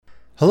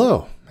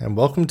Hello, and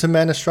welcome to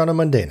Magistratum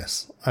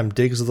Mundanus. I'm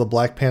Diggs of the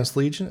Black Pants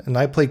Legion, and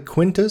I play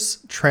Quintus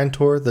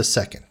Trantor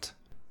II.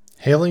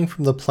 Hailing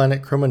from the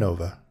planet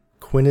Chromanova,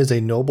 Quinn is a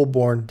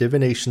noble-born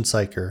divination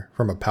psyker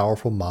from a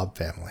powerful mob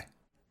family.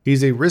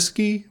 He's a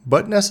risky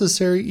but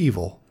necessary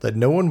evil that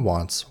no one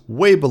wants,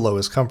 way below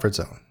his comfort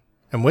zone.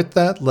 And with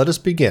that, let us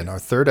begin our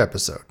third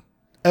episode.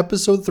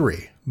 Episode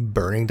 3,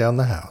 Burning Down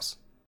the House.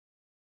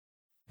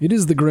 It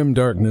is the grim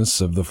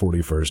darkness of the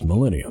 41st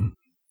millennium,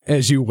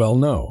 as you well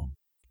know.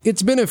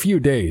 It's been a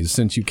few days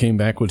since you came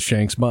back with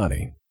Shank's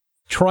body,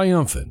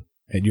 triumphant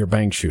at your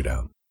bank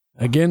shootout.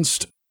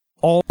 Against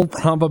all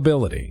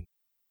probability,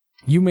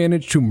 you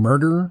managed to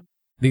murder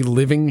the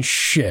living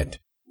shit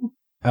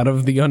out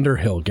of the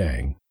Underhill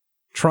gang,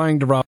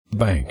 trying to rob the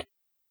bank.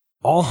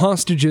 All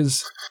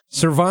hostages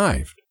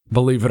survived,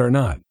 believe it or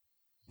not.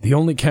 The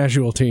only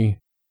casualty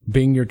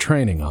being your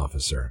training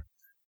officer,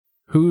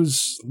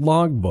 whose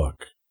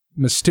logbook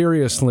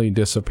mysteriously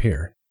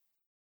disappeared.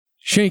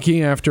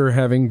 Shaky after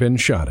having been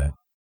shot at.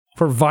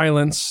 For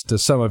violence, to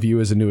some of you,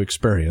 is a new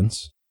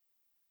experience.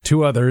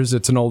 To others,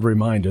 it's an old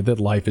reminder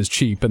that life is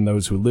cheap and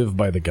those who live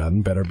by the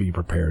gun better be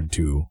prepared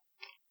to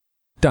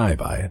die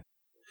by it.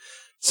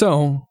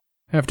 So,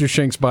 after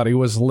Shank's body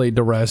was laid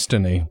to rest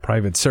in a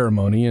private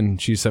ceremony in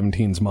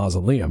G-17's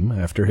mausoleum,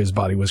 after his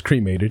body was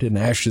cremated and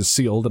ashes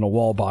sealed in a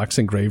wall box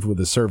engraved with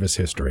his service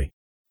history,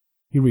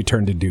 you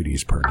returned to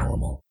duties per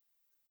normal.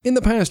 In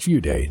the past few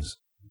days,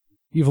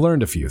 you've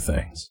learned a few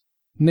things.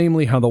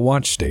 Namely, how the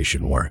watch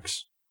station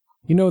works.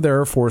 You know there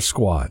are 4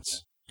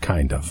 squads,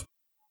 kind of.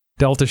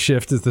 Delta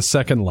Shift is the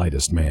second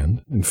lightest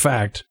manned. In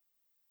fact,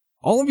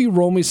 all of you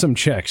roll me some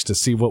checks to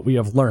see what we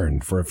have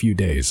learned for a few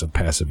days of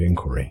passive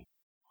inquiry.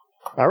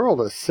 I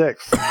rolled a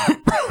 6.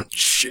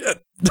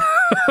 Shit.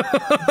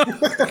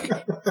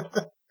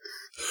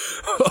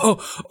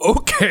 Oh,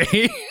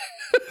 okay.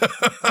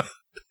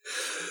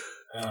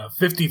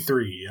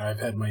 53. I've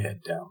had my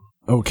head down.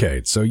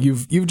 Okay, so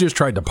you've just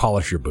tried to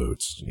polish your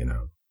boots, you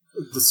know.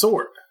 The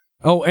sword.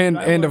 Oh,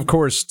 and of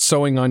course,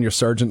 sewing on your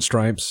sergeant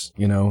stripes,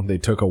 you know, they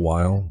took a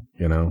while,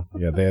 you know.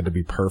 Yeah, they had to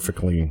be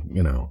perfectly,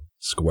 you know,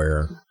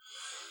 square.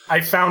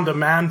 I found a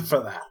man for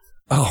that.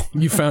 Oh,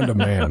 you found a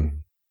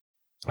man.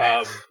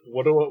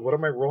 What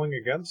am I rolling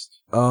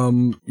against?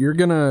 You're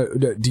gonna,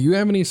 do you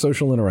have any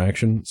social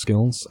interaction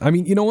skills? I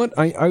mean, you know what?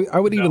 I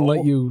would even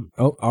let you,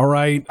 oh, all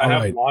right. I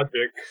have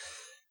logic.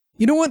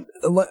 You know what?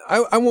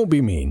 I won't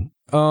be mean.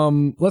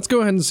 Let's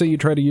go ahead and say you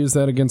try to use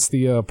that against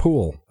the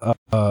pool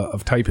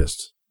of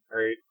typists. All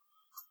right.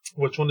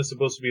 Which one is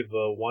supposed to be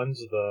the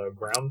ones, the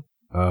brown?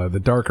 The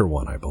darker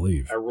one, I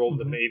believe. I rolled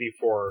an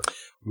 84.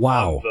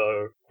 Wow.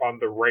 On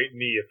the right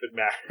knee, if it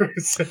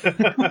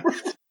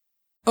matters.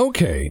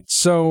 Okay,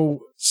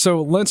 so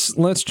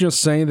let's just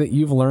say that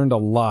you've learned a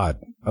lot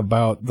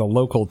about the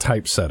local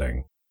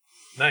typesetting.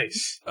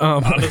 Nice.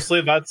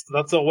 Honestly,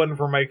 that's a win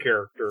for my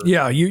character.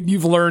 Yeah,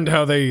 you've learned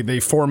how they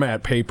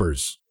format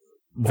papers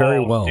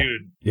very well.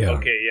 Dude. Yeah.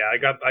 Okay, yeah,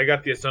 I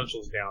got the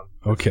essentials down.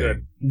 That's okay.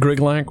 Good.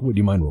 Griglak, would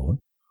you mind rolling?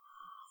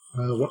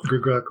 What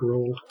Griglak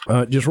roll?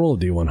 Just roll a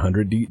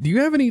D100. Do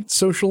you have any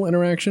social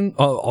interaction?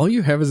 All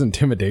you have is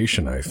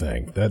intimidation, I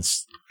think.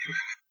 That's...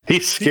 He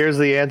scares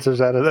the answers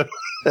out of them.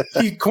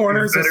 He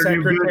corners the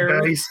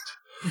secretary.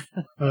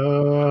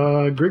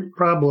 Grig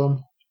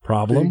problem.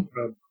 Problem?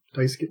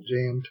 Dice get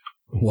jammed.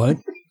 What?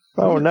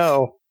 Oh,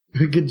 no.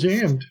 Get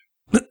jammed.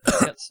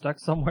 Get stuck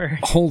somewhere.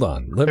 Hold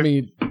on. Let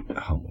me...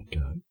 Oh, my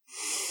God.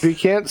 If you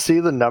can't see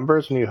the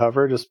numbers when you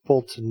hover, just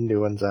pull some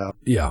new ones out.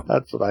 Yeah.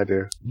 That's what I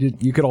do.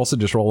 You could also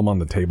just roll them on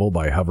the table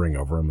by hovering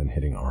over them and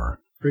hitting R.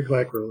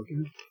 Griglak roll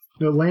again.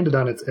 No, it landed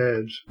on its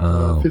edge.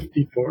 Oh.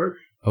 54.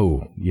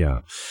 Oh,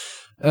 yeah.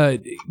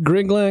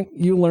 Griglak,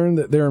 you learn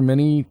that there are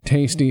many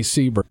tasty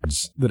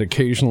seabirds that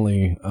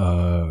occasionally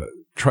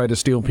try to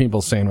steal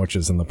people's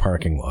sandwiches in the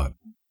parking lot.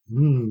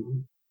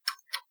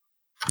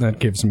 That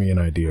gives me an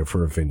idea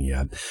for a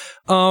vignette.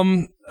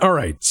 All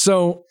right,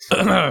 so,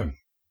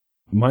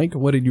 Mike,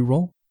 what did you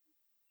roll?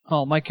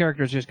 Oh, my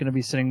character is just going to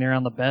be sitting there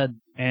on the bed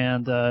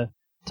and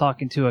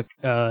talking to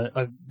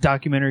a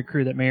documentary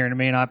crew that may or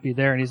may not be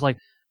there. And he's like,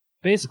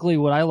 basically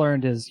what I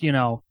learned is, you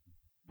know,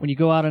 when you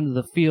go out into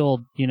the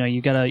field, you know,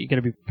 you gotta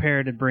be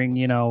prepared to bring,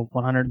 you know,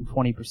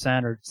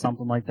 120% or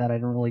something like that. I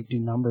don't really do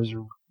numbers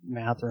or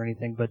math or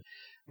anything, but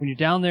when you're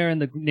down there in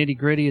the nitty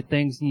gritty of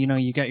things, you know,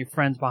 you got your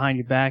friends behind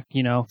your back,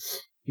 you know,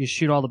 you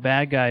shoot all the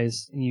bad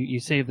guys and you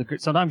save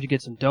sometimes you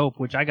get some dope,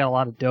 which I got a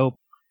lot of dope,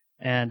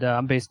 and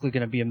I'm basically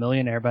going to be a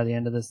millionaire by the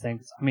end of this thing.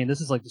 I mean,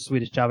 this is like the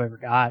sweetest job I ever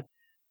got.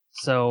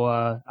 So,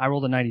 I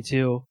rolled a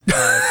 92.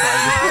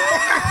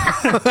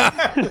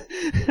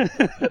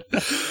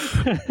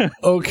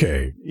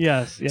 Okay.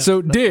 Yes.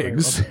 So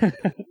Diggs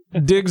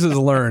has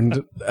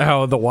learned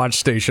how the watch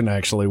station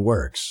actually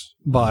works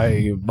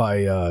by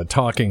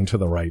talking to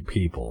the right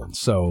people.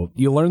 So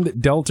you learn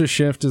that Delta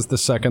Shift is the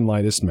second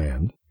lightest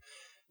manned.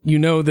 You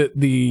know that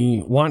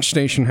the watch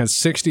station has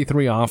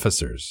 63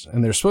 officers,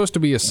 and they're supposed to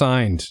be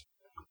assigned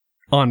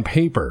on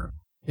paper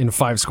in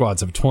 5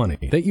 squads of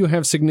 20. That you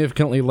have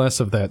significantly less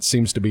of that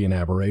seems to be an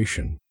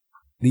aberration.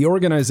 The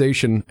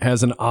organization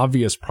has an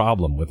obvious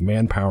problem with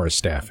manpower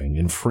staffing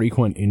and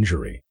frequent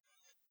injury.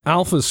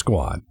 Alpha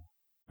Squad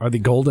are the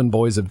golden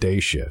boys of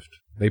day shift.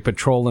 They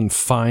patrol in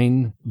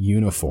fine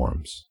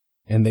uniforms,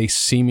 and they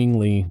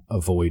seemingly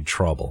avoid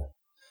trouble.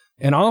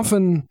 And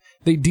often,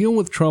 they deal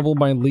with trouble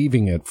by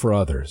leaving it for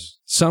others.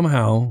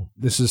 Somehow,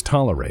 this is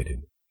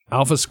tolerated.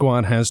 Alpha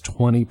Squad has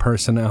 20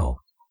 personnel.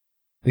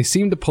 They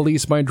seem to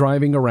police by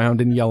driving around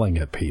and yelling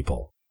at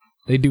people.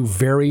 They do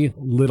very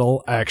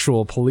little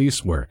actual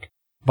police work,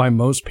 by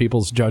most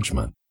people's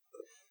judgment.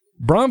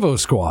 Bravo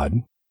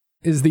Squad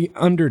is the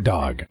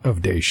underdog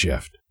of day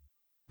shift.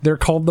 They're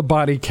called the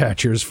body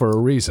catchers for a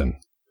reason.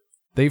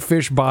 They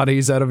fish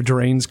bodies out of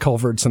drains,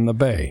 culverts, in the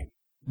bay.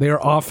 They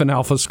are often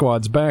Alpha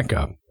Squad's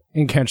backup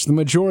and catch the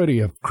majority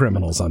of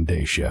criminals on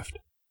day shift.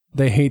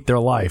 They hate their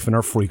life and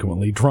are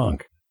frequently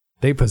drunk.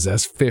 They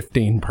possess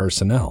 15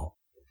 personnel.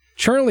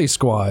 Charlie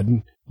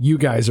Squad, you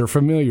guys are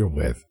familiar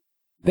with.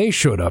 They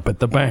showed up at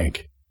the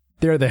bank.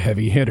 They're the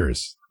heavy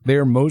hitters. They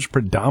are most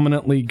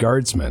predominantly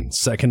guardsmen,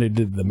 seconded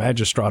to the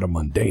Magistratum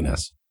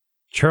Mundanus.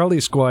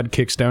 Charlie Squad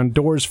kicks down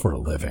doors for a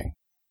living.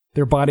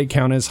 Their body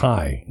count is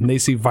high, and they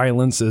see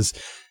violence as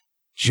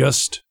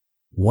just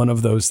one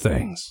of those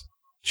things.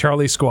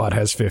 Charlie Squad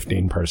has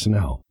 15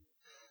 personnel.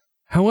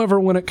 However,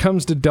 when it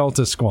comes to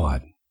Delta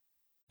Squad,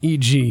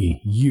 e.g.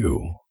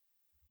 you,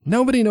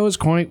 nobody knows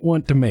quite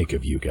what to make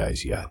of you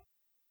guys yet,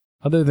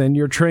 other than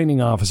your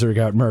training officer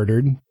got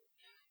murdered,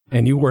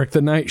 and you work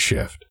the night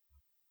shift.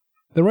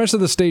 The rest of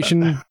the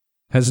station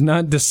has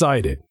not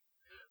decided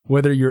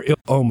whether you're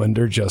ill-omened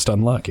or just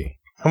unlucky.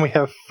 And we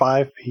have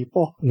 5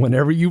 people?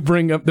 Whenever you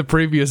bring up the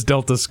previous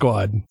Delta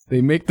Squad,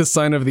 they make the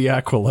sign of the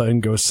Aquila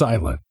and go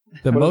silent.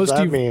 What does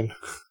that mean?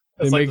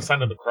 It's like the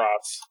sign of the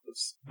cross,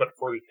 but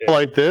for the kids.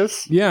 Like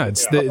this? Yeah,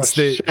 it's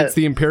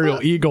the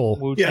Imperial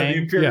Eagle. Yeah, the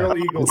Imperial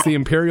Eagle. It's the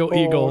Imperial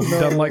Eagle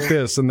done like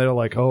this, and they're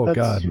like, "Oh That's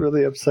God!" That's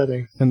really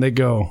upsetting. And they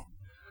go,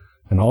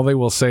 and all they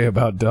will say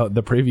about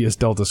the previous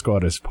Delta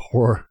Squad is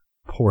poor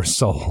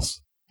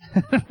souls.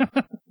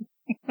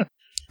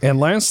 And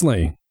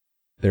lastly,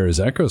 there is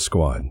Echo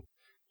Squad,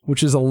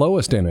 which is the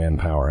lowest in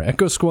manpower.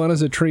 Echo Squad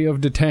is a trio of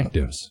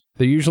detectives.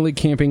 They're usually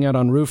camping out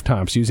on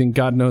rooftops using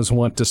God knows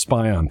what to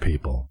spy on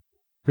people.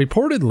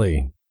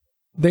 Reportedly,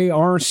 they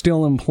are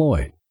still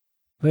employed.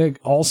 They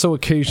also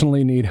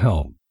occasionally need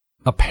help.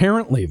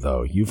 Apparently,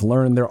 though, you've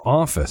learned their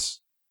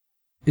office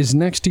is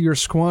next to your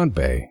squad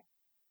bay,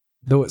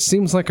 though it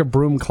seems like a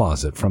broom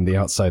closet from the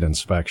outside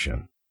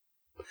inspection.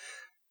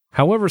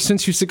 However,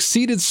 since you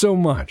succeeded so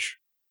much,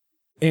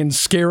 and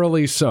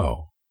scarily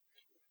so,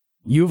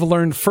 you've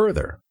learned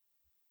further.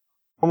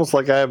 Almost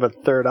like I have a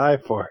third eye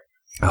for it.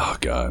 Oh,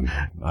 God.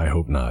 I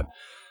hope not.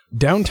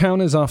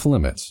 Downtown is off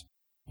limits.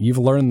 You've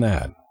learned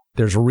that.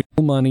 There's real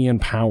money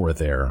and power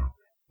there.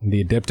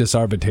 The Adeptus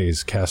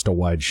Arbites cast a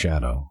wide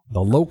shadow.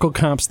 The local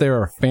cops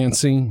there are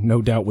fancy,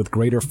 no doubt with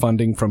greater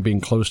funding from being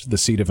close to the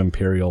seat of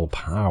imperial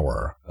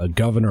power. A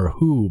governor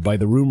who, by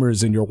the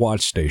rumors in your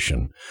watch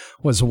station,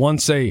 was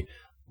once a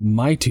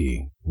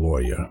mighty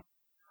warrior.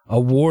 A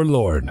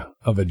warlord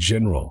of a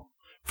general.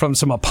 From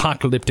some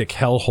apocalyptic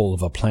hellhole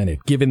of a planet,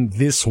 given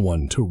this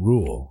one to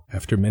rule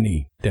after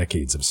many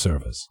decades of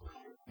service.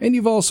 And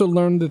you've also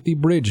learned that the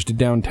bridge to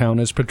downtown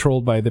is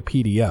patrolled by the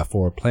PDF,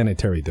 or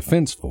Planetary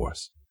Defense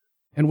Force.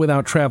 And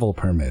without travel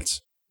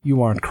permits,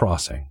 you aren't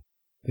crossing.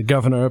 The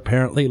governor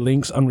apparently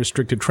links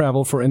unrestricted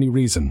travel for any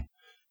reason,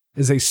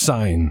 is a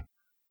sign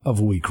of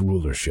weak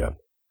rulership.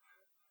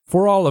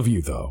 For all of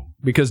you, though,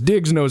 because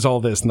Diggs knows all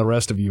this and the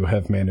rest of you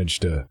have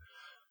managed to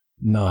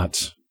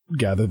not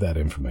gather that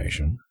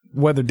information.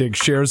 Whether Diggs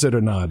shares it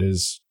or not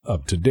is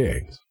up to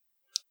Diggs.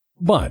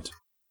 But,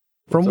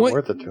 from what...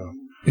 worth it to him.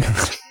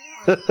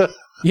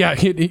 Yeah,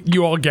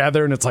 you all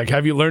gather and it's like,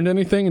 have you learned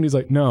anything? And he's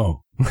like,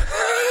 no.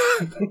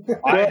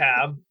 I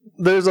have.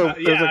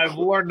 I've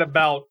learned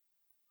about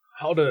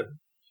how to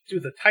do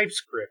the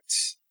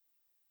TypeScripts.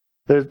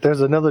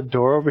 There's another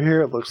door over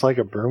here. It looks like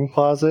a broom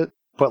closet.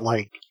 But,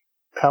 like,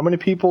 how many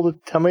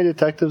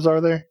detectives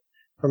are there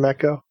from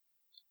Echo?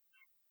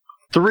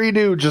 3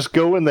 dudes just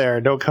go in there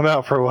and don't come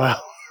out for a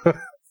while.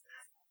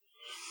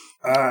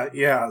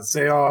 Yeah,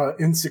 they are,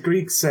 in the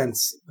Greek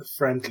sense,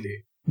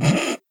 friendly.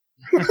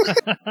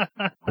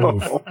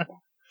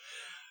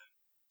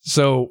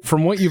 So,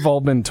 from what you've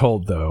all been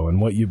told, though,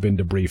 and what you've been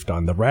debriefed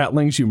on, the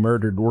Ratlings you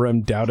murdered were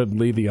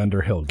undoubtedly the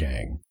Underhill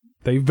Gang.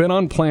 They've been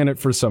on planet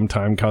for some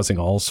time, causing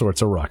all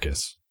sorts of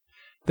ruckus.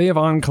 They have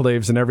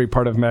enclaves in every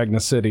part of Magna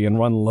City and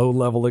run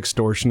low-level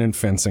extortion and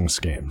fencing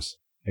schemes.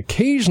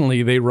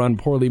 Occasionally, they run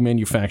poorly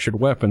manufactured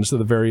weapons to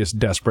the various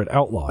desperate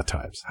outlaw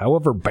types.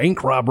 However,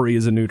 bank robbery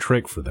is a new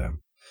trick for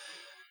them.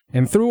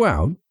 And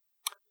throughout,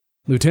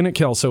 Lieutenant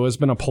Kelso has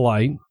been a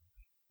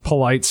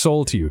polite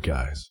soul to you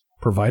guys.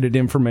 Provided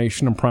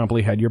information and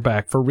promptly had your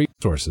back for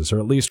resources, or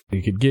at least what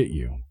he could get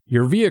you.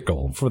 Your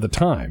vehicle, for the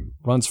time,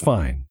 runs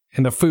fine,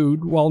 and the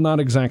food, while not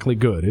exactly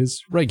good,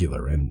 is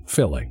regular and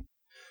filling.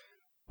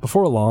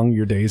 Before long,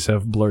 your days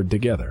have blurred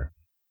together.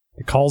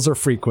 The calls are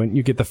frequent.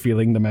 You get the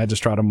feeling the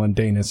Magistratum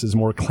Mundanus is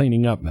more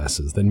cleaning up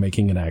messes than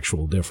making an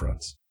actual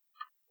difference.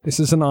 This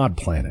is an odd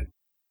planet,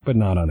 but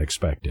not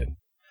unexpected.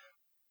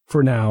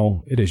 For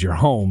now, it is your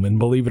home, and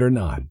believe it or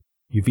not,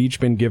 you've each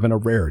been given a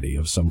rarity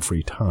of some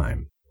free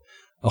time.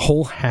 A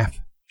whole half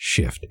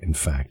shift, in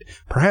fact,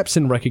 perhaps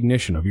in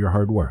recognition of your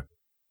hard work.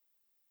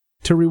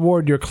 To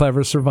reward your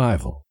clever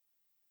survival.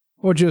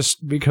 Or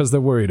just because they're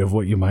worried of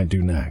what you might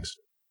do next.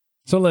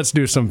 So let's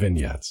do some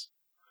vignettes.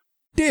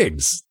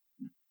 Diggs!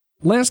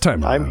 Last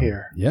time around. I'm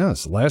here.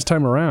 Yes, last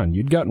time around,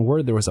 you'd gotten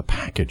word there was a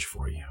package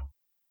for you.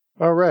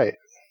 All right.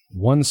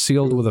 One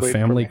sealed with a Wait for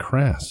family me.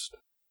 crest.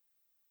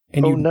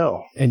 And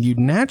No. And you'd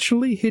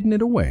naturally hidden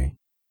it away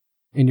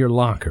in your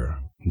locker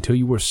until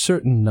you were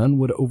certain none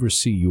would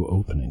oversee you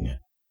opening it.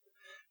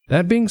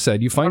 That being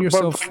said, you find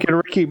yourself... Fucking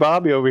Ricky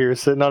Bobby over here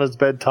sitting on his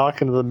bed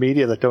talking to the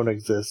media that don't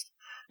exist.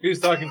 He's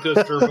talking to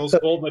a cerebral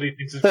skull that he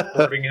thinks is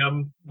recording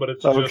him, but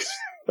it's just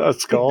A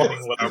skull.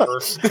 whatever.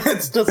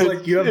 It's just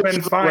like, you have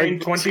been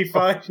fined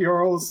 25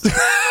 euros.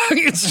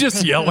 It's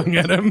just yelling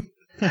at him.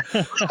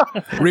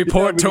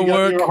 Report to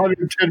work.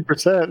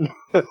 110%.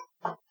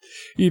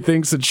 He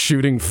thinks it's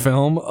shooting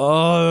film.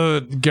 Oh,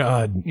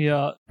 God.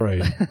 Yeah.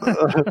 Right.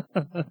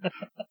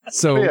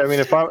 So, Yeah, I mean,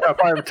 if I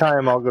have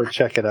time, I'll go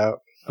check it out.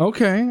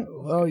 okay.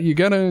 Well, you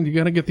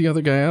gotta get the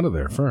other guy out of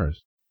there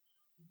first.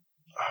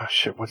 Oh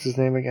shit, what's his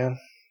name again?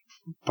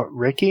 But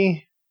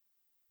Ricky?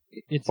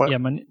 It's What? yeah.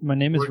 My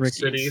name is Rick Ricky.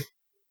 City.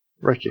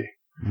 Ricky.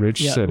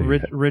 Rich Yeah, City.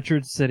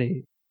 Richard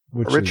City.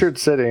 which is- Richard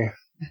City.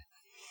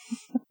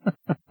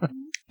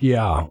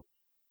 yeah.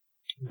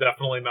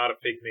 Definitely not a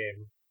fake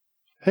name.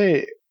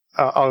 Hey,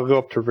 I'll go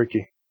up to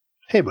Ricky.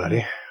 Hey,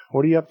 buddy,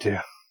 what are you up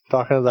to?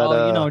 Talking to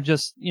that.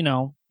 Just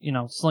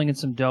slinging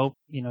some dope.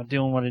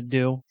 Doing what I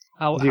do.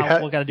 What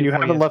gotta do you for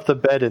haven't you? left the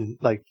bed in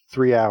like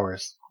 3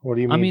 hours. What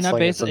do you mean? I mean,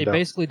 slinging some it dope?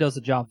 basically does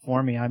the job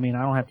for me. I mean,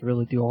 I don't have to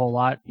really do a whole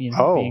lot.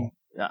 Oh.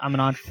 I'm an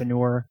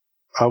entrepreneur.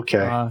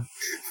 Okay.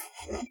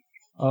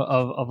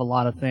 Of a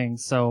lot of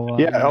things. So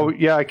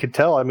yeah. I could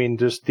tell. I mean,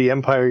 just the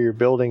empire you're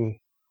building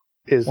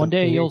is one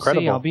day you'll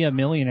incredible. see. I'll be a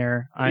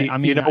millionaire.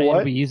 You know what?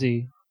 It'll be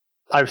easy.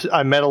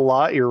 I met a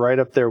lot. You're right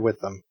up there with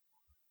them.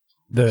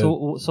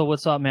 So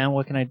what's up, man?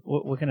 What can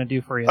I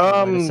do for you?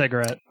 Light a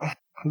cigarette.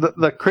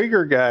 The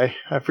Krieger guy.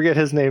 I forget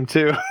his name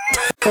too.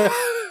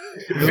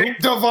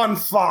 Victor von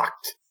Focht.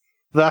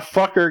 That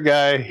fucker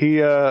guy.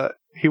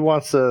 He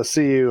wants to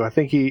see you. I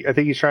think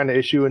he's trying to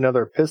issue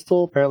another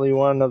pistol. Apparently, you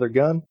want another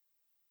gun.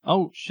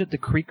 Oh shit, the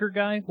Creaker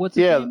guy? What's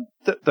his name?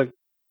 The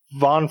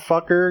Von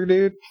Fucker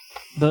dude.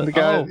 The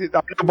guy,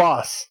 the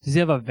boss. Does he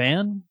have a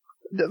van?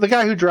 The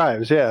guy who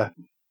drives. Yeah.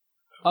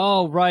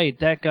 Oh right,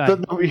 that guy.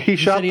 He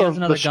shot said he has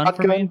another the gun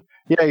shotgun. for me?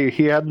 Yeah,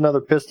 he had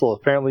another pistol.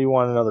 Apparently, you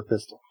want another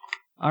pistol.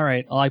 All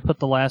right. Well, I put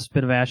the last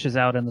bit of ashes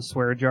out in the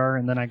swear jar,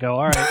 and then I go,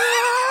 all right.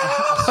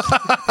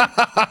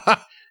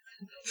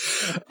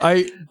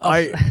 I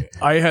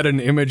had an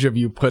image of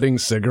you putting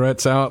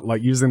cigarettes out,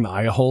 like using the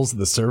eye holes of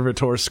the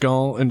servitor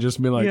skull, and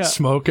just be like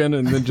smoking,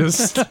 and then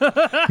just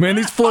man,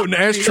 these floating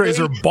ashtrays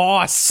are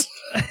boss.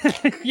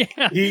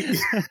 Yeah.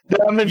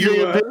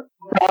 Damaging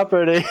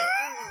property.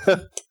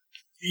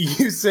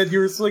 You said you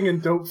were slinging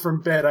dope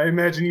from bed. I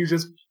imagine you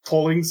just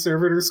pulling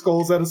servitor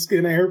skulls out of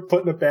skin air,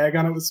 putting a bag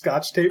on it with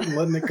scotch tape, and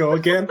letting it go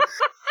again.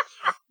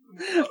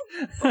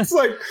 It's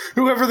like,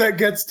 whoever that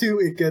gets to,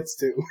 it gets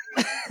to.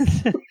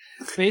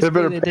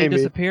 Basically, they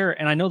disappear,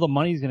 and I know the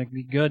money's going to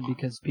be good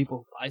because people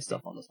who buy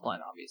stuff on this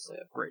planet obviously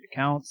have great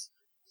accounts.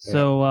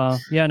 So, I'm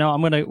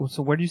going to...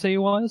 So where did you say he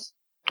was?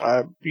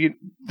 Our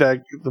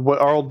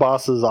old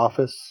boss's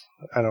office.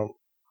 I don't...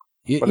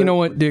 You know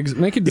what, Diggs?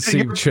 Make a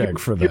deceive check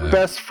for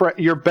that.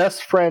 Your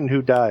best friend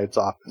who died's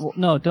office. Well,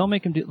 no, don't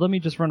make him do... Let me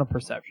just run a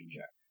perception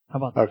check. How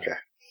about that? Okay.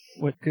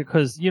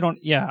 Because you don't...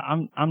 Yeah,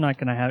 I'm not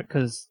going to have it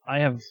because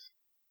I'm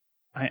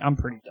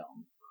pretty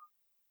dumb.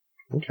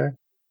 Okay.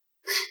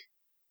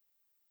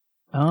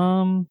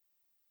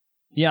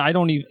 Yeah, I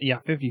don't even... Yeah,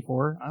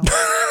 54.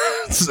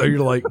 So you're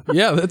like,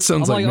 yeah, that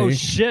sounds I'm like me. me. Oh,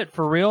 shit,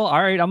 for real?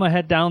 All right, I'm going to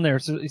head down there.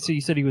 So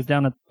you said he was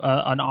down at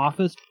an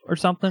office or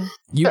something?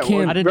 You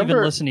can't... I didn't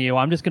even listen to you.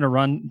 I'm just going to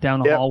run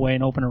down the hallway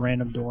and open a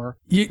random door.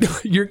 You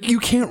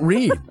can't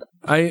read.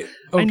 I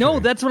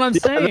know, that's what I'm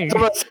saying.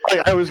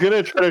 I was going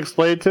to try to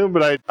explain it to him,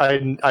 but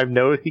I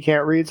know he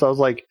can't read, so I was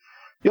like,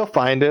 you'll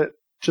find it.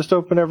 Just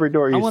open every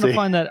door you see. I want to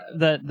find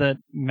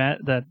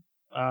that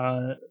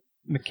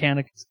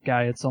mechanics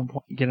guy at some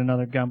point and get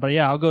another gun. But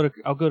yeah, I'll go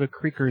to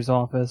Creaker's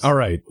office. All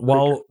right.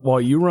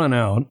 While you run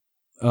out,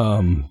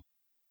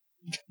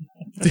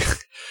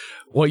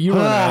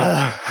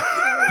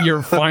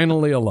 you're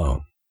finally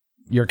alone.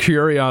 Your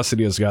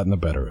curiosity has gotten the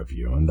better of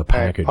you, and the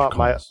package.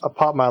 I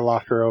pop my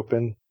locker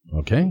open.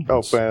 Okay.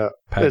 Open.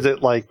 Is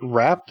it like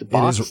wrapped?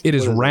 It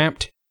is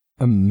wrapped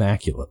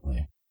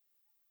immaculately.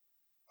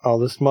 Oh,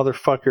 this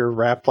motherfucker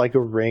wrapped like a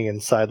ring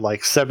inside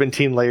like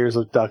 17 layers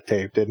of duct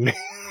tape, didn't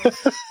he?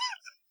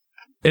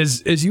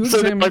 As you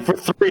examine, like for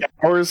 3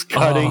 hours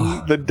cutting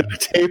the duct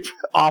tape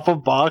off a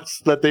box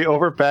that they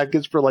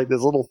overpackaged for like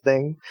this little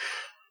thing.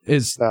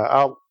 Is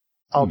I'll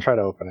I'll try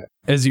to open it.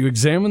 As you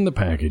examine the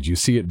package, you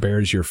see it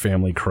bears your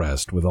family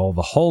crest with all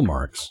the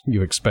hallmarks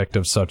you expect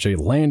of such a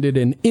landed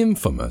and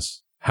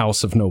infamous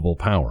house of noble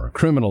power,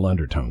 criminal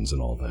undertones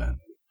and all that.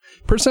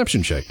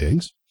 Perception check,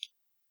 Diggs.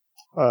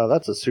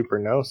 That's a super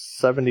no.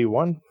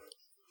 71.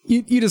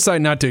 You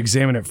decide not to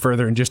examine it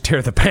further and just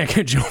tear the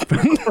package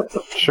open.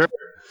 Sure.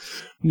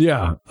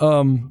 Yeah.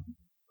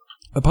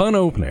 Upon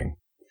opening,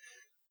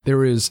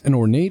 there is an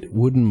ornate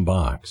wooden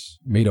box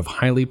made of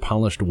highly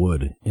polished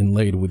wood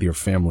inlaid with your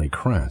family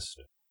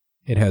crest.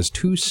 It has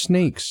 2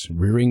 snakes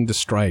rearing to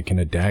strike and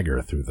a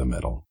dagger through the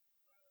middle.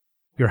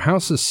 Your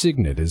house's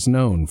signet is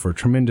known for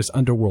tremendous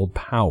underworld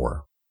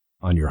power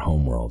on your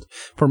homeworld,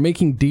 for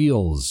making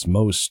deals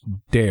most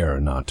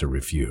dare not to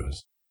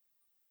refuse,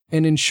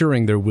 and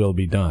ensuring their will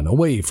be done,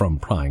 away from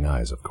prying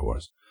eyes, of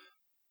course.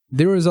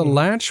 There is a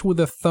latch with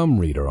a thumb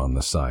reader on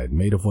the side,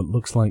 made of what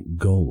looks like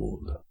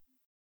gold.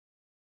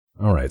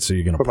 All right, so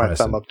you're going to press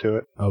my thumb up to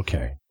it.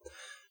 Okay.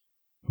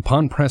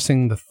 Upon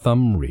pressing the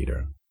thumb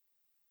reader,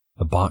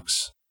 the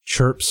box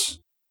chirps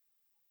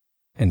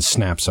and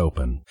snaps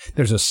open.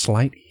 There's a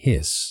slight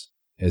hiss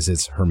as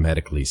it's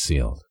hermetically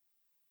sealed.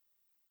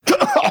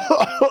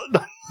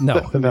 No,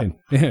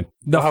 the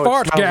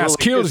fart gas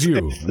really kills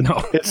you.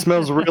 No, it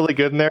smells really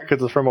good in there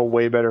because it's from a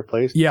way better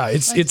place. Yeah,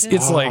 it's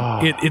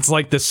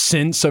like the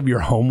sense of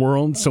your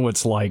homeworld. So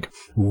it's like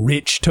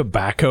rich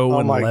tobacco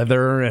and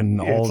leather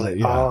and all that.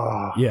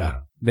 Yeah,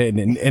 yeah.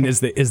 And is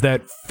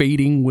that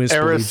fading wisp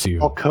leaves you?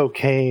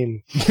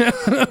 Cocaine.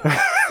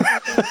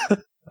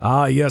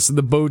 Ah, yes,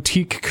 the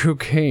boutique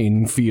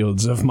cocaine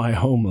fields of my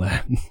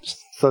homeland.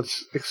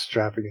 Such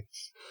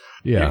extravagance.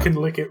 Yeah, you can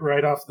lick it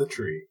right off the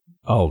tree.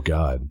 Oh,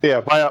 God.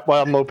 Yeah,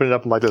 while I'm opening it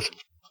up, I'm like this.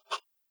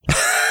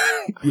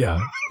 Yeah.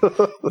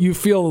 You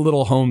feel a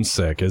little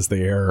homesick as the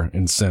air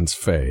and scents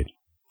fade.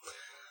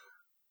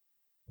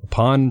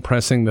 Upon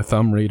pressing the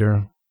thumb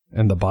reader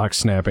and the box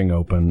snapping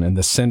open and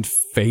the scent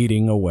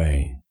fading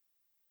away,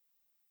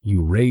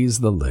 you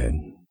raise the lid,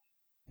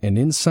 and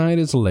inside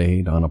is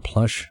laid on a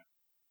plush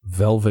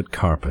velvet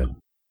carpet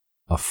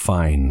a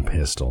fine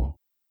pistol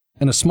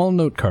and a small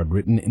note card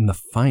written in the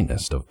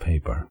finest of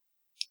paper.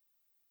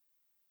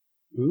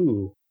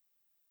 Ooh.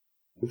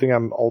 I think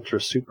I'm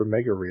ultra super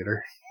mega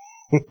reader.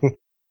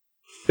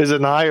 Is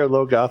it high or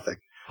low Gothic?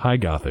 High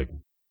Gothic.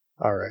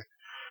 All right.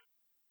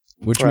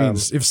 Which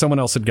means if someone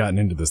else had gotten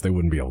into this, they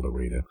wouldn't be able to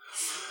read it.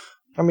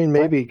 I mean,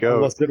 maybe go.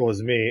 Unless it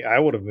was me, I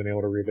would have been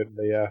able to read it,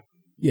 but yeah.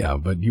 Yeah,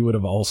 but you would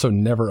have also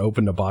never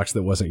opened a box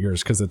that wasn't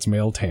yours because it's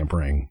mail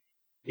tampering.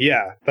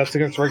 Yeah, that's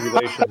against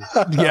regulations.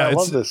 Yeah, I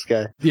love this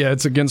guy. Yeah,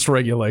 it's against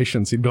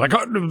regulations. He'd be like,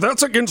 oh,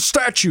 that's against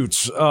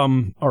statutes.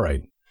 All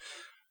right.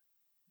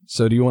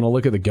 So do you want to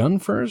look at the gun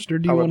first, or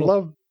do you want to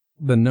love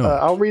the note?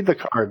 I'll read the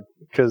card,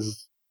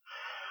 because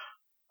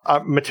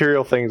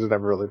material things have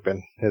never really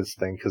been his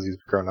thing, because he's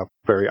grown up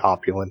very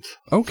opulent.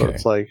 Okay. So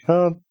it's like,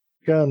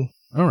 gun.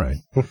 All right.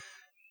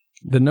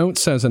 The note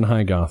says in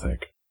High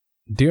Gothic,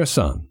 Dear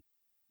son,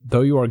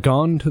 though you are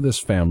gone to this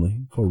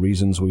family for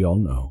reasons we all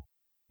know,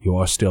 you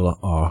are still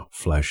our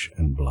flesh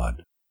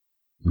Blood.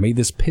 May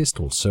this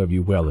pistol serve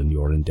you well in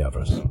your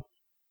endeavors.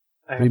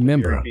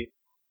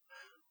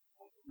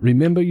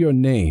 Remember your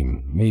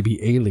name may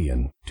be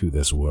alien to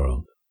this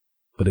world,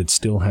 but it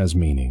still has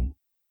meaning.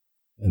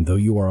 And though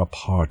you are a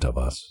part of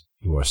us,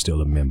 you are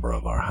still a member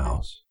of our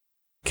house.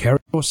 Carry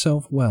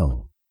yourself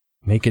well.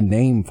 Make a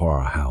name for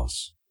our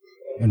house.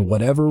 And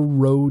whatever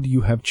road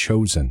you have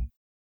chosen,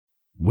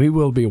 we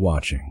will be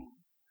watching.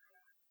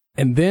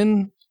 And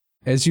then,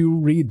 as you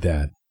read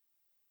that,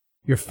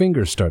 your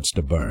finger starts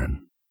to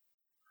burn.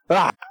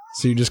 Ah!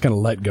 So you're just going to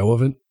let go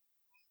of it?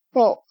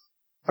 Well,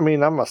 I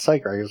mean, I'm a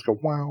psycho. I just go,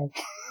 wow.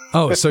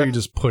 Oh, so you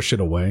just push it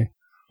away?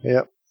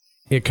 Yep.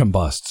 It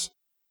combusts.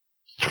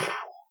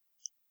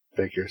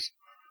 Figures.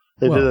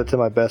 They did it to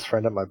my best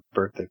friend at my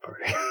birthday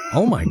party.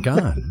 Oh my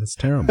God, that's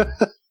terrible.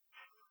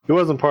 He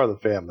wasn't part of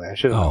the family. I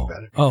should have known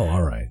better. Oh,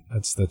 all right.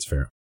 That's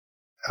fair.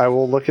 I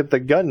will look at the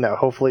gun now.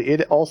 Hopefully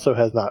it also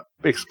has not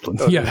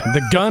exploded. Yeah,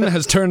 the gun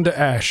has turned to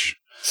ash.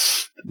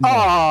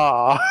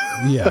 Ah!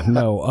 Yeah,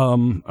 no.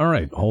 All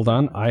right, hold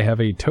on. I have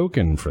a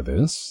token for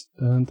this.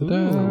 Dun, dun,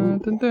 dun,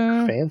 dun,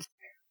 dun. Fancy.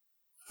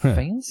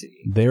 Fancy.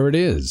 There it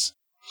is.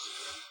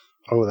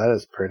 Oh, that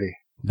is pretty.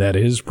 That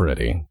is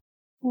pretty.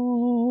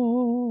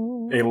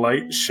 A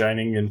light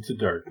shining into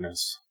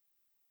darkness.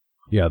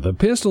 Yeah, the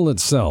pistol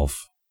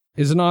itself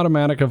is an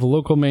automatic of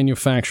local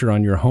manufacture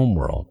on your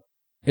homeworld.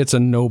 It's a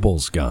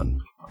noble's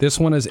gun. This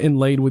one is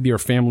inlaid with your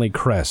family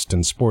crest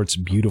and sports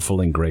beautiful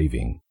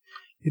engraving.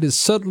 It is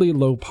subtly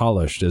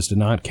low-polished as to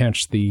not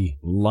catch the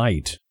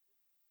light,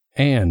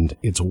 and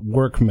its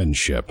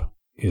workmanship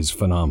is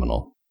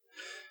phenomenal.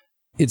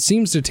 It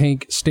seems to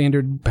take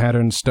standard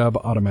pattern stub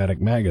automatic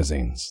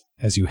magazines.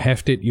 As you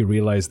heft it, you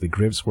realize the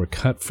grips were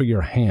cut for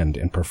your hand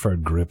and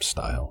preferred grip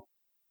style.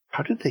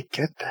 How did they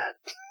get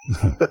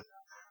that?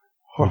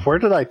 Where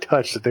did I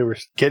touch that they were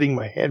getting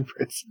my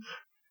handprints?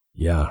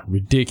 Yeah,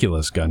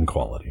 ridiculous gun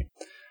quality.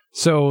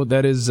 So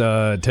that is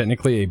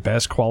technically a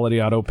best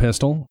quality auto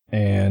pistol,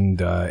 and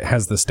it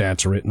has the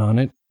stats written on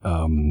it.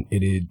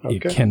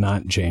 It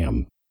cannot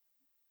jam.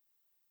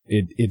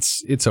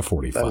 It's a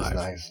 45.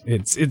 That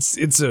is nice.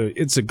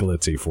 It's a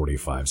glitzy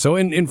 45. So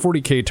in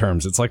 40K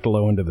terms, it's like the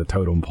low end of the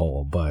totem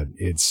pole, but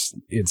it's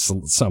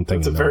something.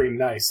 It's a very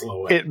nice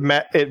low end.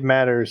 It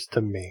matters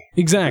to me.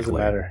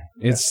 Exactly. It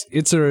doesn't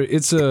matter.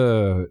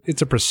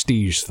 It's a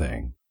prestige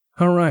thing.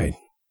 All right.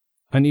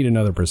 I need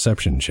another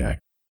perception check.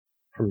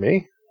 For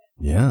me?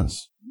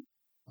 Yes.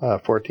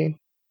 14.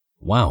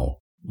 Wow.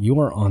 You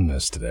are on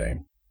this today.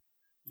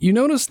 You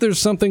notice there's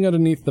something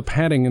underneath the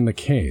padding in the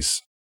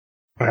case.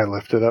 I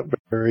lift it up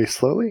very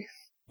slowly.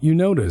 You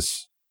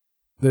notice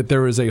that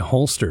there is a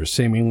holster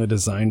seemingly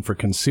designed for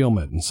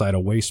concealment inside a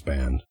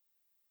waistband.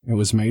 It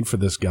was made for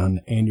this gun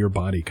and your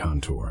body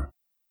contour.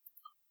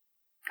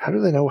 How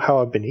do they know how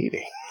I've been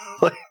eating?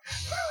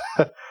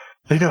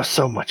 They know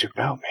so much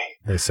about me.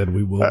 They said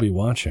we will be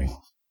watching.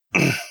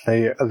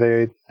 They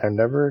are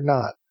never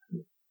not.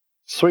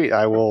 Sweet,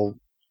 I will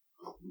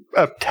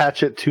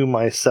attach it to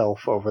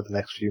myself over the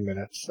next few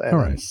minutes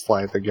and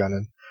slide the gun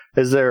in.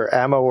 Is there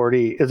ammo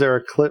already? Is there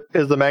a clip?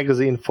 Is the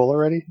magazine full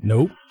already?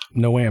 Nope.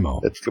 No ammo.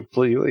 It's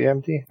completely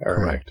empty?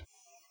 Correct.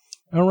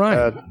 All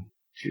right.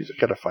 Jeez, I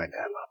gotta find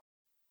ammo.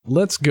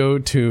 Let's go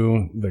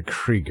to the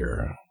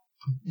Krieger.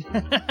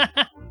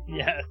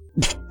 Yeah.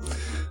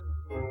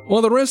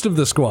 Well, the rest of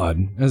the squad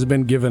has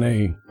been given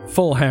a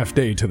full half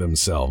day to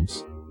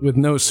themselves, with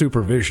no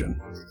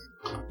supervision.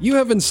 You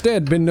have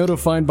instead been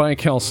notified by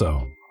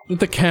Kelso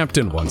that the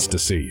captain wants to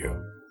see you.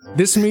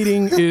 This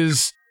meeting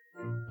is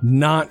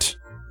not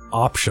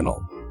optional.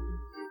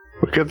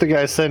 Good thing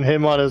I sent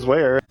him on his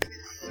way.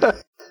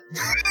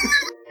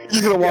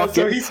 He's gonna walk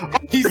in.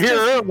 He's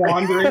just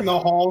wandering the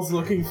halls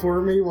looking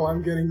for me while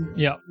I'm getting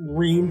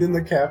reamed in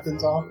the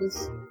captain's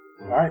office.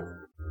 Alright.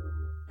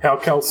 Herr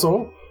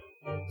Kelso,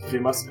 we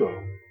must go.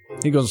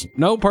 He goes,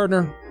 no,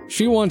 partner.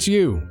 She wants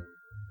you.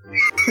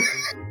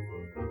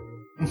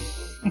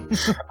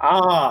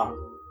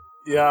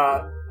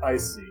 Yeah, I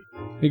see.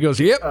 He goes,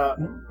 yep.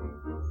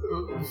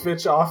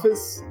 Which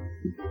office?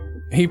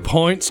 He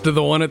points to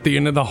the one at the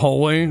end of the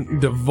hallway,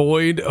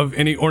 devoid of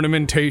any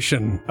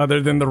ornamentation other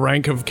than the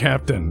rank of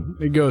captain.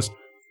 He goes,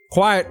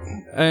 quiet,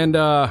 and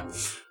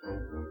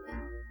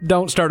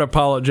don't start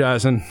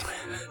apologizing.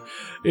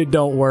 It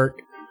don't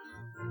work.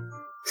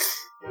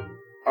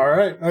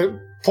 Alright, I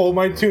pull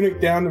my tunic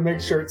down to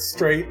make sure it's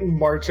straight and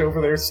march over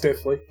there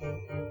stiffly.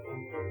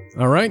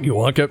 Alright, you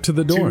walk up to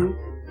the door. 2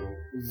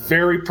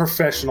 very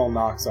professional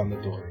knocks on the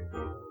door.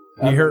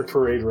 You hear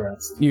parade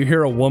rest. You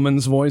hear a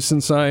woman's voice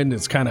inside, and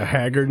it's kind of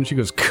haggard, and she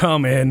goes,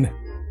 come in.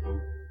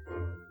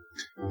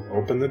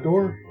 Open the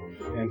door.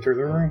 Enter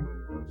the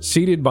room.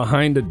 Seated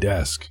behind a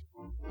desk,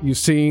 you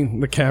see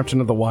the captain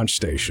of the watch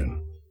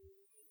station.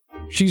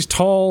 She's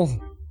tall,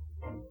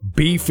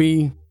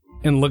 beefy,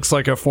 and looks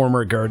like a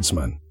former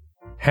guardsman.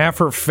 Half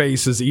her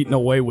face is eaten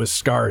away with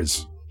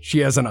scars. She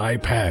has an eye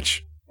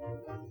patch.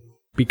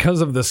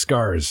 Because of the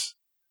scars,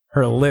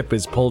 her lip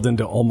is pulled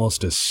into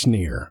almost a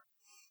sneer.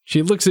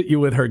 She looks at you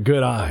with her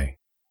good eye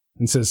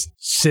and says,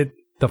 sit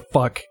the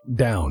fuck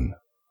down.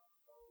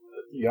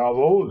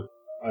 Jawohl.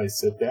 I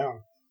sit down.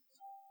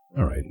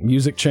 All right.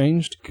 Music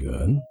changed.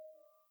 Good.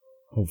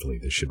 Hopefully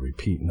this should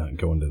repeat and not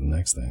go into the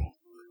next thing.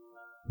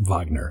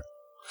 Wagner.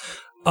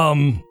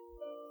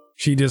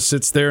 She just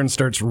sits there and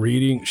starts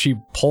reading. She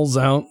pulls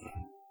out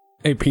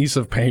a piece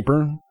of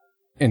paper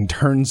and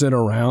turns it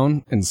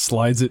around and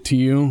slides it to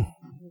you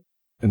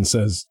and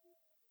says,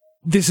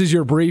 this is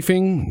your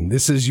briefing.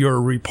 This is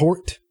your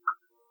report.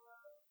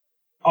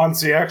 On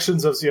the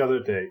actions of the other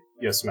day,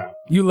 yes, ma'am.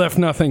 You left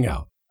nothing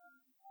out.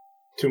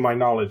 To my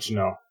knowledge,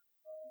 no.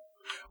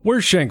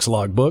 Where's Shank's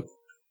logbook?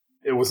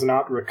 It was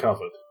not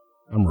recovered.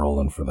 I'm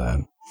rolling for that.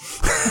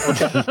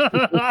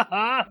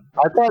 I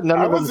thought none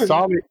of them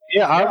saw me.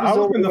 Yeah, I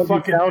was in the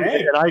fucking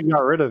bank, and I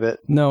got rid of it.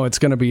 No, it's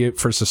going to be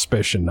for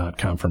suspicion, not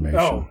confirmation.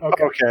 Oh,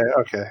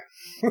 okay.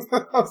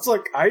 I was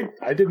like,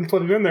 I didn't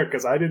put it in there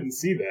because I didn't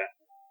see that.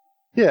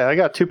 Yeah, I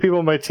got 2 people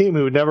on my team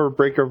who would never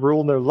break a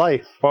rule in their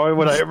life. Why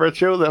would I ever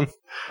show them?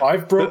 Well,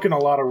 I've broken a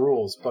lot of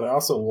rules, but I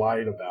also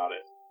lied about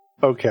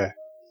it. Okay.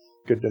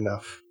 Good to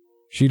know.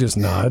 She just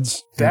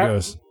nods and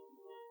goes,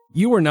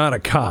 you were not a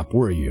cop,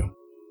 were you?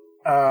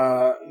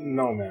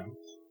 No, ma'am.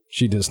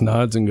 She just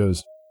nods and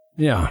goes,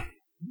 yeah.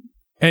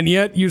 And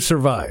yet you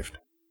survived.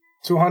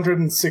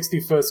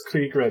 261st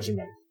Krieg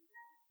Regiment.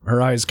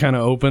 Her eyes kind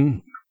of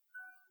open,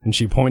 and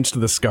she points to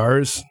the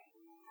scars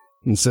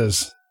and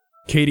says,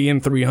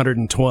 Cadian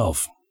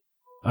 312.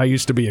 I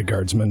used to be a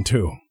guardsman,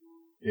 too.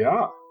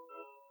 Yeah.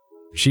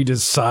 She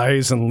just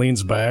sighs and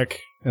leans back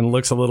and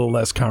looks a little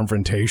less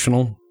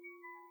confrontational.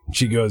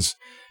 She goes,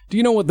 do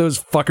you know what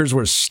those fuckers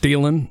were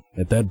stealing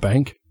at that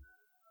bank?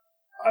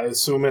 I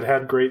assume it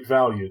had great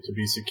value to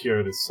be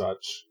secured as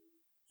such.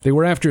 They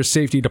were after a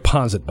safety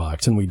deposit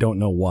box, and we don't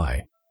know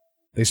why.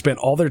 They spent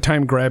all their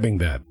time grabbing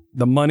that.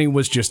 The money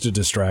was just a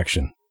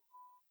distraction.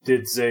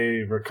 Did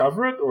they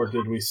recover it, or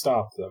did we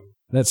stop them?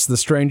 That's the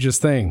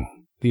strangest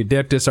thing. The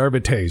Adeptus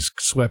Arbites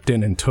swept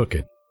in and took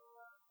it.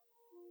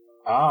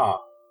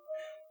 Ah.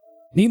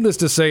 Needless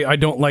to say, I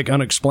don't like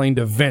unexplained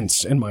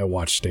events in my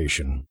watch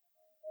station.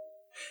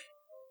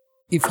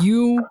 If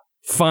you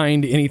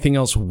find anything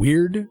else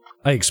weird,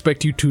 I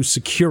expect you to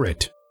secure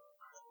it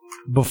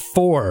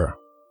before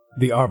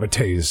the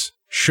Arbites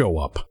show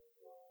up.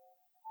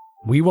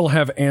 We will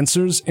have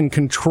answers and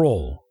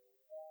control.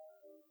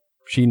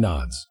 She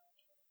nods.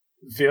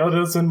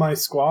 Virda's in my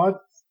squad?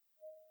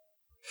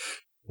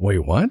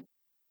 Wait, what?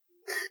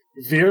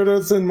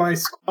 Virda's in my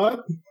squad?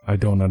 I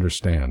don't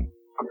understand.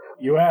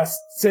 You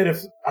said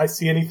if I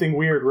see anything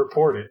weird,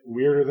 report it.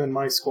 Weirder than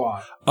my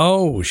squad.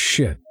 Oh,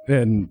 shit.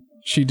 And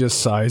she just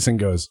sighs and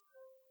goes,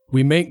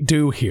 we make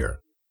do here.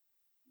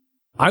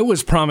 I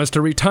was promised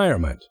a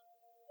retirement.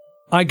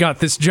 I got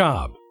this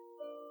job.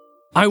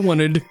 I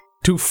wanted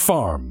to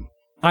farm.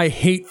 I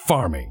hate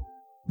farming,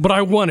 but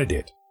I wanted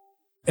it.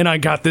 And I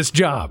got this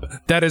job.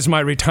 That is my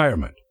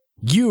retirement.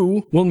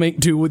 You will make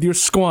do with your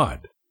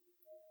squad.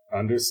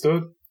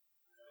 Understood.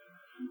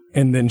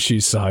 And then she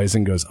sighs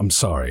and goes, I'm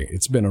sorry.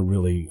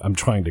 I'm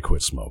trying to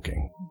quit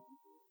smoking.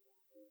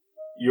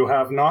 You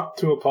have not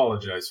to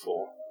apologize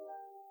for.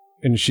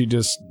 And she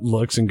just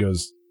looks and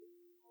goes,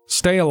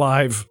 stay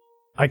alive.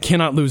 I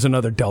cannot lose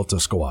another Delta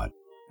squad.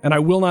 And I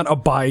will not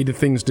abide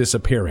things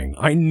disappearing.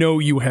 I know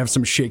you have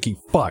some shaky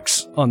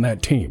fucks on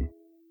that team.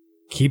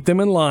 Keep them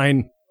in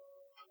line.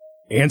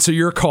 Answer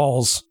your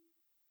calls.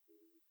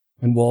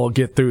 And we'll all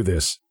get through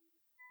this.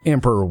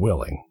 Emperor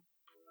willing.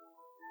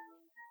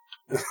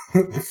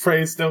 The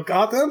phrase still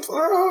got them?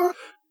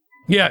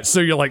 Yeah, so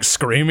you're like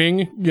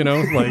screaming,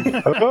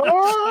 like...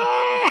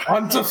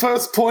 On to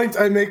first point,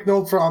 I make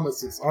no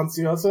promises. On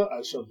the other,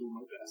 I shall do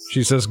my best.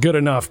 She says, good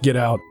enough, get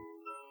out.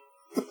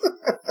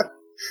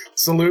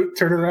 Salute,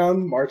 turn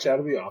around, march out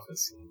of the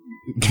office.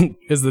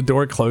 As the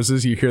door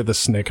closes, you hear the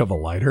snick of a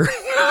lighter.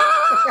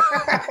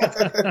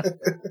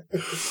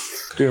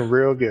 Doing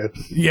real good.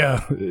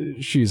 Yeah,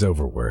 she's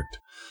overworked.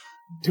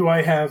 Do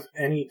I have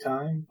any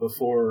time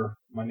before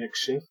my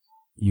next shift?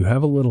 You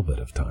have a little bit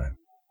of time.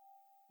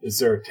 Is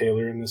there a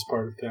tailor in this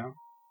part of town?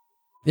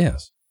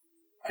 Yes.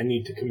 I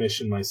need to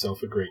commission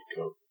myself a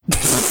greatcoat.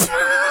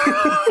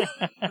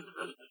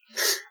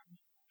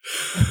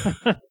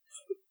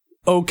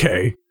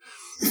 Okay.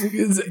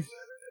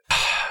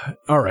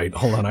 All right,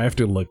 hold on. I have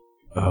to look.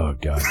 Oh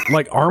god,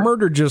 like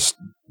armored or just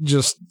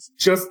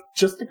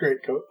a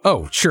greatcoat.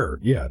 Oh, sure,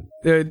 yeah.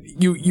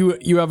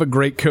 You have a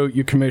greatcoat.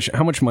 You commission.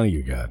 How much money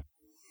you got?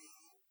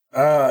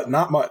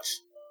 Not much.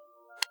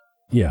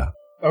 Yeah.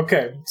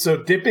 Okay,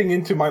 so dipping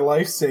into my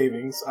life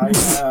savings, I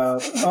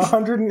have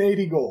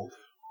 180 gold.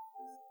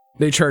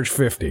 They charge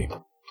 50.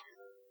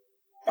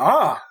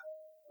 Ah,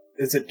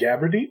 is it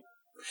gabardine?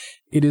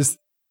 It is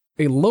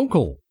a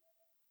local.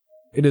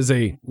 It is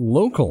a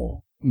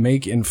local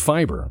make in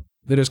fiber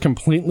that is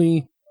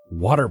completely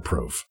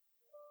waterproof.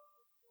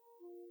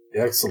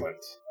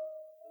 Excellent.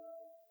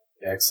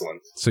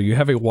 Excellent. So you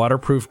have a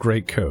waterproof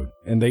greatcoat,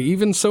 and they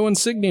even sew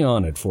insignia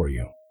on it for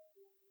you.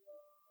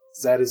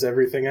 That is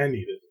everything I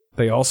needed.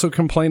 They also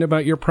complain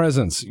about your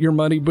presence, your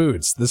muddy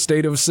boots, the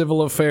state of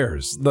civil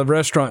affairs, the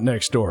restaurant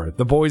next door,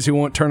 the boys who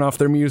won't turn off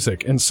their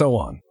music, and so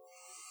on.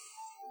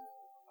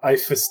 I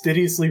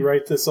fastidiously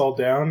write this all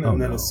down,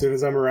 and then as soon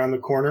as I'm around the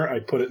corner, I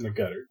put it in the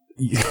gutter.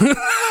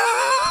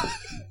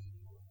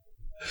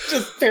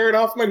 Just tear it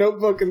off my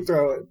notebook and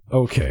throw it.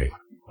 Okay.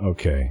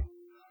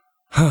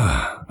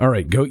 All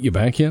right, Goat, you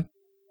back yet?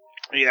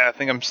 Yeah, I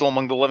think I'm still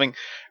among the living.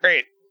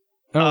 Great.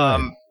 All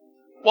right.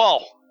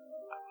 Well,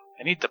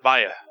 I need to buy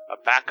a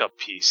backup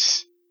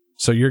piece.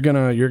 So you're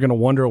gonna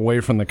wander away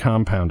from the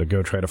compound to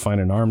go try to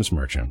find an arms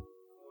merchant.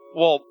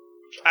 Well,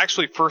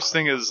 actually, first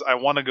thing is I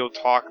want to go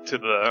talk to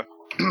the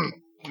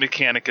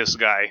Mechanicus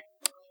guy.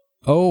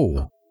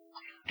 Oh,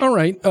 all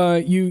right.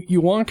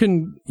 You walk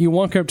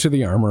up to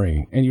the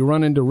armory and you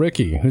run into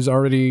Ricky, who's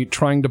already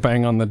trying to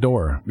bang on the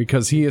door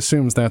because he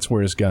assumes that's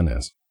where his gun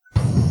is.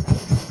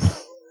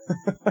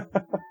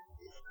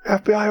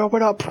 FBI,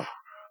 open up!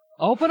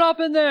 Open up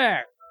in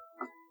there!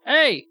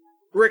 Hey!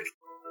 Rick,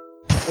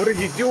 what are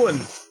you doing?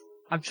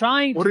 I'm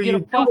trying to get a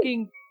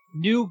fucking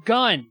new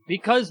gun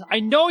because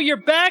I know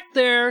you're back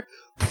there!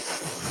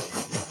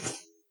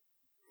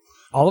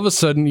 All of a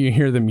sudden, you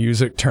hear the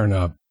music turn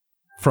up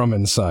from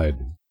inside.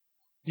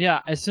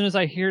 Yeah, as soon as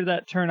I hear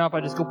that turn up,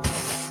 I just go...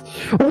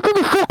 Open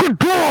the fucking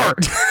door!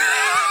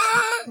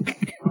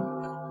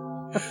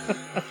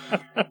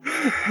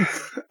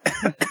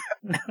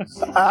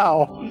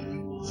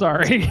 Ow!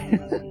 Sorry.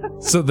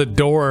 So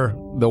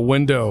the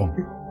window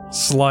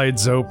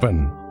slides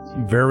open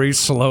very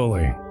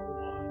slowly.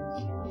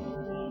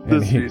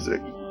 This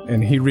music.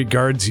 And he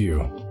regards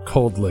you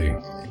coldly.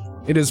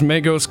 It is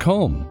Magos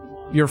Culm,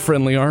 your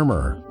friendly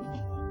armorer.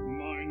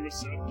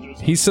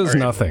 He says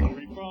nothing.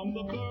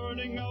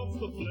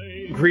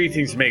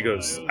 Greetings,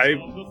 Magos. I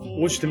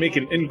wish to make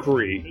an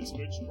inquiry.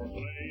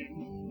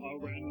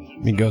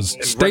 He goes,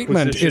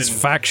 statement is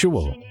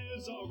factual.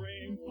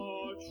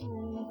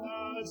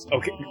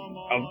 Okay,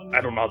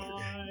 I don't know.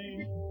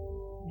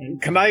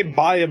 Can I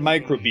buy a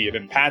microbead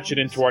and patch it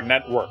into our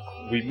network?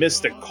 We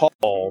missed a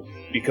call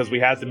because we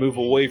had to move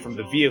away from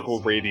the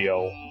vehicle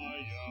radio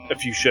a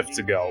few shifts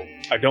ago.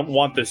 I don't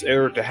want this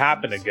error to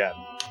happen again.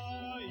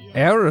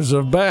 Errors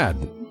are bad.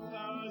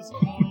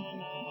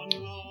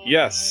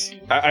 Yes,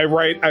 I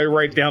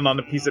write down on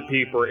a piece of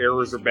paper,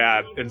 errors are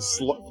bad, and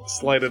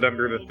slide it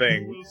under the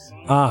thing.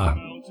 Ah,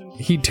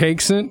 he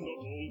takes it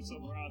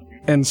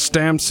and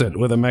stamps it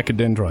with a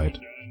mechadendrite.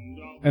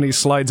 And he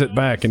slides it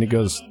back and he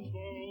goes,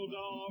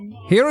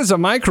 "Here is a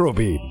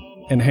microbead,"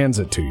 and hands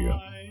it to you.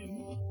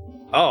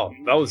 Oh,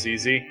 that was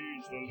easy.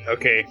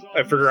 Okay,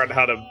 I figured out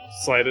how to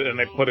slide it and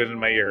I put it in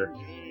my ear.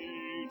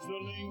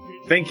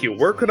 Thank you.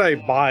 Where could I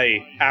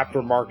buy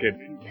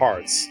aftermarket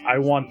parts? I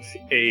want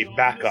a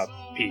backup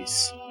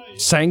piece.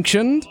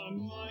 Sanctioned?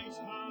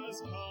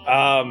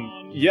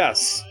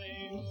 Yes.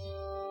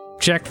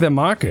 Check the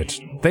market.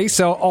 They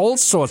sell all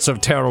sorts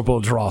of terrible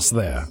dross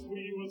there.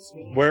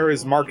 Where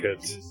is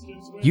market?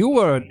 You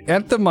were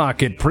at the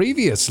market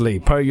previously,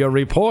 per your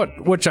report,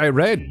 which I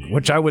read,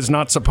 which I was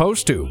not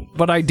supposed to,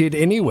 but I did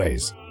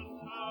anyways.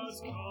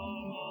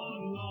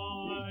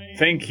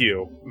 Thank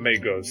you,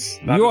 Magos.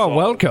 You are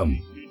welcome.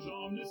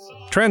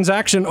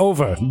 Transaction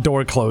over.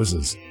 Door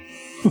closes.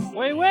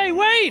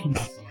 Wait!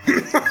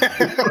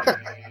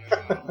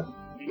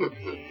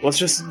 Let's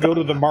just go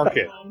to the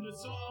market.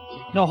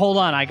 No, hold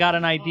on. I got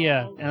an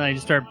idea. And I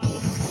just start...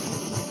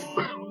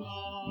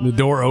 The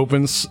door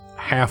opens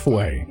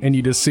halfway, and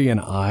you just see an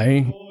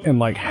eye and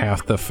like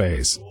half the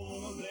face.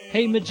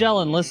 Hey,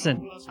 Magellan,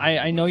 listen.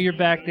 I know you're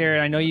back there,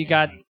 and I know you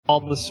got all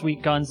the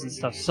sweet guns and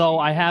stuff, so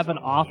I have an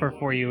offer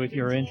for you if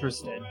you're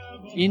interested.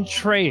 In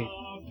trade.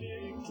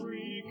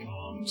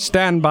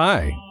 Stand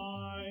by.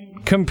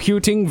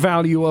 Computing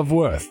value of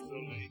worth.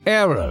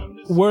 Error.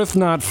 Worth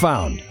not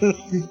found.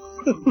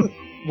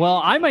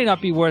 Well, I might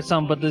not be worth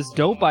some, but this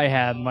dope I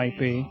have might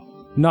be.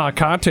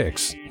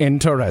 Narcotics.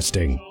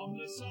 Interesting.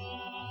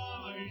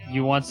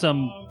 You want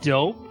some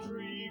dope?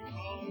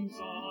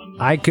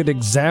 I could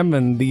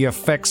examine the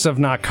effects of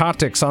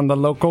narcotics on the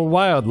local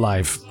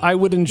wildlife. I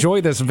would enjoy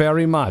this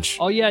very much.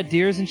 Oh yeah,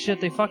 deers and shit,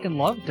 they fucking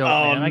love dope,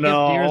 Oh, man. I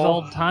no. give deers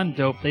all the time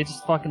dope. They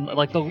just fucking,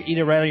 like, they'll eat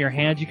it right out of your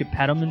hands. You could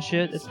pet them and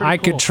shit. It's pretty I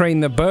cool. could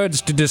train the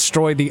birds to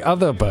destroy the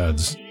other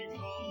birds.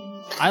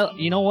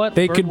 You know what?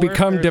 They Bird could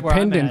become warfare is where I'm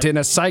dependent at. in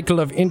a cycle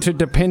of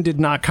interdependent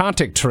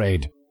narcotic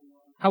trade.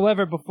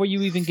 However, before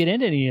you even get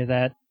into any of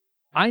that,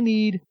 I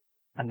need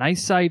a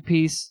nice side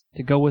piece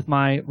to go with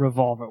my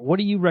revolver. What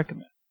do you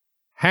recommend?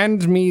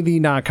 Hand me the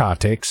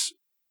narcotics.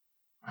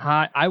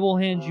 I will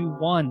hand you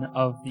one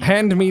of the...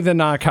 Hand me the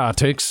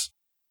narcotics.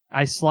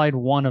 I slide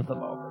one of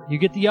them over. You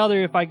get the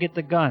other if I get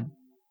the gun.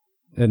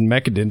 And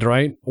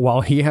Mechadendrite,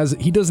 while he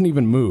doesn't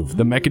even move.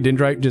 The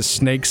Mechadendrite just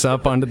snakes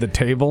up onto the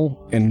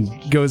table and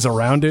goes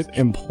around it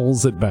and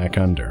pulls it back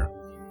under.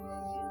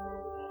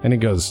 And he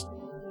goes,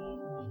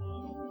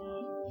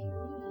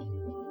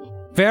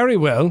 "Very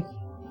well."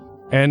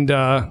 And,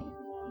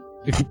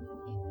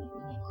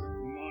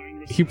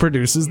 he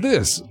produces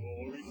this.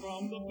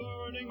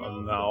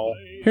 Oh no.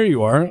 Here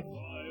you are.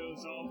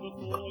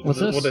 What's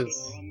this? What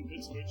is...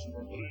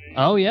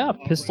 Oh yeah,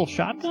 pistol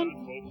shotgun?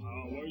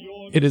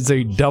 It is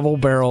a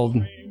double-barreled,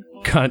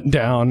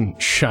 cut-down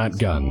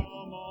shotgun.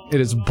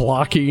 It is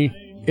blocky.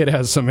 It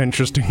has some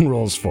interesting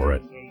rules for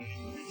it.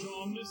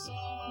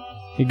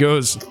 He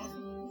goes,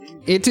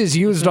 "It is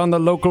used on the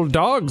local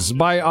dogs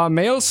by our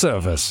mail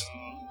service."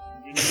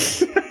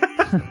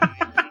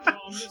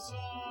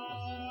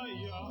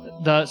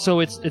 So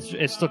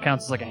it still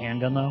counts as like a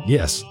handgun though?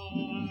 Yes.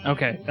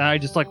 Okay, I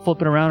just like flip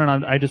it around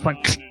and I just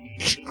like,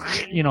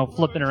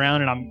 flipping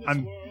around and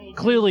I'm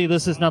clearly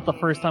this is not the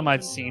first time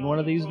I've seen one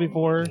of these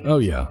before. Oh,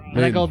 yeah.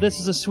 And I go, this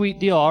is a sweet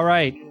deal, all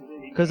right.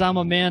 Because I'm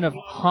a man of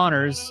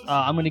honors,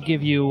 I'm going to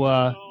give you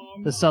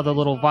this other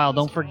little vial.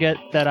 Don't forget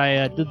that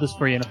I did this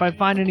for you. And if I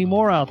find any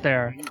more out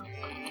there,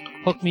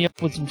 hook me up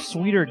with some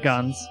sweeter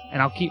guns,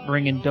 and I'll keep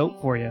bringing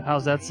dope for you.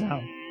 How's that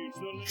sound?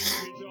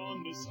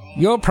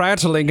 Your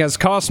prattling has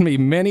cost me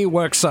many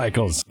work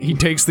cycles. He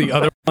takes the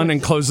other one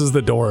and closes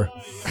the door.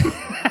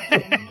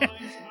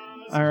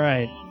 All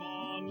right.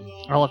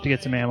 I'll have to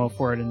get some ammo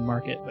for it in the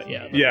market, but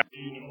yeah. Yeah.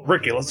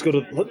 Ricky, let's go to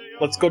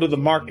the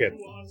market.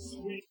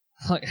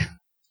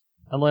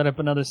 I light up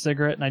another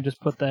cigarette and I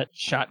just put that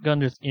shotgun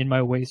just in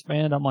my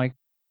waistband. I'm like,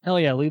 hell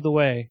yeah, lead the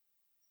way.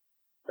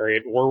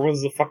 Alright, where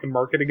was the fucking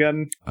market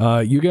again?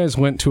 You guys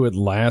went to it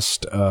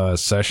last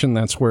session.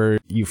 That's where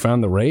you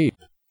found the raid.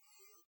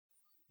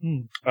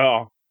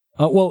 Oh.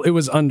 Well, it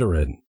was under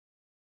it.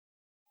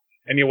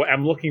 Anyway,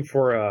 I'm looking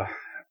for a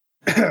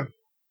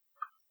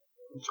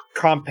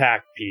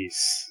compact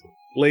piece.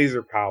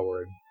 Laser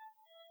powered.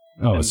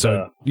 Oh, And,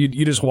 so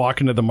you just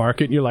walk into the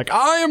market and you're like,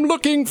 I am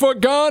looking for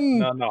gun!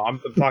 No, I'm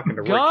talking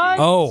to Ricky. Gun?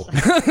 Oh.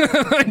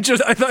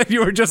 I thought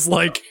you were just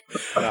like,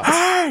 No.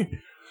 hey!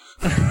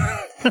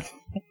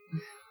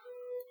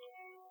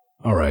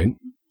 Alright.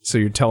 So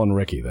you're telling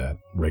Ricky that.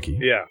 Ricky.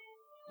 Yeah.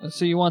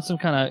 So you want some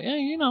kind of,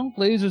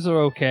 lasers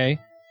are okay.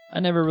 I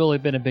never really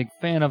been a big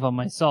fan of them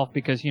myself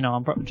because,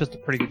 I'm just a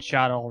pretty good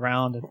shot all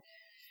around. And,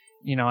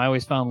 I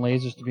always found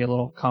lasers to be a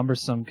little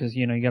cumbersome because,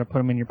 you got to put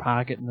them in your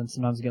pocket and then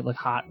sometimes you get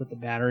hot with the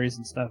batteries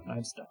and stuff. And I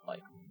just don't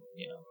like,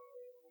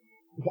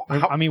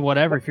 I mean,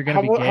 whatever. If you're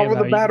gonna be gay how are about the it,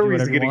 you can do batteries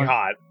whatever you getting want.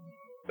 hot?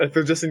 If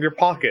they're just in your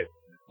pocket.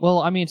 Well,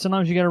 I mean,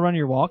 sometimes you got to run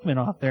your Walkman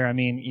off there. I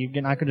mean,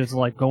 you're not gonna just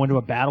like go into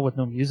a battle with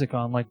no music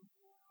on. Like,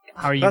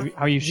 how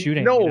are you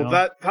shooting? No, you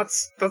know?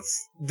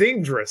 that's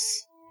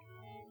dangerous.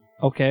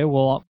 Okay,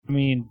 well, I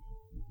mean,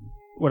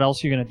 what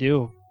else are you gonna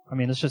do? I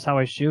mean, that's just how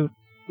I shoot.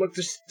 Look,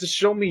 just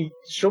show me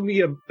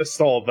a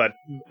stall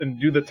and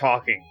do the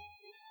talking.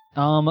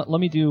 Let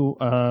me do.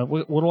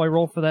 What do I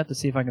roll for that to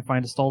see if I can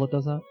find a stall that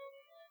does that?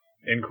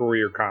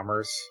 Inquiry or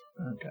commerce.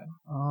 Okay.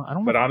 I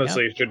don't. But know if I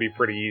honestly, have it should be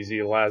pretty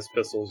easy. Las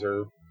pistols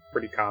are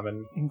pretty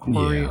common.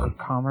 inquiry Yeah. or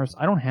commerce.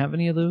 I don't have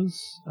any of those.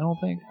 I don't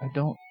think. I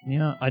don't.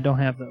 Yeah, I don't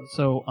have those.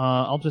 So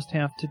I'll just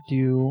have to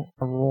do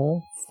a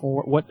roll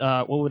for what?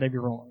 What would I be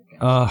rolling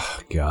against? Oh,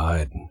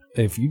 God.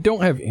 If you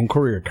don't have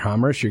inquiry or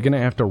commerce, you're going to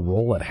have to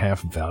roll at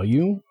half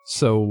value.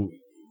 So,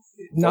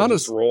 I'll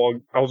just roll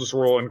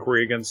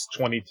inquiry against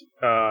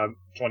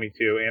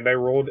 22, and I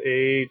rolled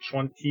a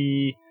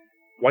 20.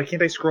 Why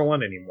can't I scroll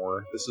in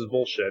anymore? This is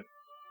bullshit.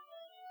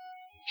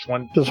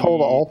 20. Just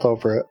hold Alt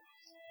over it.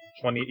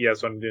 20. Yeah,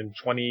 so I'm doing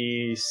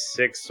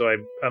 26. So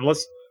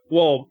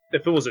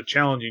if it was a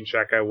challenging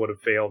check, I would have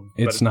failed.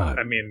 It's but, not.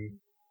 I mean,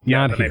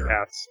 yeah, Not then here. I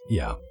pass.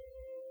 Yeah.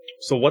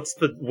 So what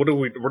are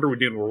we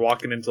doing? We're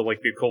walking into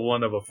like the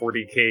equivalent of a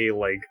 40K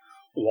like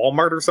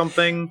Walmart or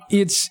something.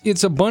 It's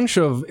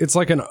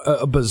like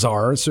a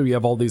bazaar, so you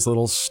have all these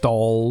little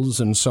stalls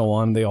and so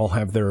on. They all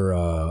have their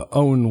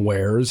own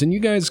wares, and you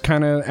guys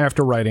kind of,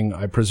 after riding,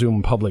 I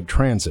presume, public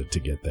transit to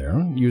get there,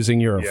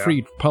 using your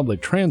free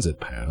public transit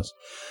pass,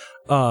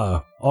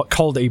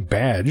 called a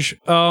badge.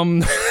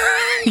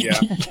 Yeah.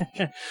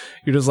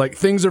 You're just like,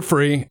 things are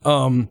free.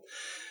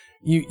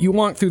 You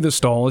walk through the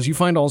stalls, you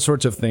find all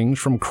sorts of things,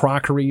 from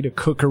crockery to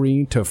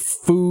cookery to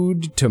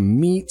food to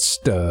meats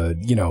to,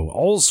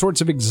 all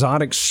sorts of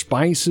exotic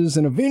spices,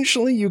 and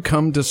eventually you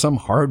come to some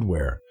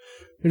hardware.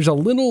 There's a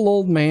little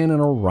old man in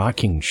a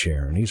rocking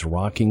chair, and he's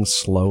rocking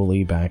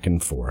slowly back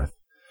and forth.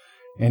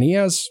 And he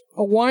has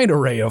a wide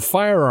array of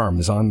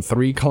firearms on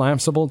 3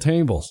 collapsible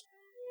tables.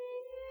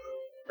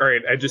 All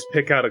right, I just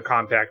pick out a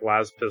compact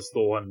las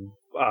pistol and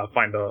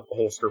find a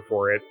holster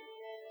for it.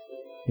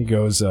 He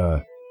goes,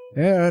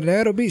 yeah,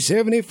 that'll be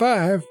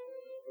 75.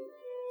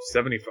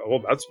 75. Well,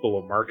 that's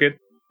below market.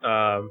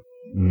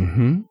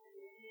 Mm-hmm.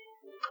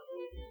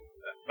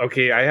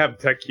 Okay, I have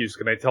tech use.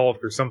 Can I tell if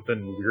there's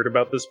something weird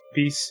about this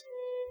piece?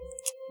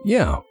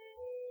 Yeah.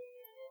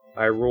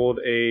 I rolled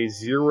a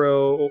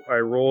 0. I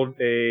rolled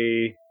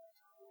a...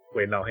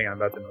 Wait, no, hang on.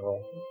 That didn't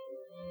roll.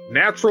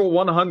 Natural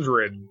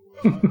 100.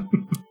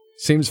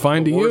 Seems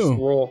fine to Worst you.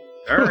 Roll.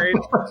 All right.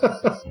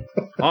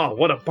 Oh,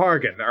 what a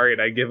bargain. All right,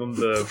 I give him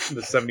the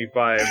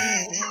 75.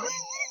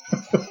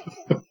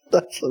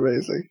 That's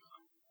amazing.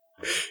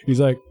 He's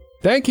like,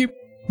 thank you.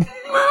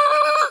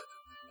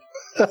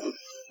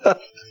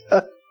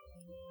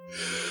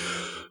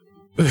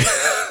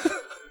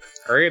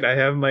 All right, I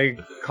have my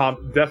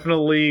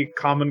definitely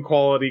common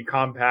quality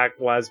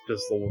compact las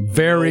pistol.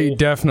 Very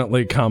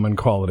definitely common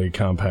quality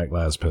compact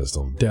las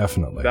pistol.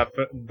 Definitely.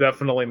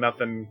 Definitely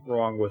nothing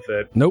wrong with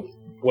it. Nope.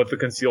 With the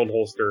concealed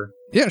holster.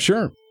 Yeah,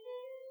 sure.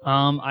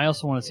 I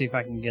also want to see if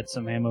I can get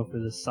some ammo for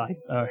this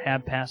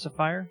HAB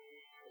pacifier.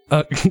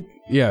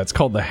 Yeah, it's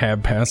called the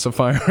HAB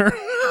pacifier.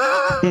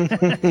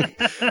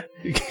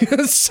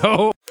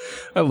 So,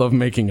 I love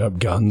making up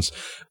guns.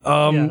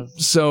 Yes.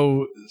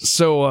 So,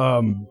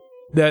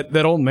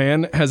 that old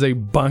man has a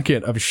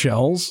bucket of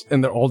shells,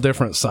 and they're all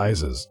different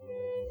sizes.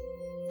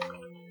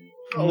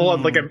 Oh,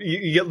 like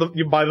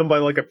you buy them by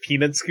like a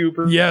peanut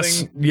scooper.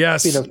 Yes, thing?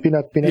 yes.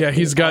 Peanuts. Yeah,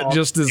 he's got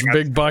just this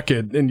big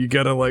bucket, and you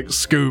gotta like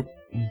scoop.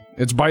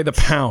 It's by the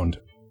pound.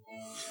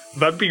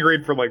 That'd be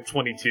great for like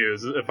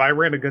 22s. If I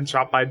ran a gun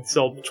shop, I'd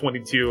sell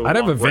 22. I'd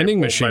have a vending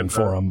rifle machine by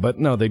for the- them, but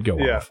no, they'd go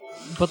Yeah. off.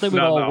 But they would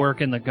No, all no.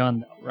 work in the gun,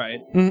 though, right?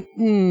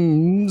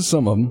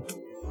 Some of them.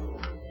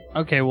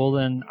 Okay, well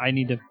then I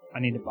need to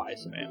buy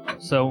some ammo.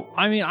 So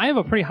I mean, I have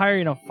a pretty high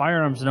enough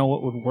firearms to know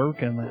what would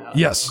work in that.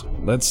 Yes,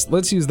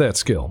 let's use that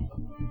skill.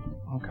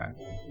 Okay.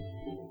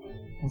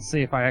 Let's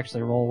see if I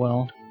actually roll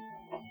well.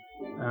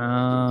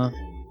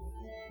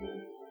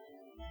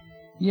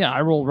 Yeah,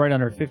 I rolled right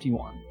under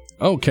 51.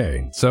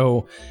 Okay,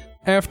 so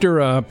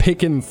after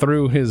picking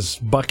through his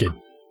bucket,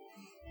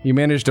 you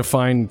manage to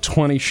find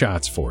 20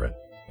 shots for it,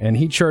 and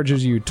he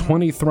charges you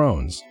 20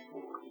 thrones,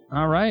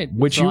 All right.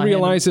 which So you I had to-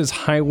 realize is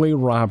highway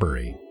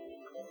robbery.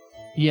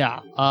 Yeah.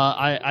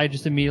 I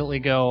just immediately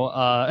go.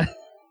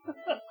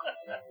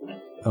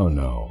 Oh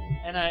no.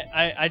 And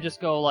I just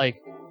go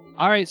like,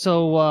 all right,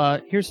 so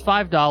here's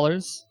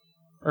 $5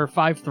 or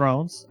 5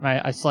 thrones. And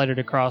I slide it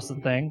across the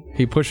thing,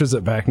 He pushes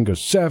it back and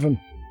goes, 7.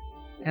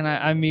 and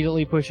I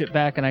immediately push it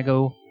back, and I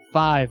go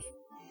 5.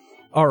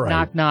 All right.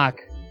 Knock knock.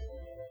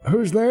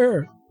 Who's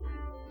there?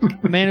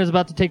 The man is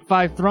about to take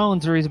 5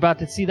 thrones, or he's about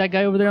to see that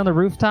guy over there on the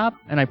rooftop.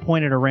 And I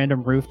point at a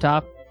random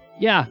rooftop.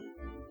 Yeah,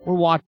 we're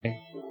watching.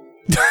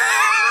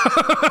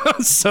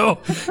 So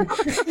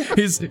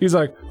he's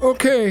like,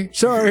 okay,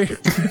 sorry.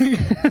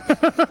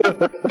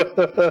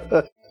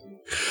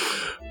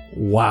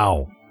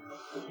 Wow.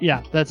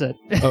 Yeah, that's it.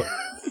 Oh.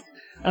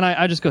 And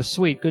I just go,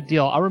 sweet, good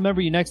deal. I'll remember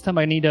you next time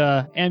I need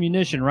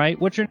ammunition, right?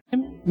 What's your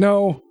name?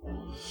 No.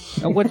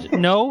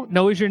 No?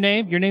 No is your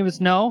name? Your name is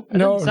No? It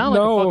No, doesn't sound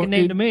like a fucking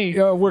name to me.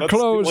 Yeah, we're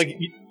closed. Like,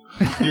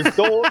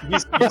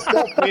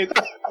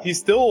 he's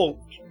still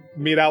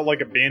made out like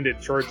a bandit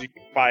charging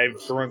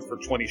 5 thrones for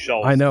 20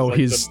 shells. I know, Like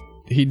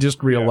he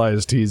just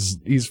realized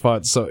he's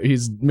fought, so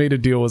he's made a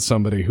deal with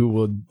somebody who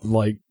would,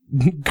 like,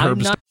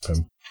 curb stomp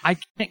him. I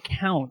can't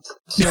count.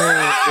 So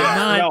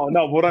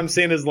no. What I'm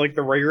saying is, like,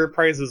 the regular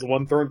price is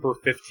 1 throne per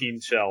 15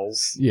 shells.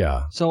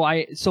 Yeah. So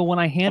when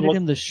I handed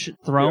him the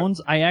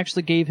thrones, I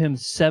actually gave him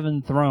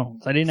 7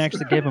 thrones. I didn't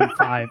actually give him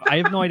 5. I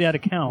have no idea how to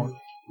count.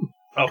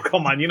 Oh,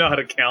 come on, you know how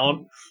to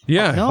count.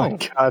 Yeah. No. Oh my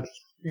God.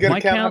 You gotta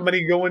count how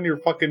many go in your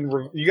fucking.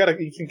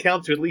 You can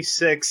count to at least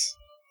 6.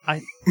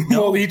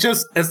 Well, he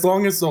just, as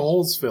long as the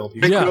hole's filled.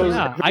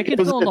 Yeah, I can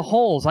fill in the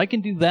holes. I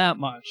can do that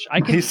much.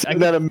 He's sitting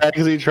that a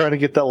magazine trying to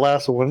get that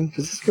last one.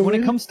 When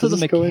it comes to the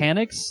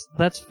mechanics,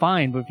 that's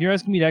fine. But if you're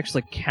asking me to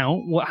actually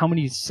count how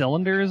many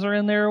cylinders are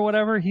in there or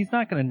whatever, he's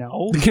not going to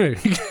know.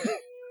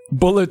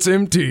 Bullet's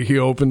empty. He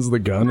opens the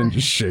gun and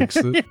just shakes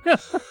it.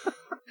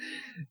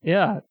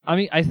 Yeah, I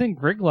mean, I think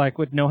Griglak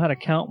would know how to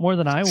count more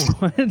than I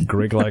would.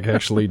 Griglak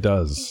actually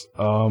does.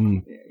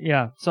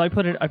 Yeah, so I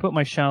put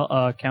my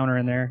counter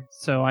in there.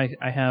 So I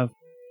have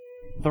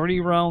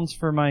 30 rounds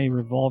for my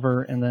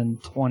revolver and then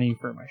 20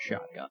 for my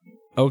shotgun.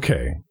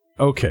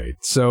 Okay.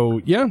 So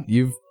yeah,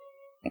 you've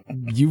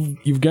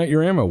got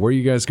your ammo. Where are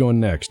you guys going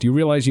next? You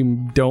realize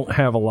you don't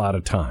have a lot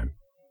of time.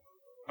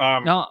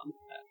 No.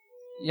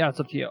 Yeah,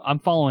 it's up to you. I'm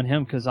following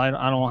him because I don't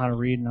know how to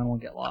read and I don't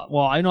want to get lost.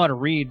 Well, I know how to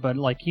read, but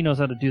like he knows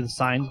how to do the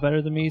signs better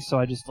than me, so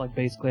I just like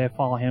basically I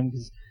follow him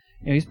because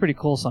he's pretty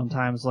cool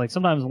sometimes. Like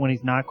sometimes when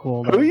he's not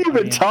cool. Who are you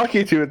even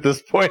talking to at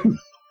this point?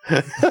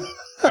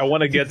 I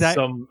want to get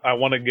some. I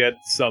want to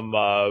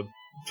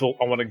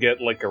get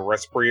like a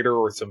respirator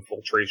or some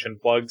filtration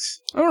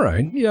plugs. All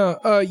right.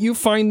 Yeah. You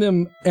find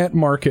them at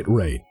market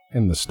rate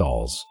in the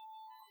stalls.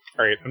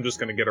 All right. I'm just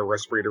gonna get a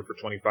respirator for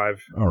 25.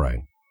 All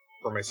right.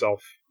 For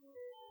myself.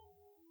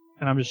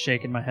 And I'm just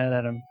shaking my head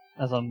at him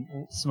as I'm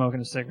smoking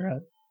a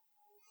cigarette.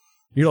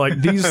 You're like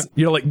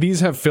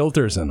these have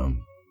filters in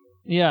them.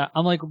 Yeah,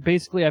 I'm like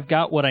basically I've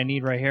got what I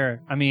need right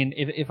here. I mean,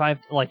 if I've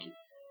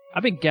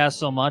been gassed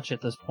so much at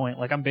this point,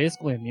 like I'm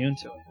basically immune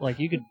to it. Like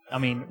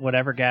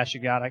whatever gas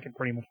you got, I can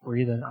pretty much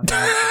breathe it.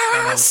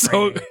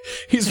 So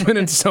he's been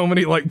in so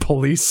many like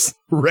police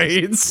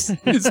raids.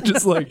 It's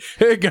just like,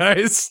 hey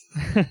guys.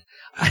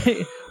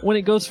 When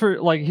it goes for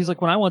he's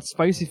like, when I want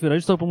spicy food, I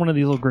just open one of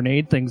these little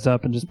grenade things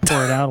up and just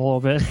pour it out a little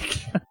bit.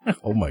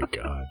 Oh my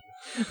God.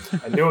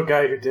 I knew a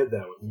guy who did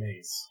that with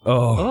mace.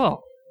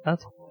 Oh,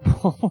 that's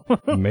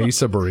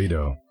Mesa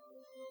burrito.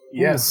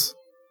 Yes.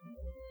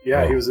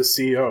 Yeah, he was a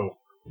CEO.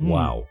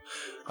 Wow.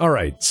 All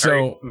right,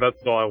 so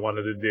that's all I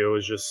wanted to do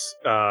is just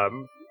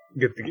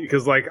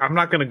because I'm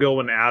not gonna go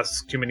and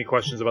ask too many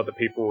questions about the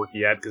paperwork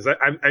yet because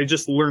I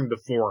just learned the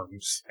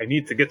forms. I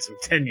need to get some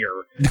tenure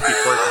before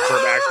I can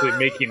start actually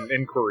making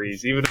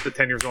inquiries, even if the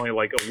tenure's only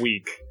like a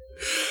week.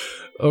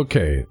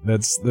 Okay,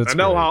 that's. I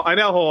know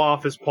how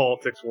office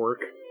politics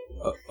work.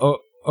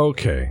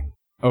 Okay.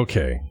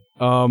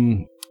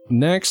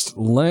 Next,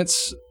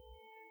 let's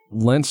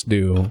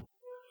do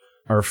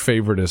our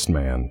favoritist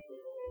man,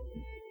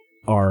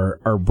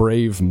 our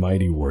brave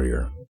mighty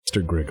warrior,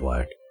 Mr.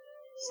 Griglak.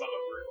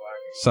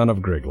 Son of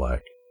Griglak.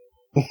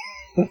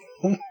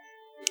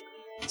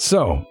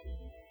 So,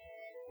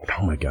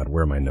 oh my God,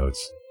 where are my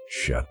notes?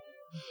 Shit.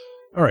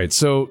 All right,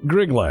 so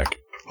Griglak.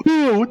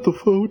 Oh, what the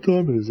fuck? What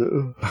time is it?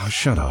 Oh,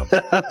 shut up.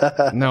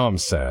 Now I'm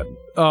sad.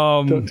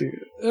 Don't do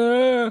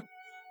it.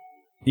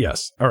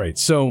 Yes. All right,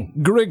 so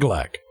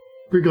Griglak.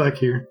 Griglak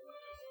here.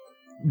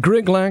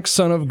 Griglak,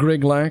 son of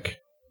Griglak.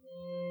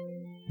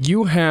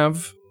 You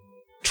have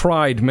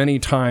tried many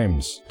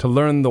times to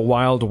learn the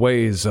wild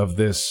ways of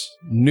this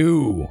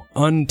new,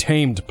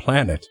 untamed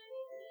planet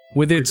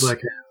with its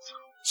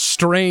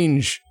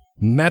strange,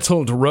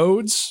 metalled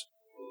roads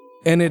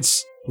and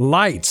its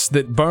lights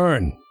that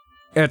burn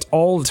at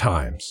all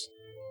times,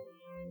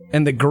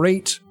 and the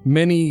great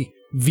many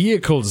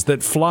vehicles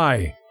that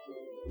fly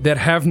that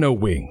have no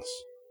wings.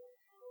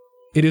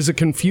 It is a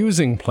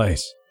confusing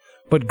place,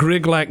 but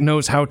Griglak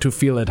knows how to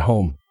feel at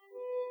home.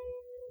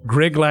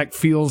 Griglak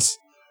feels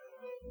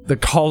the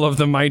call of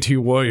the mighty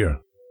warrior.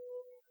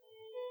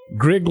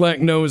 Griglak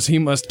knows he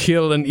must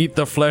kill and eat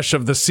the flesh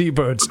of the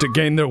seabirds to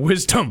gain their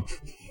wisdom.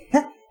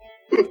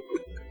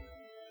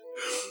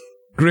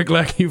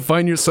 Griglak, you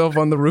find yourself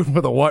on the roof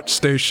of the watch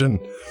station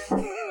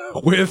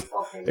with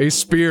a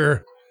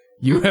spear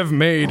you have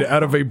made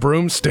out of a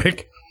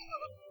broomstick.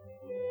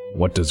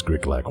 What does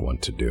Griglak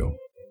want to do?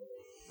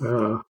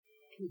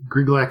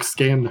 Griglak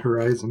scanned the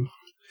horizon.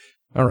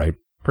 All right,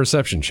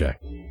 perception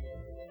check.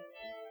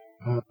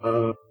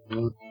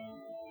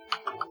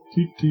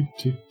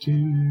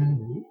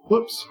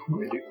 Whoops. Let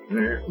me do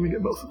there. Let me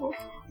get both of them.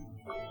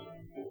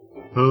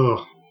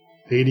 Oh,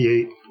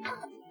 88.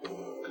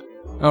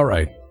 All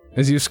right.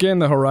 As you scan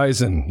the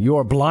horizon, you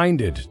are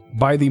blinded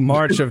by the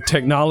march of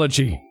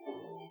technology,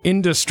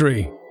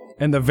 industry,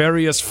 and the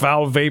various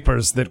foul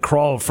vapors that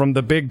crawl from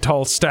the big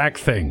tall stack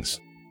things.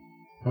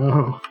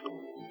 Oh.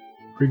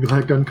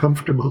 Griglack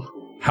uncomfortable.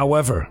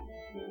 However,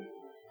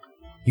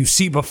 you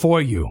see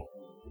before you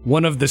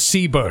one of the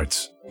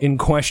seabirds in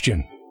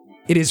question.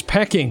 It is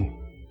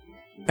pecking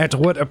at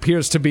what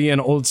appears to be an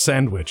old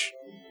sandwich.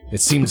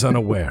 It seems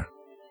unaware.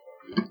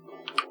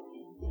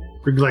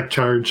 Griglack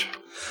charge.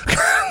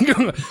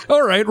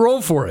 All right,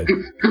 roll for it.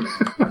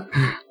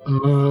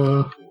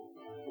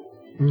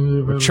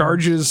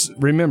 Charges,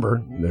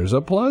 remember, there's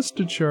a plus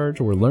to charge.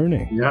 We're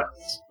learning.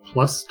 Yes,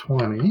 plus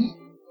 20.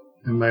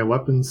 And my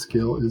weapon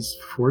skill is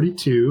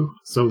 42.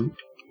 So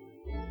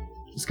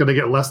it's going to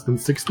get less than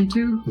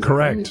 62?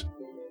 Correct.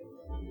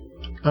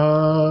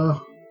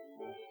 Right?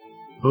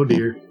 Oh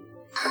dear.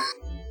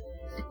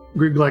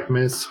 Griglack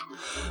miss.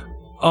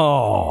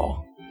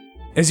 Oh.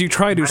 As you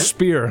try to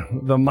spear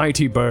the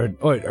mighty bird.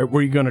 Oh,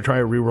 were you going to try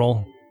a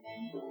reroll?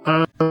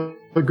 But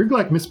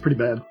Griglack missed pretty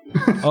bad.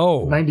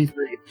 Oh.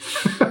 93.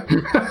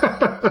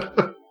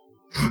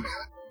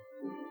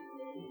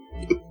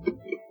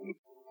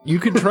 You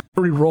could try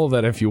to re-roll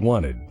that if you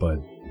wanted, but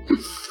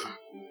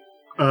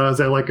is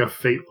that like a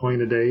fate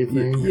point a day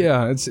thing?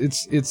 Yeah, it's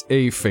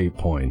a fate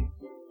point.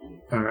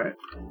 All right.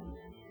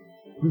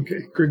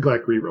 Okay,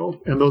 Griglack reroll,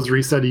 and those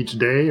reset each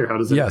day, or how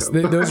does that yes,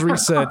 go? Those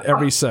reset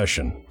every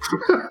session.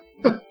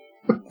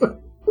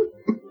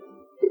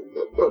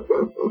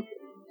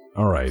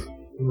 All right.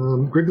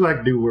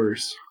 Griglack do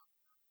worse.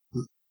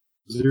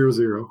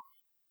 0-0.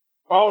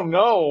 Oh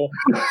no!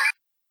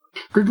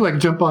 Griglack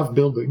jump off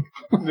building.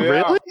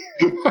 Yeah. Really?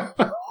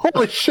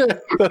 Holy shit!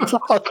 That's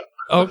awesome.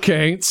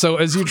 Okay, so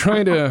as you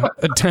try to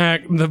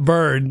attack the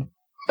bird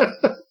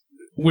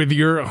with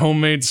your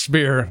homemade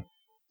spear,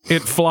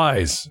 it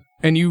flies,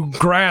 and you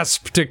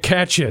grasp to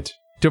catch it,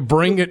 to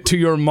bring it to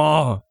your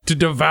maw, to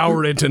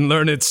devour it and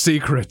learn its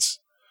secrets.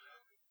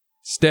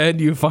 Instead,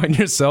 you find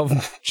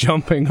yourself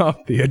jumping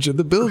off the edge of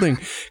the building.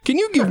 Can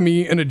you give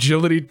me an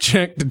agility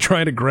check to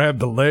try to grab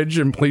the ledge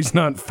and please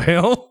not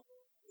fail?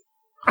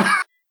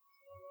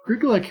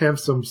 Griglack have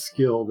some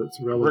skill that's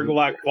relevant.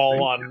 Griglack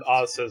fall on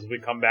us as we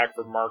come back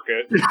from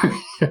market.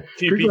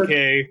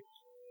 TPK.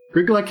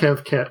 Griglack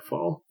have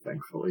catfall,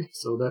 thankfully,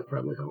 so that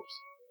probably helps.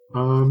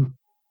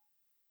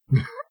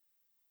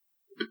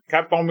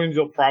 Catfall means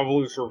you'll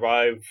probably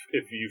survive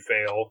if you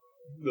fail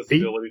this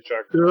ability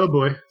check. Oh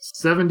boy,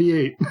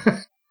 78.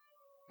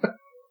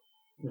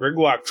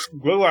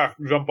 Griglack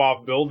jump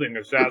off building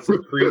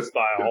Assassin's Creed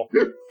style,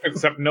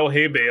 except no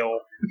hay bale,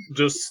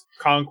 just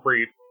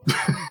concrete.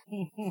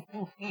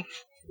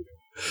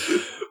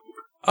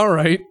 All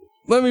right,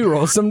 let me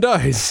roll some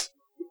dice.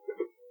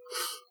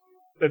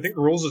 I think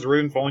the rules is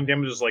written falling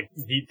damage is like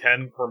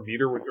D10 per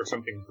meter or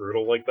something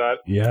brutal like that.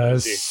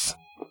 Yes.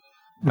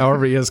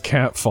 However, he has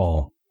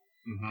catfall.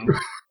 Mm-hmm.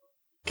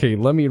 Okay,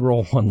 let me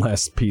roll one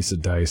last piece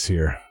of dice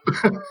here.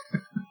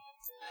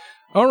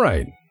 All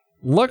right.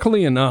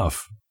 Luckily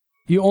enough,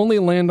 you only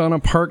land on a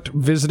parked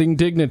visiting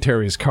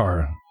dignitary's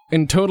car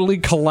and totally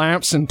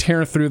collapse and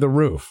tear through the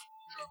roof.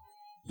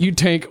 You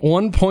take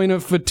 1 point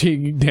of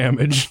fatigue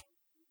damage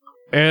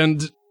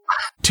and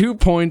 2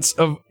 points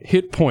of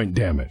hit point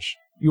damage.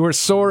 You are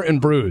sore and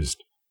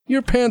bruised.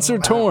 Your pants are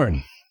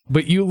torn,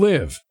 but you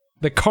live.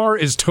 The car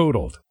is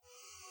totaled.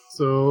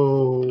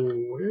 So,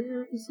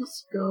 where does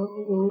this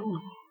go?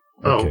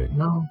 Okay. Oh,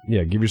 no.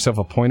 Yeah, give yourself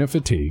a point of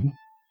fatigue.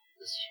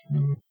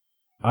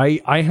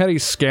 I had a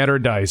scatter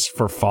dice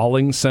for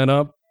falling set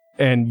up,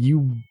 and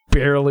you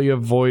barely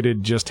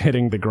avoided just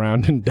hitting the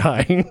ground and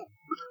dying.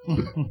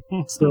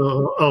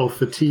 So,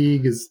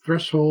 fatigue is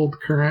threshold,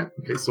 current.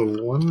 Okay, so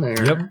 1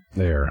 there. Yep,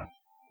 there.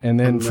 And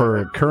then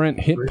for current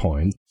hit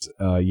points,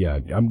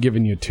 I'm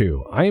giving you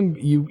 2.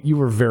 You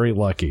were very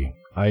lucky.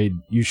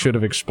 You should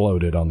have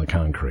exploded on the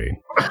concrete.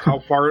 How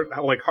far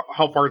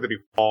did he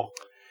fall?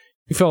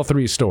 He fell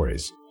 3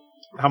 stories.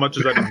 How much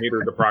is that in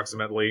meters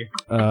approximately?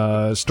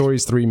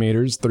 Stories 3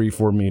 meters,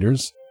 4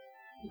 meters.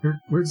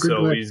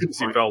 So he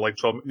fell like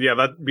 12. Yeah,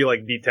 that'd be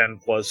like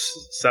D10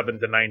 plus 7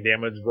 to 9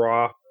 damage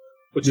raw,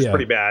 which is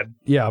pretty bad.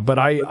 Yeah, but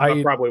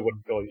I probably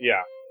wouldn't kill you.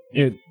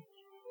 Yeah.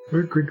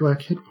 Where'd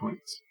Griglack hit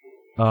points?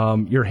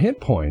 Your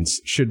hit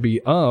points should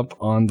be up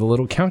on the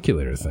little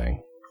calculator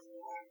thing.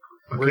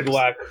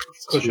 Griglack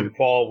cushion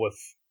fall with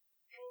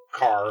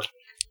car.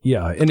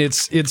 Yeah, and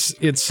it's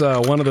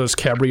one of those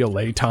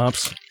cabriolet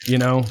tops,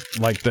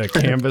 like the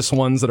canvas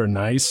ones that are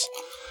nice.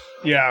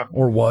 Yeah.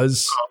 Or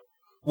was.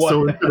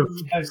 So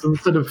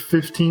instead of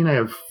 15, I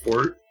have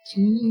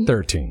 14?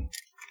 13.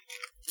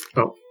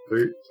 Oh,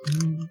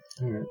 13.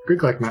 Right.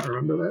 Griglack might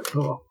remember that.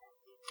 Oh.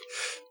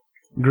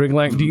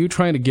 Griglack, do you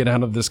try to get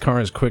out of this car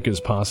as quick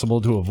as possible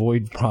to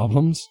avoid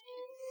problems?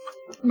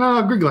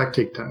 No, Griglack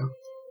take time.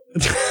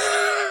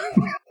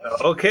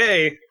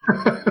 Okay.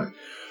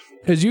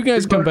 As you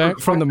guys come back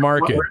from the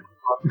market,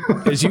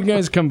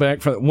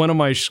 one of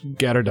my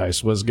scatter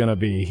dice was going to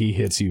be he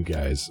hits you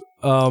guys.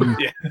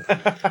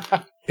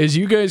 As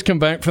you guys come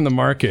back from the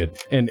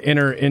market and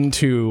enter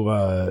into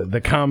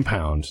the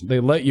compound, they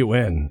let you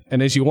in.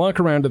 And as you walk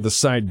around to the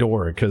side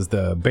door, because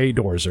the bay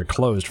doors are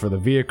closed for the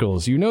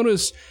vehicles, you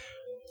notice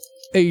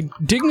a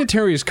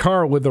dignitary's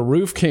car with the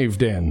roof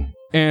caved in.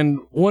 And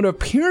what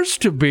appears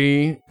to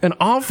be an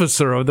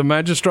officer of the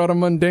Magistratum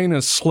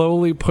Mundanus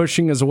slowly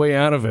pushing his way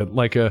out of it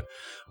like a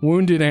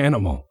wounded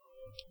animal.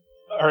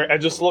 All right, I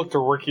just looked to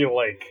Ricky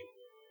like,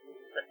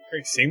 are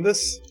you seeing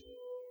this?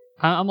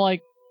 I'm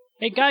like,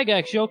 hey,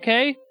 Gygax, you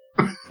okay?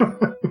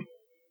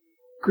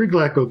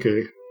 Griglak,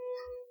 okay.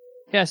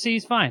 Yeah, see,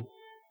 he's fine.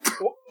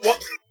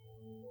 What?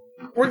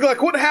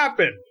 Riglak, what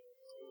happened?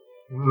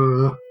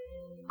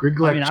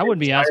 Griglak. I mean, I wouldn't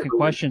be asking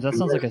questions. That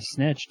sounds like a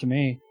snitch to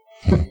me.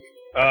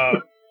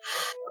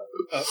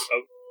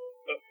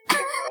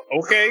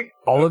 Okay.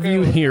 All of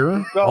you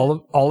hear,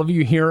 all of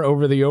you hear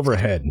over the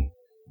overhead.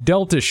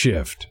 Delta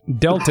shift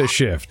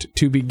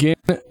to begin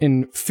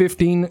in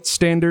 15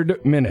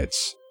 standard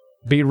minutes.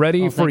 Be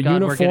ready for thank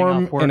God we're getting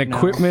uniform off work and now.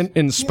 equipment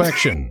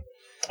inspection.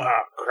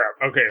 Ah,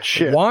 crap. Okay.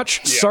 Shit.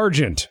 Watch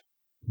Sergeant.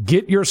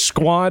 Get your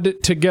squad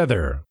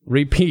together.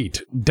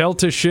 Repeat.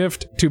 Delta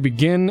shift to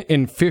begin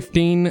in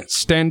 15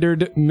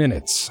 standard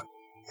minutes.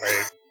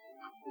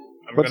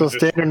 Wait. What's a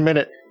standard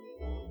minute?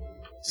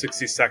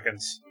 60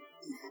 seconds.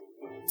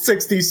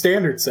 60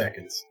 standard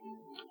seconds.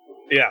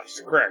 Yes,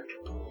 correct.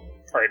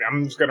 Alright,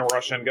 I'm just gonna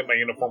rush in, get my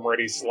uniform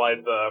ready,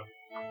 slide the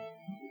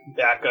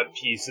backup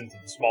piece into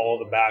the small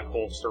of the back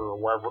holster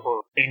or wherever,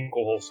 or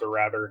ankle holster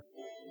rather,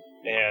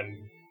 and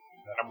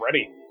then I'm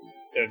ready.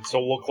 And so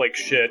look like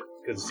shit,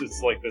 because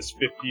it's like this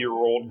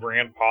 50-year-old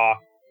grandpa,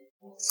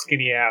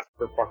 skinny ass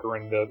fucker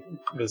in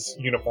this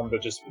uniform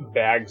that just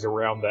bags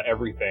around the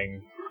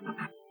everything.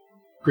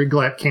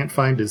 Griglak can't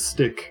find his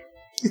stick.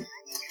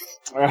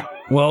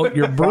 Well,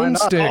 your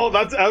broomstick. Oh,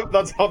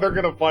 that's how they're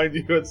gonna find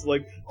you. It's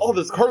like, oh,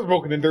 this car's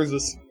broken and there's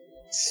this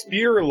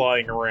spear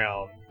lying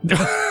around.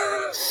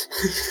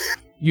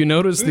 You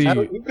notice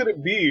Who could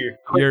it be?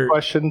 Quick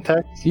question,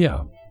 Tex.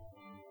 Yeah.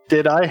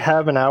 Did I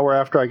have an hour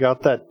after I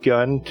got that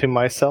gun to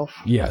myself?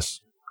 Yes.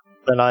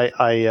 Then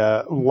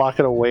I lock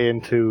it away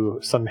into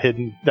some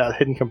hidden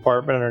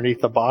compartment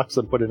underneath the box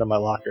and put it in my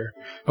locker,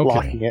 Okay.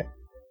 locking it.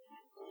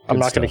 I'm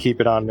not going to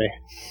keep it on me.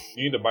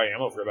 You need to buy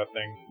ammo for that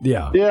thing.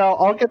 Yeah. Yeah,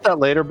 I'll get that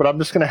later, but I'm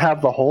just going to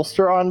have the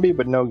holster on me,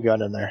 but no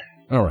gun in there.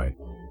 All right.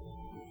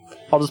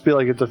 I'll just be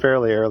like, it's a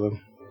fairly heirloom.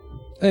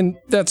 And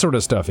that sort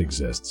of stuff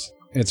exists.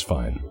 It's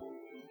fine.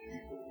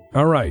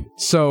 All right.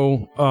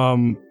 So,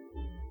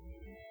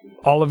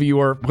 all of you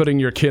are putting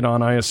your kit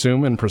on, I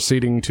assume, and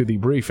proceeding to the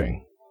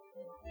briefing.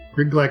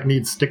 Griglak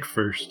needs stick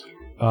first.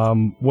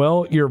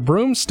 Well, your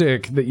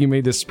broomstick that you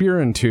made the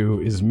spear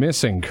into is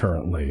missing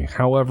currently.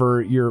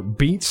 However, your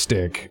beat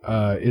stick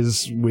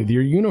is with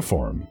your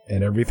uniform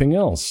and everything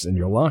else in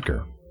your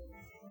locker.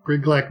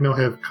 Griglak no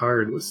have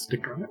card with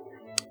stick on it.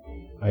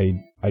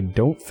 I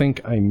don't think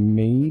I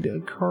made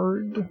a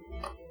card.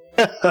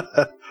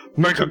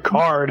 Make a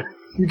card.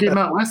 You gave him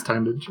out last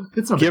time, didn't you?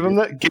 It's not Give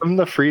him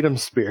the freedom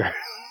spear.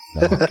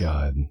 Oh,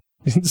 God.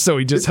 So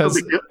he just has...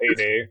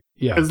 Payday.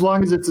 Yeah. As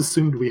long as it's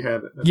assumed we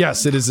have it.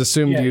 Yes, it is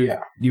assumed Yeah.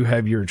 you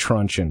have your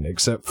truncheon,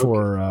 except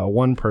for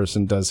one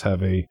person does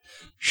have a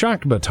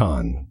shock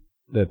baton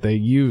that they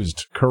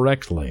used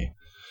correctly.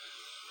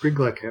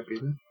 Griglak happy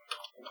then.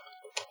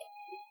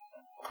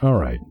 All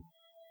right.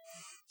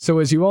 So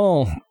as you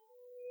all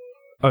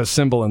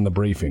assemble in the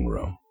briefing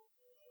room,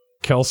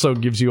 Kelso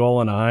gives you all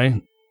an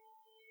eye.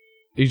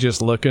 He's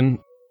just looking.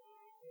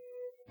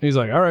 He's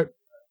like, all right,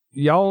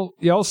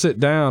 y'all sit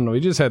down.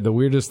 We just had the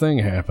weirdest thing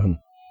happen.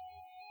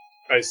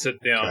 I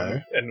sit down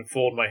Okay. and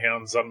fold my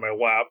hands on my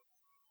lap.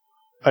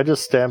 I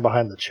just stand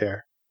behind the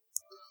chair.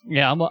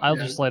 Yeah, I'll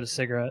just light a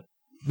cigarette.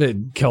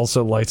 Then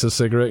Kelso lights a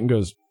cigarette and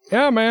goes,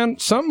 yeah, man,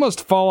 something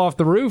must fall off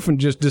the roof and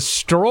just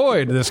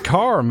destroyed this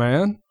car,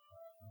 man.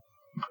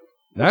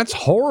 That's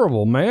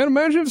horrible, man.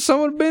 Imagine if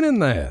someone had been in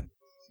that.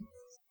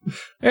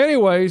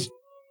 Anyways,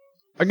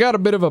 I got a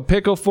bit of a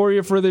pickle for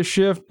you for this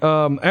shift.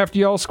 After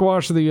y'all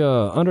squashed the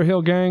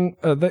Underhill gang,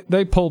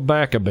 they pulled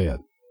back a bit.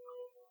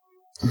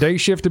 Day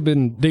shift have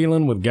been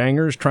dealing with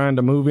gangers trying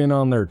to move in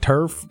on their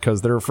turf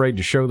because they're afraid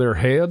to show their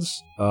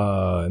heads.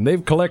 And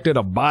they've collected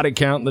a body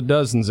count in the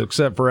dozens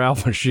except for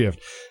Alpha shift.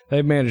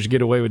 They've managed to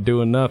get away with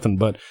doing nothing.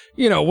 But,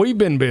 we've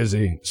been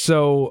busy.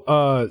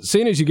 So,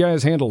 seeing as you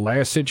guys handled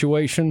last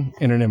situation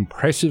in an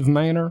impressive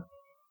manner,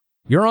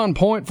 you're on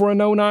point for a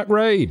no-knock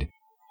raid.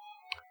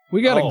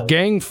 We got a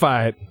gang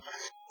fight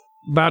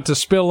about to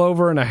spill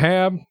over in a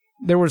hab.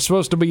 There was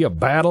supposed to be a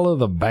battle of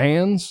the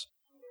bands.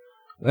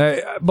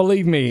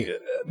 Believe me,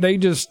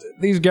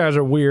 these guys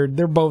are weird.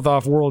 They're both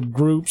off-world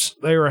groups.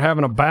 They were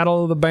having a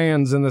battle of the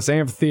bands in this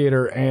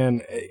amphitheater,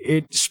 and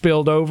it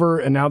spilled over,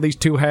 and now these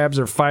two habs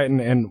are fighting,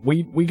 and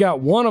we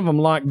got one of them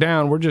locked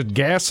down. We're just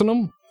gassing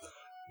them,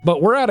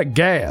 but we're out of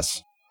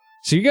gas.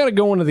 So you got to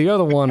go into the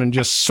other one and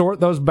just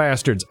sort those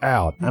bastards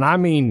out, and I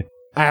mean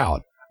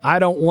out. I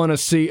don't want to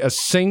see a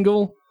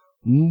single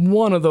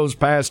one of those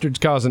bastards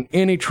causing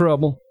any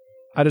trouble.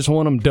 I just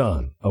want them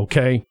done,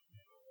 okay?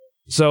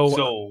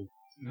 So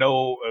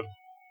No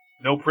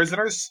No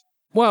prisoners?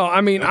 Well,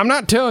 I mean, I'm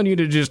not telling you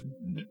to just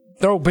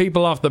throw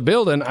people off the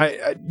building.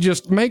 I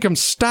just make them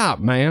stop,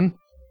 man.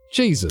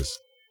 Jesus.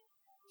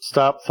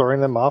 Stop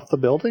throwing them off the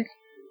building?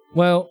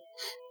 Well,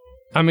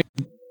 I mean...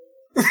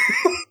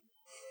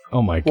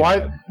 Oh, my God.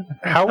 Why?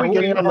 How are we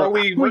getting on the Are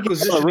we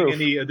requisitioning roof?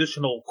 any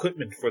additional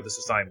equipment for this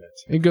assignment?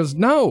 He goes,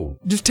 no,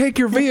 just take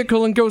your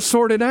vehicle and go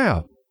sort it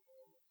out.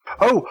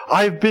 Oh,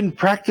 I've been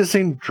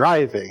practicing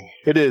driving.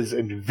 It is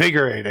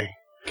invigorating.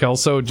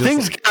 Kelso just...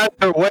 Things got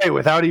their way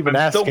without even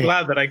I'm asking. so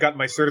glad that I got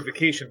my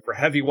certification for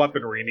heavy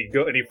weaponry,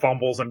 and he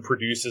fumbles and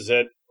produces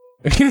it.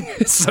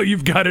 So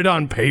you've got it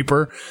on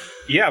paper?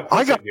 Yeah, of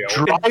course I got do.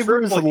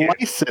 driver's It's like-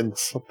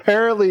 license.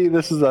 Apparently,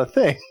 this is a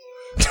thing.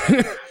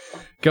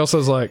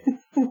 Kelso's like,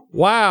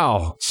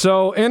 wow.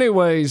 So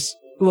anyways,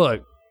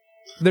 look,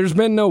 there's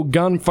been no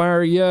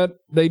gunfire yet.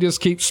 They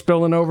just keep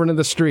spilling over into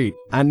the street.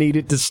 I need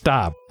it to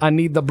stop. I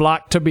need the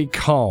block to be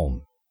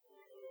calm.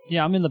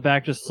 Yeah, I'm in the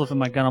back just flipping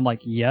my gun. I'm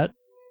like, yet?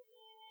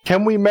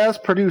 Can we mass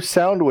produce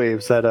sound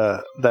waves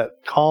that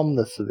calm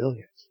the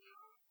civilians?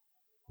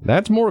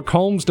 That's more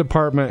Combs'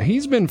 department.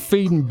 He's been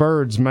feeding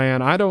birds,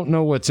 man. I don't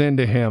know what's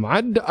into him.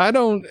 I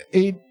don't...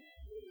 He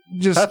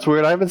just... That's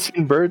weird. I haven't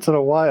seen birds in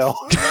a while.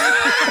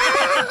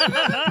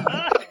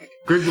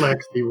 Good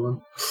Lexi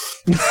one.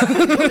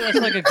 Maybe that's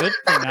like a good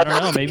thing. I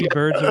don't know. Maybe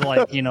birds are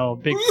like, a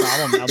big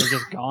problem. Now they're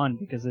just gone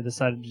because they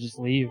decided to just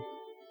leave.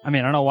 I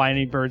mean, I don't know why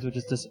any birds would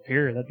just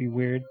disappear. That'd be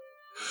weird.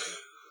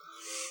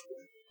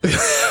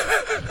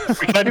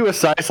 Can I do a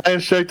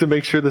science check to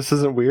make sure this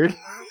isn't weird?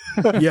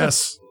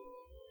 Yes.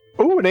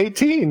 Ooh, an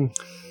 18.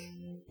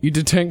 You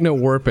detect no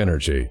warp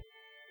energy.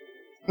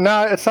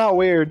 No, it's not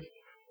weird.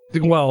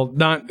 Well,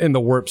 not in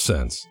the warp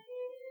sense.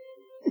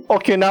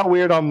 Okay, not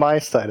weird on my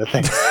side of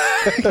things.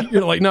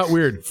 You're like, not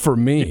weird for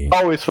me.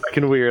 Always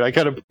fucking weird. I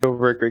gotta put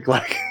over a Greek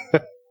leg.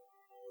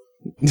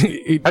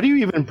 How do you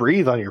even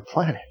breathe on your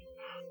planet?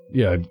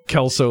 Yeah,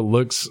 Kelso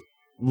looks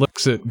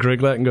at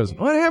Griglet and goes,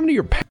 what happened to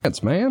your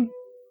pants, man?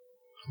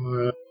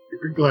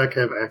 Good Black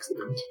have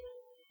accident.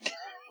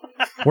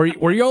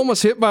 Were you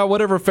almost hit by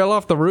whatever fell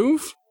off the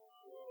roof?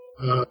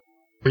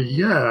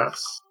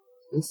 Yes.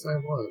 Yes, I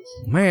was.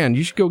 Man,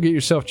 you should go get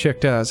yourself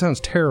checked out. That sounds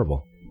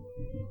terrible.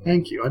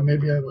 Thank you.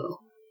 Maybe I will.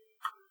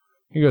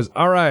 He goes,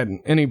 all right.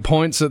 And he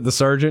points at the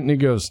sergeant and he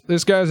goes,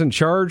 this guy's in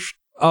charge?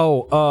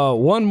 Oh,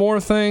 one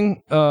more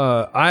thing.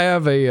 I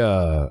have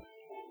a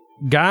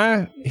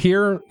guy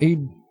here.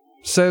 He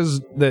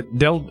says that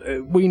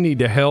we need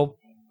to help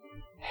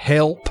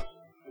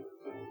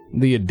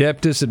the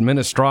Adeptus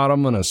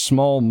Administratum on a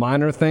small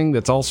minor thing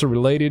that's also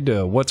related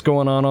to what's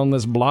going on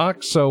this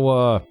block.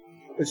 So,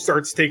 It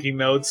starts taking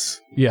notes.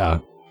 yeah.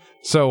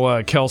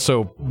 So,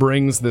 Kelso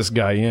brings this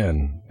guy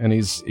in, and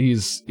he's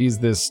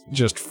this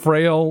just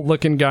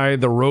frail-looking guy.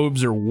 The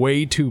robes are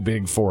way too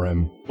big for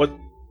him. What?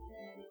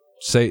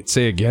 Say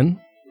again?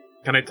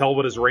 Can I tell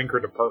what his rank or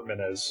department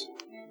is?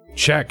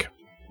 Check.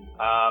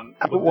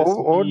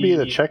 What would be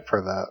the check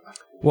for that?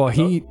 Well,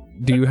 do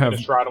you have...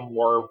 Magistratum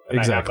War, and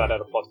Exactly. I have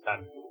that at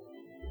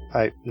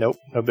a +10. Nope.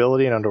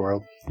 Nobility and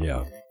Underworld.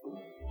 Yeah.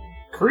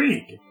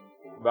 Krieg.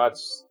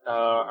 That's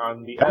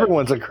on the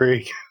Everyone's a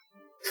Krieg.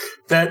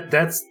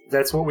 That's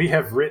what we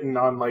have written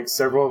on like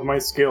several of my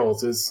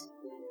skills is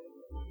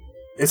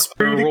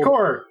esprit de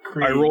corps.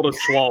 Krieg. I rolled a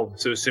 12,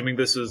 so assuming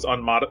this is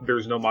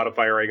there's no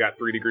modifier, I got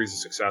 3 degrees of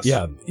success.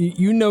 Yeah,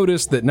 you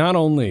notice that not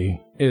only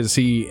is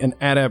he an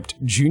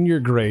adept junior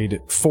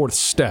grade 4th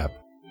step,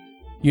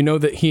 you know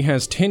that he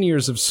has 10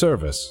 years of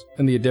service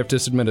in the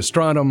Adeptus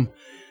Administratum,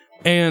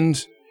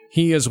 and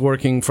he is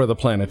working for the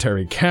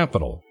planetary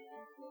capital.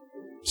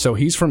 So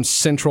he's from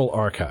Central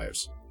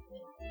Archives.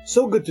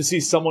 So good to see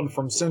someone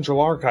from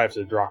Central Archives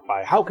to drop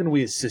by. How can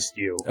we assist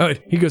you?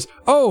 He goes,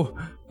 oh,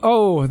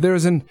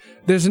 there's an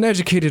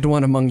educated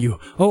one among you.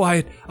 Oh,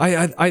 I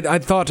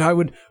thought I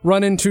would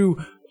run into,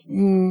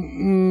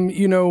 and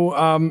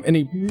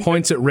he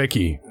points at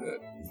Ricky.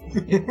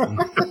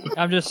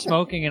 I'm just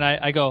smoking, and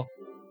I go,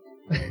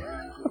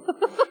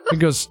 He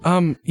goes,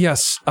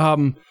 yes,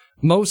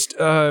 most,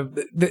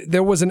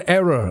 there was an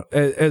error,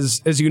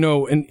 as you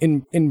know,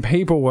 in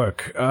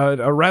paperwork,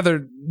 a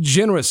rather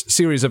generous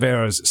series of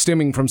errors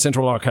stemming from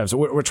Central Archives.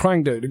 We're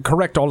trying to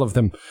correct all of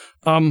them.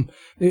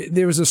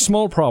 There was a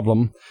small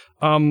problem.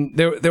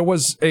 There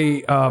was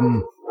there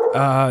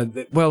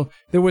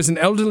was an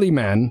elderly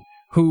man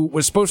who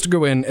was supposed to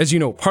go in, as you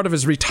know, part of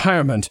his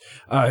retirement.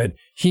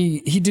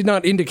 He did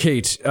not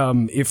indicate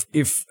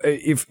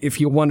if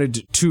he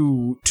wanted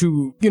to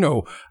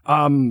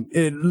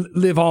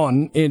live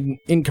on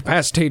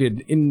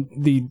incapacitated in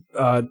the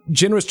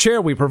generous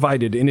chair we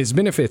provided in his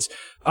benefits,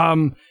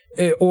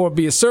 or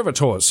be a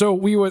servitor. So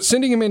we were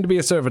sending him in to be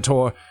a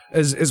servitor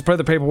as per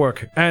the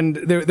paperwork, and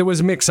there was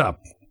a mix-up,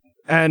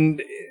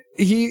 and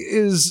he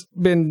has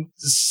been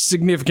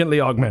significantly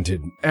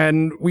augmented,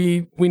 and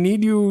we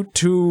need you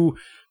to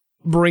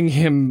bring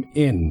him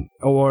in,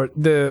 or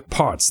the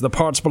parts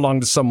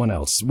belong to someone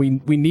else.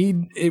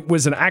 It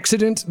was an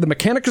accident. The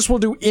Mechanicus will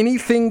do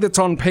anything that's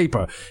on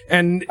paper,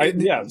 and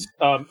Yes.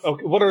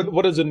 Okay.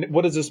 What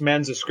is this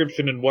man's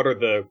description, and what are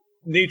the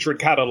nature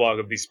catalog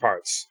of these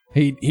parts.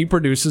 He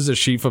produces a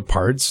sheaf of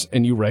parts,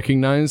 and you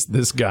recognize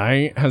this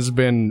guy has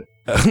been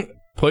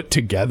put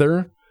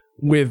together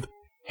with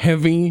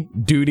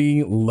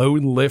heavy-duty,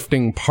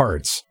 load-lifting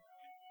parts.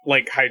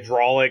 Like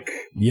hydraulic.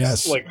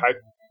 Yes.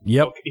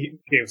 Yep.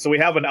 Okay, so we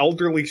have an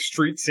elderly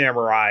street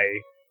samurai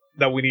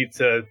that we need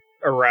to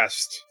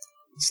arrest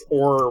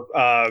or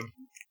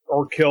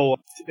kill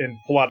and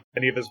pull out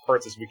any of his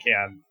parts as we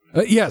can.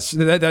 Yes,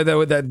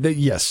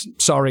 yes.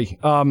 Sorry.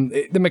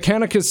 The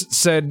Mechanicus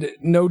said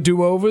no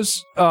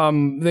do-overs.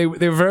 They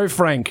were very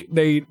frank.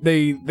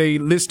 They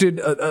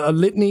listed a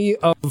litany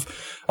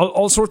of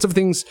all sorts of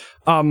things.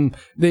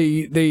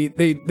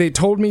 They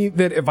told me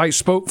that if I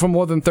spoke for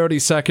more than 30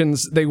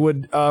 seconds, they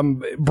would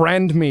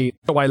brand me.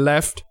 So I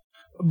left.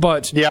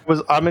 But yeah,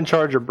 I'm in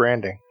charge of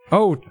branding.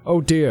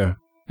 Oh dear.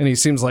 And he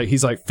seems like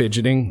he's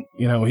fidgeting.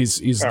 You know,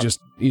 he's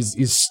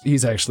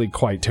actually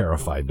quite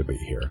terrified to be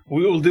here.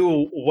 We will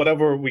do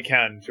whatever we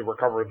can to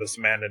recover this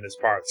man and his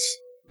parts.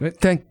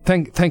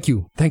 Thank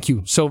you.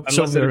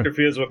 Unless it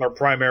interferes with our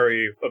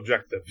primary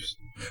objectives.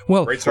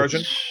 Well, right,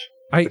 Sergeant?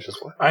 I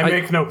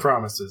make no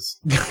promises.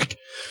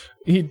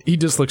 He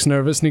just looks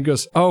nervous and he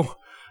goes, the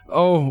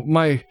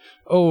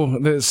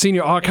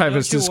senior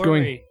archivist is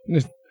going.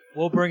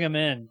 We'll bring him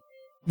in.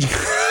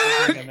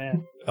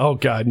 Oh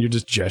God! And you're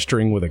just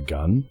gesturing with a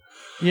gun.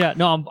 Yeah,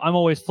 no, I'm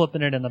always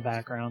flipping it in the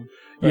background.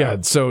 Yeah,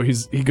 so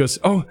he goes,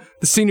 the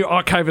senior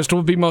archivist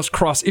will be most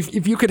cross.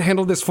 If you could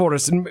handle this for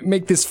us and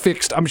make this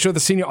fixed, I'm sure the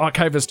senior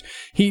archivist,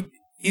 he's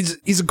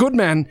a good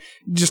man,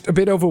 just a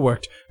bit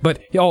overworked, but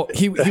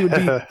he would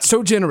be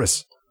so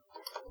generous.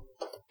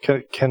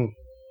 I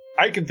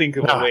can think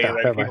of a way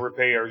that can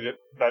repay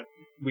that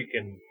we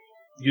can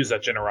use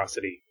that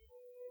generosity.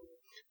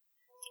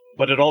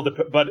 But it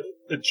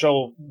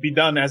shall be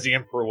done as the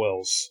Emperor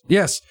wills.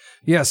 Yes.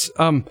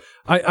 I'm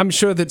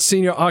sure that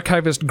Senior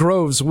Archivist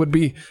Groves would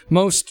be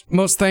most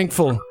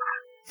thankful.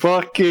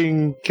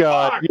 Fucking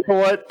God! Fuck. You know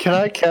what? Can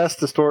I cast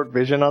Distort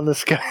Vision on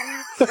this guy?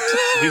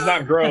 He's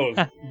not Groves.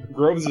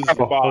 Groves is the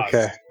boss.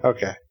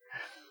 Okay.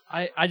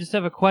 I just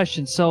have a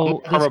question.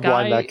 So this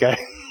guy, that guy.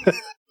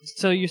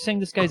 So you're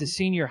saying this guy's a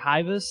senior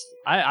hivist?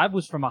 I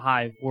was from a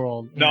hive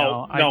world.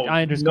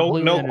 I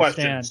no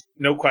questions.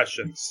 No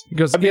questions.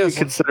 Because I'd be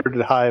considered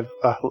a hive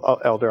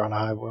elder on a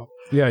hive world.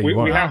 Yeah,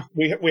 we have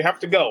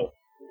to go.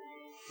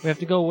 We have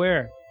to go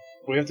where?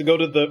 We have to go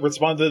to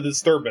respond to the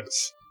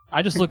disturbance.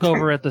 I just look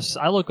over at this.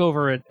 I look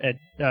over at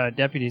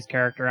Deputy's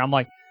character. I'm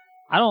like,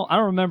 I don't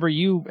remember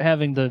you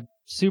having the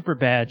super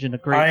badge and the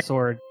great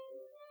sword.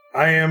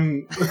 I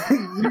am.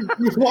 You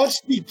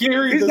watched me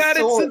carry the sword. He's had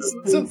it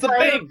since the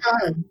bank.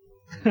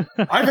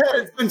 I've had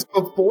it since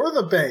before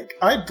the bank.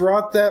 I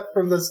brought that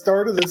from the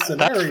start of the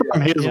scenario. That's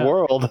from his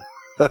world.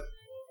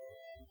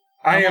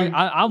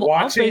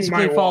 I'll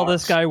basically follow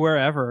this guy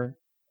wherever.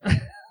 And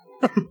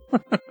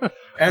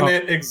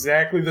then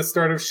exactly the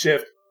start of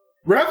shift.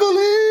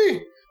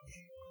 Reveille!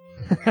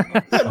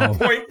 And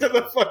point to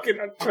the fucking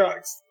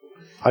trucks.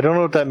 I don't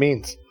know what that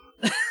means.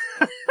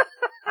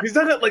 He's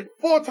done it like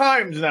 4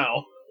 times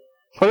now.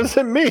 What does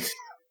it mean?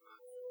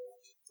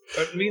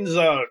 It means,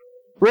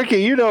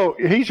 Ricky,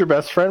 he's your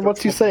best friend.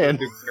 What's he saying?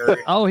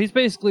 He's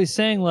basically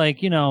saying,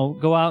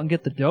 go out and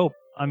get the dope.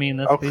 I mean,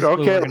 that's basically what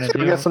we're going to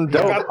do. Get some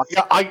dope.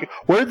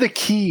 Where are the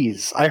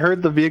keys? I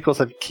heard the vehicles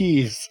had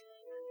keys.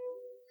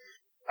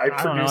 I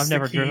don't know. I've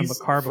never driven a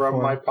car before.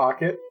 From my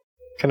pocket.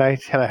 Can I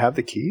have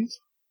the keys?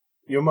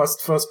 You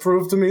must first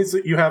prove to me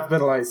that you have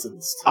been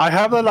licensed. I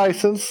have a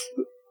license.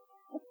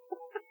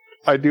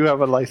 I do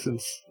have a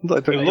license.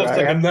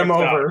 Hand them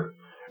over.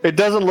 It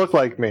doesn't look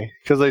like me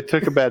because they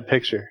took a bad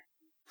picture.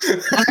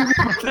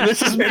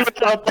 It's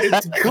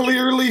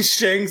clearly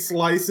Shank's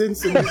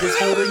license, and you're just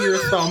holding your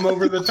thumb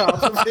over the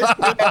top of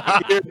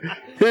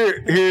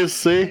it. Here's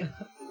see.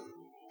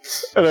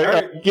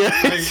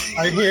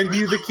 I hand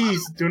you the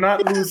keys. Do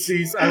not lose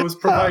these. I was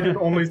provided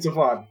only to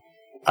Vaughn.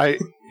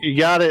 You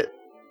got it.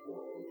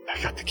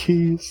 I got the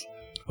keys.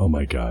 Oh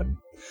my God.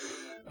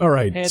 All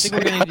right. Hey, I think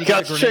we're going to need to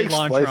get a grenade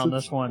launcher on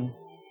this one.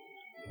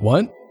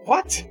 What?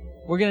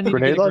 We're going to need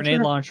to get a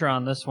grenade launcher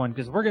on this one,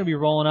 because we're going to be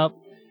rolling up.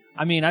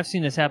 I mean, I've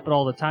seen this happen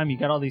all the time. You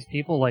got all these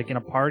people in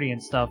a party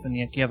and stuff, and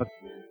you have a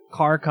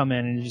car come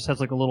in and it just has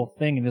a little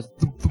thing and just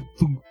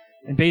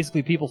and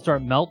basically people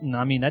start melting.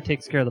 I mean, that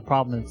takes care of the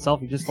problem in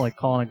itself. You just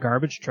call in a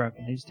garbage truck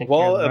and they just take care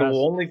of the rest. It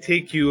will only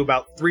take you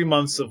about 3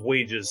 months of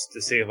wages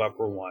to save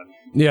Upper One.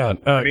 Yeah,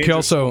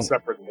 Kelso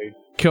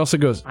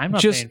goes, I'm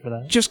not paying for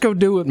that. Just go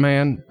do it,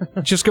 man.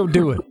 Just go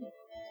do it.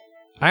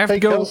 I have to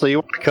go. Kelso, you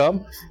want to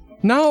come?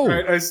 No.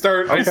 Right, I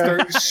start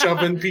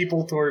shoving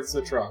people towards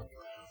the truck.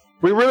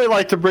 We really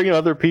like to bring in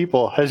other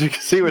people, as you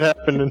can see what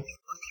happened.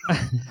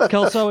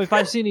 Kelso, if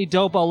I see any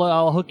dope,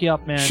 I'll hook you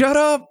up, man. Shut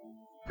up.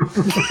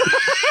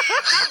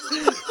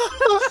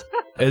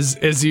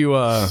 As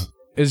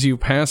you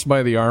pass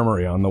by the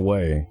armory on the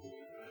way,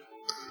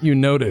 you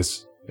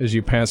notice as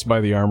you pass by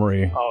the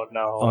armory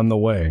on the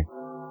way,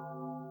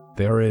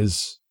 there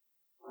is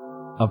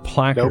a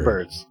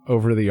placard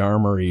over the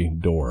armory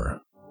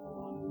door.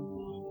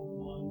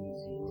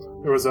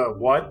 There was a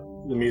what?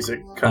 the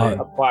music cut in.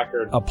 A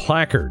placard. A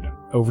placard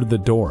over the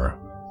door.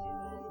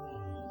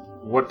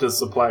 What does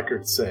the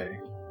placard say?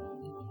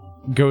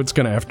 Goat's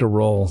gonna have to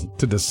roll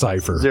to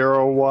decipher.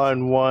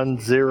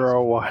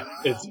 01101.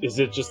 Is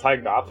it just High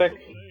Gothic?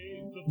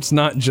 It's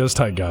not just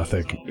High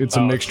Gothic. It's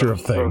a mixture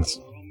of things.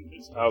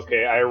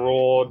 Okay, I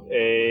rolled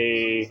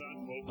a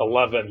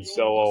 11,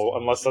 so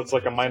unless that's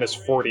like a minus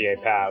 40, I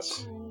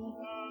pass.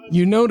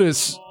 You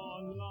notice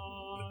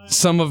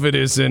some of it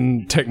is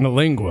in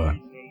Technolingua.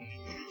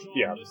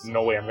 Yeah,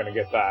 no way I'm gonna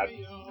get that. Say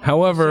it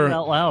However,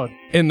 out loud.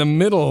 in the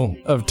middle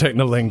of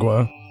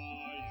Technolingua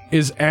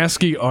is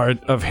ASCII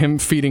art of him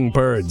feeding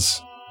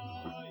birds.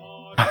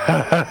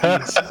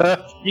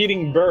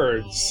 Eating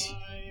birds.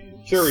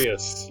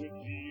 Curious.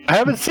 I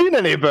haven't seen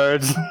any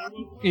birds.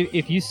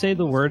 If you say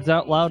the words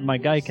out loud, my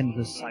guy can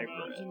decipher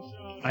it.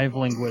 I have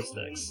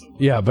linguistics.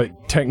 Yeah, but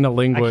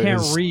Technolingua I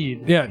can't is...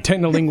 read. Yeah,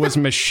 Technolingua's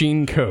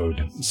machine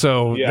code.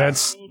 So Yeah.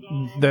 that's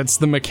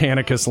the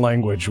Mechanicus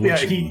language. Which Yeah,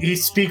 he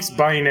speaks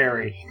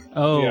binary.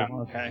 Oh, Yeah.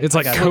 okay. it's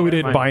like I got it.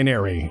 coded Fine.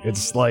 binary.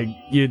 It's like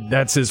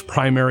that's his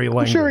primary I'm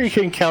language. sure you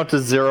can count to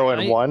 0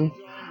 and 1.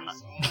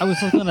 I was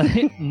gonna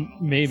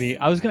maybe.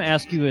 I was gonna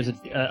ask you as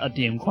a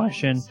DM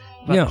question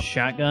about Yeah. the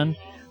shotgun.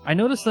 I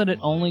noticed that it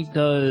only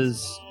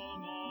does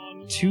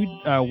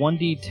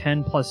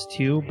 1d10 plus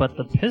 2, but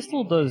the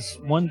pistol does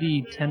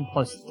 1d10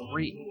 plus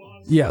 3.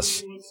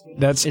 Yes,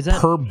 that's Is that-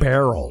 per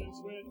barrel.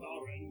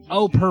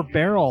 Oh, per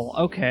barrel.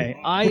 Okay,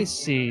 I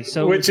see.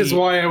 So Which is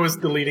why I was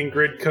deleting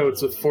grid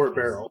codes with 4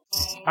 barrels.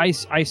 I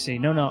see.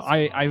 No,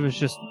 I was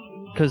just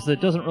because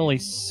it doesn't really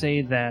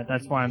say that.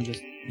 That's why I'm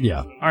just.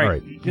 Yeah. All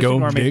right. Just Go,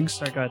 ignore me. Diggs.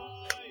 Sorry, go ahead.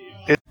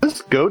 Is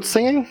this Goat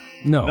singing?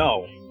 No.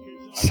 No.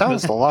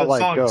 Sounds a lot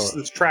like Goat.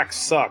 This track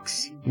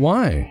sucks.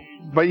 Why?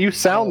 But you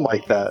sound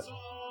like that.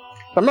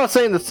 I'm not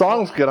saying the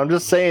song's good. I'm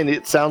just saying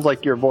it sounds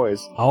like your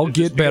voice. I'll It's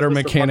get just better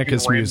because it's a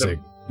Mechanicus fucking music.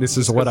 random- This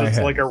is what I It's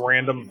have. like a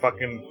random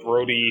fucking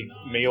throaty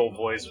male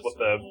voice with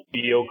a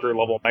mediocre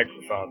level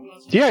microphone.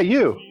 Yeah,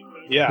 you.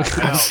 Yeah,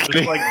 I know.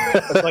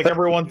 It's like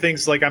everyone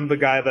thinks like I'm the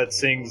guy that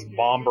sings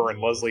Bomber and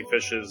Leslie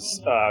Fish's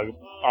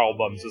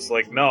albums. It's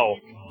like, no,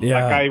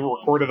 Yeah, that guy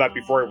recorded that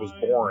before I was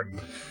born.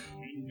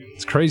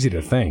 it's crazy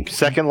to think.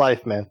 Second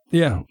life, man.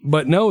 Yeah,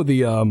 but no,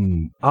 the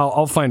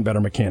I'll find better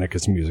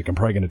Mechanicus music. I'm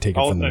probably going to take it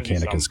I'll from the send you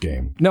Mechanicus some.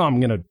 game. No, I'm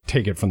going to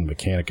take it from the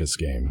Mechanicus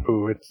game.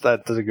 Ooh,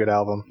 that's a good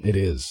album. It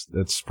is.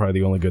 That's probably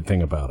the only good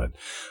thing about it.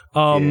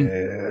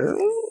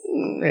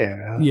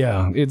 Yeah.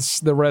 Yeah, it's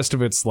the rest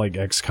of it's like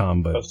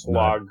XCOM, but A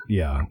slog.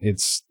 yeah,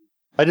 it's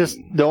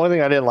The only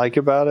thing I didn't like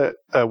about it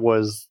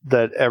was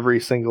that every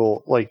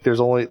single, like,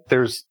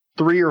 there's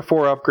 3 or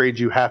 4 upgrades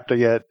you have to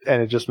get,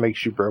 and it just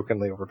makes you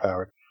brokenly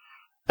overpowered.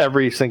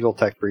 Every single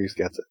tech breeze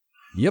gets it.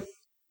 Yep.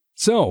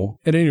 So,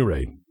 at any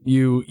rate,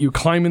 you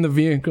climb in the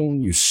vehicle,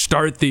 you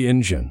start the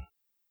engine,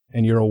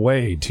 and you're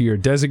away to your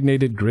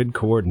designated grid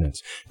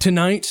coordinates.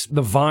 Tonight,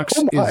 the Vox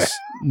is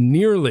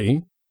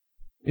nearly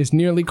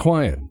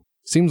quiet.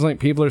 Seems like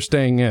people are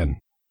staying in.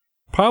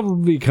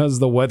 Probably because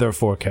the weather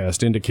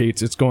forecast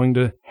indicates it's going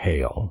to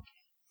hail.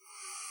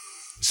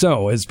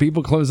 So, as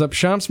people close up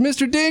shops,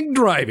 Mr. Dig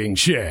driving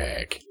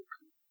check.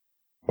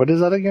 What is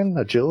that again?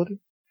 Agility?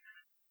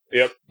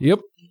 Yep.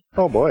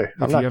 Oh boy,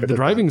 I'm If not you have good the at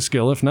driving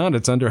skill, if not,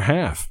 it's under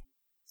half.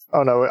 that.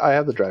 Oh no, I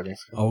have the driving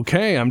skill.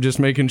 Okay, I'm just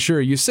making sure.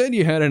 You said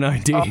you had an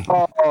ID.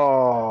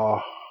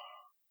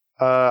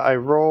 I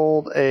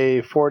rolled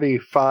a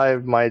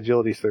 45. My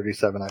agility's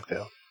 37. I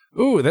failed.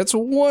 Ooh, that's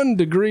 1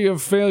 degree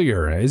of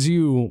failure. As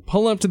you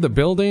pull up to the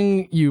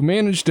building, you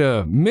manage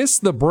to miss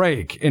the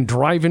brake and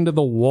drive into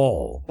the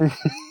wall.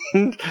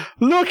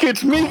 Look,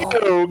 it's me,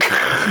 Doug.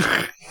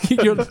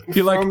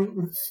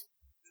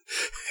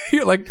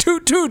 You're like,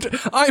 toot toot,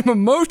 I'm a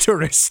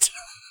motorist.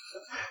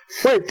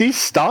 Wait, these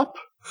stop?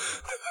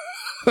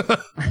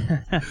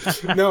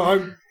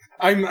 No,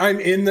 I'm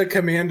in the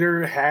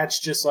commander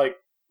hatch, just like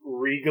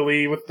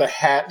regally with the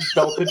hat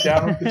belted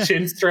down with the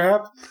chin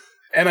strap,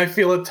 and I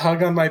feel a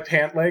tug on my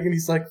pant leg, and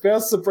he's like,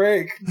 "Press the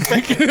brake."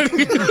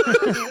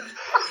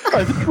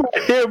 I think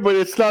we're here, but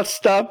it's not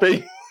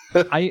stopping.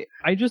 I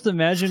just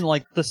imagine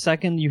like the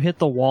second you hit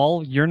the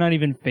wall, you're not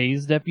even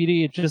phased,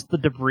 deputy. It's just the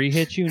debris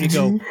hits you, and you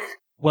go,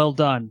 "Well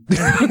done."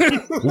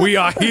 We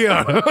are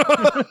here.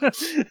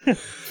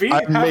 Feet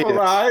I have made it.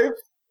 arrived.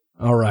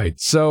 All right,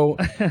 so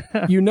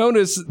you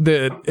notice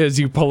that as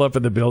you pull up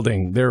at the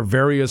building, there are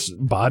various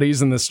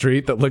bodies in the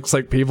street that looks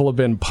like people have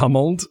been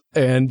pummeled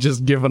and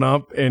just given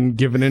up and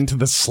given into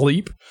the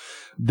sleep.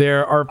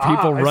 There are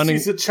people running. I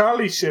see the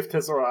Charlie shift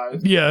has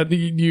arrived. Yeah,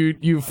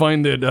 you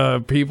find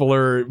that people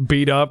are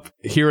beat up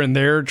here and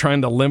there,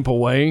 trying to limp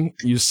away.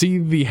 You see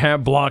the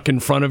hab block in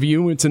front of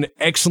you. It's an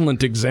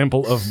excellent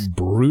example of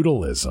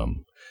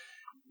brutalism.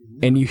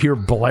 And you hear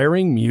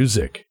blaring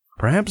music,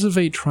 perhaps of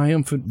a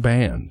triumphant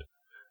band.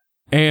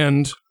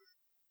 And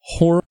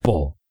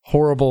horrible,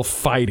 horrible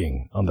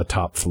fighting on the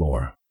top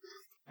floor.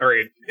 All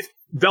right,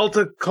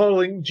 Delta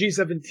calling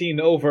G17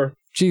 over.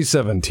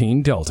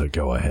 G17, Delta,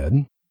 go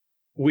ahead.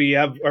 We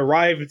have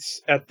arrived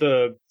at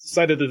the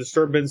site of the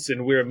disturbance,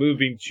 and we're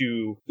moving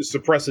to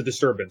suppress the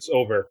disturbance.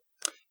 Over.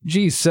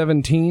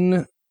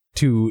 G17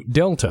 to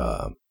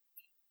Delta.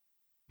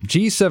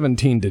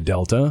 G17 to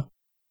Delta.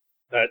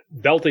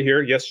 Delta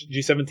here. Yes,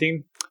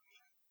 G17.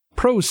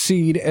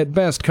 Proceed at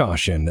best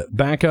caution.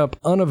 Backup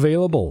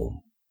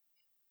unavailable.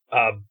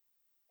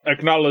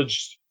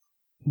 Acknowledged.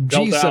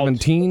 Delta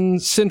G17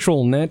 out.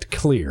 Central net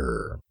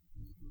clear.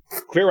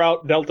 Clear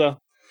out, Delta.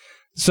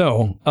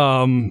 So,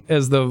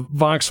 as the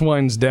Vox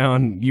winds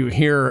down, you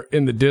hear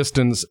in the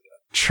distance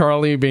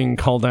Charlie being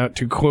called out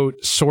to,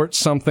 quote, sort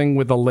something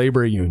with the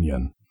labor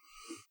union.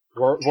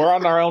 We're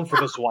on our own for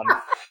this one.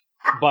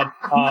 But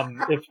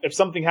if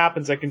something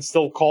happens, I can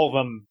still call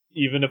them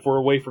even if we're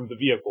away from the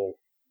vehicle.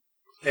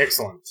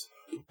 Excellent.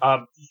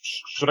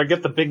 Should I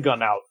get the big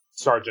gun out,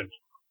 Sergeant?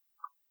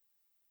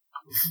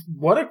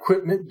 What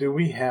equipment do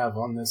we have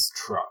on this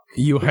truck?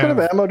 What kind of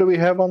ammo do we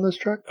have on this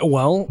truck?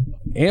 Well,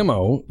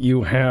 ammo,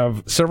 you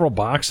have several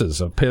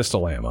boxes of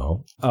pistol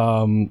ammo.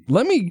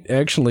 Let me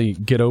actually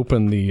get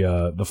open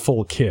the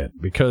full kit,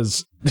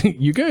 because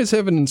you guys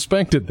haven't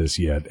inspected this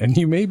yet, and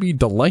you may be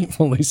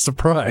delightfully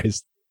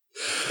surprised.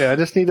 Yeah,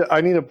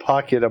 I need a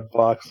pocket, a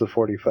box of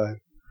 45.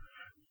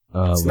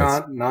 It's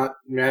not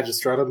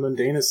Magistratum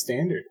Mundanus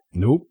standard.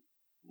 Nope.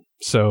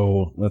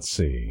 So, let's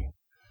see.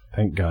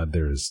 Thank God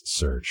there is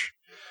search.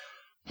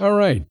 All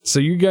right, so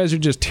you guys are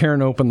just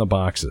tearing open the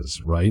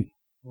boxes, right?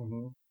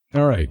 Mm-hmm.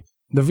 All right.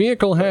 The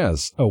vehicle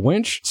has a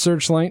winch,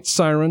 searchlight,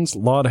 sirens,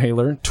 laud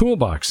hailer,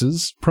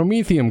 toolboxes,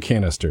 promethium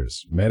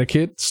canisters,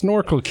 medikit,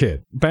 snorkel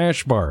kit,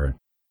 bash bar,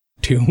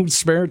 2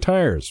 spare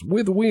tires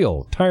with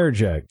wheel, tire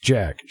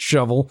jack,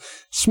 shovel,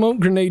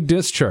 smoke grenade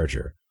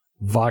discharger,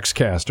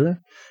 voxcaster,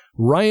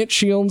 riot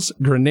shields,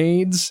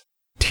 grenades,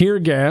 tear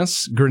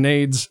gas,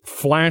 grenades,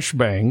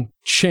 flashbang,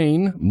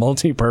 chain,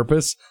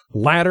 multi-purpose,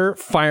 ladder,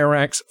 fire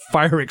axe,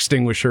 fire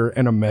extinguisher,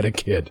 and a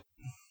medikit.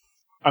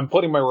 I'm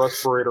putting my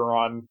respirator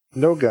on.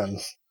 No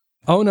guns.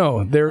 Oh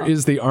no, there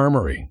is the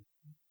armory.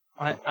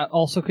 I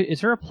also, is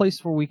there a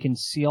place where we can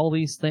see all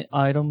these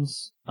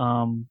items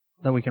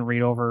that we can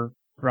read over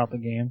throughout the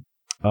game?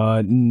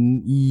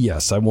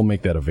 Yes, I will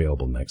make that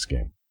available next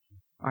game.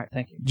 All right,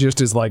 thank you. Just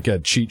as like a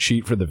cheat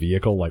sheet for the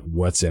vehicle, like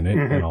what's in it,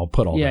 and I'll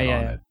put all that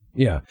on it.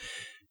 Yeah.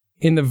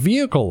 In the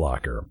vehicle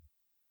locker,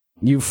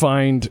 you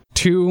find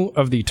 2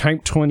 of the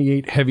Type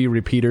 28 heavy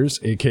repeaters,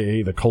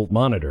 aka the Colt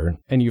Monitor,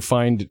 and you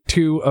find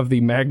 2 of the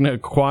Magna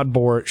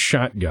quad-bore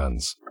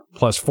shotguns,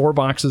 plus 4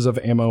 boxes of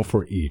ammo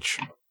for each.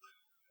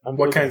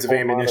 What kinds of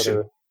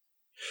ammunition?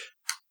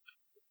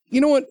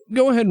 You know what?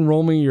 Go ahead and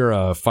roll me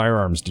your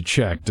firearms to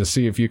check to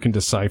see if you can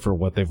decipher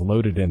what they've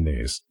loaded in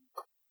these.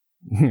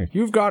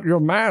 You've got your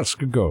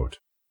mask, Goat.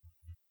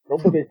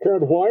 Nobody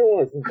cared who I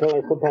was until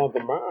I put on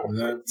the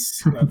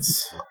mask.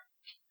 That's...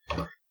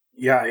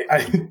 Yeah,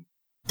 I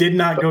did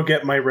not go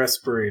get my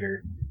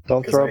respirator.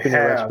 Don't throw up in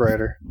your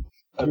respirator.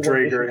 A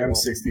Draeger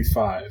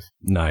M65.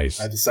 Nice.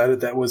 I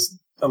decided that was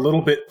a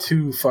little bit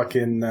too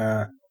fucking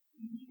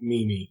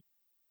memey.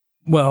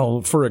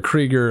 Well, for a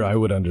Krieger, I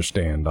would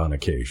understand on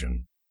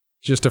occasion.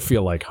 Just to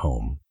feel like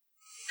home.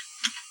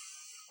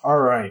 All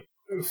right.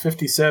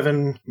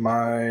 57.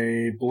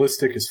 My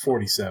ballistic is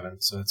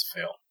 47, so that's a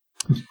fail.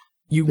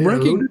 You They're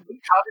reckon loaded with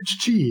cottage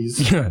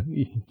cheese. Yeah,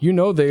 you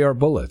know they are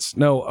bullets.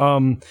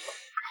 No,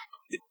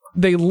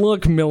 they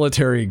look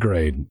military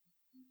grade.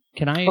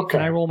 Can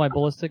I roll my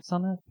ballistics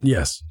on that?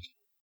 Yes.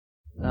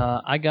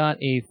 I got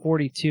a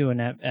 42, and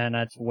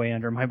that's way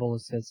under my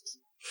ballistics.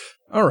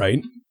 All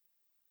right.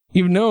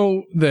 You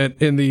know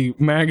that in the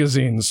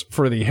magazines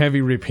for the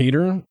heavy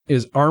repeater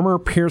is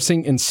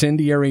armor-piercing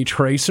incendiary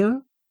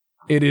tracer.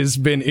 It has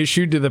been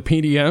issued to the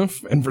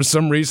PDF, and for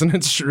some reason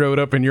it showed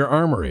up in your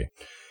armory.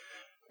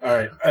 All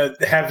right.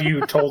 Have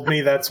you told me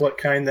that's what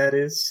kind that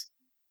is?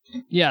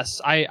 Yes,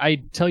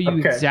 I tell you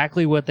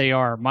exactly what they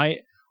are.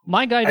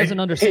 My guy doesn't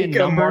understand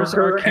numbers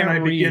or can't and I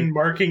read. begin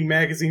marking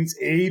magazines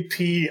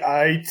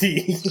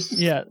A-P-I-T.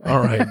 Yeah. All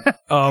right.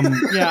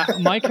 Yeah,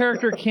 my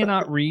character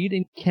cannot read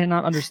and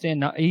cannot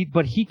understand,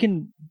 but he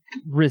can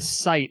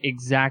recite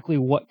exactly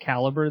what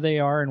caliber they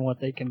are and what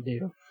they can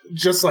do.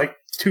 Just like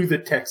to the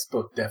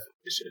textbook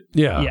definition.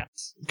 Yeah.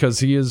 Yes.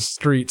 Because he is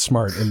street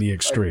smart in the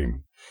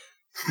extreme.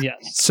 Yes.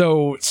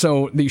 So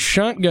the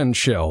shotgun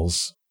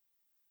shells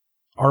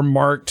are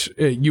marked.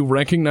 You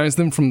recognize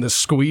them from the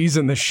squeeze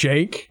and the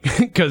shake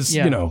because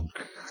you know.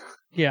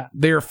 Yeah.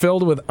 They are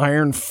filled with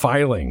iron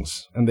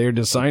filings, and they are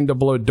designed to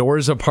blow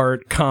doors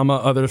apart,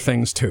 other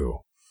things too.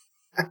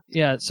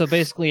 Yeah. So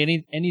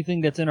basically,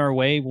 anything that's in our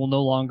way will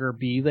no longer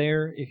be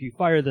there if you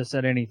fire this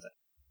at anything.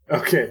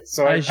 Okay,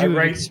 so I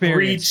write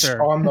breach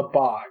on the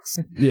box.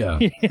 Yeah.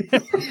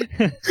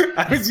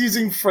 I was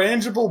using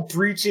frangible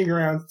breaching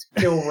rounds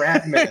to kill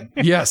ratmen.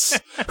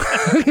 Yes.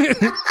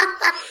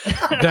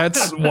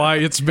 That's why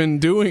it's been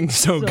doing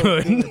so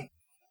good.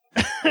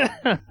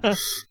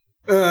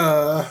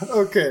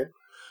 Okay.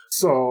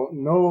 So,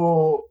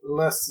 no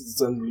less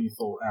than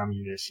lethal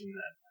ammunition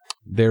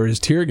then. There is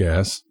tear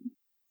gas.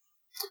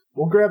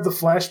 We'll grab the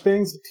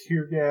flashbangs, the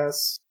tear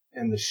gas,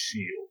 and the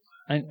shield.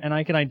 And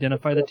I can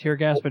identify the tear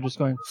gas by just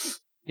going,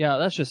 yeah,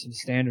 that's just some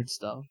standard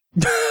stuff.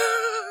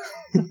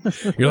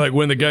 You're like,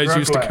 when the guys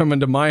used to Drug come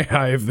into my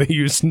hive, they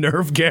used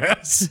nerve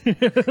gas.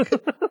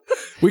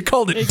 We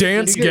called it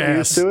dance You get gas.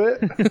 used to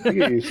it. You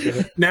get used to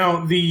it.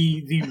 Now,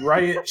 the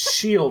riot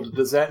shield,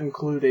 does that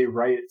include a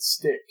riot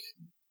stick?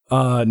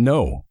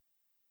 No.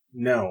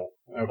 No.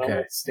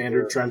 Okay.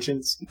 Standard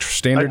truncheons?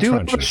 Standard I do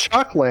have a truncheon.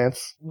 shock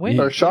lance. Wait,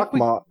 Or shock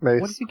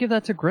mace. what if you give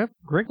that to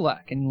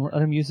Griglak and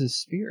let him use his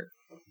spear?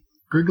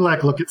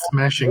 Griglak, look at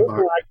smashing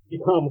bar.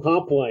 Become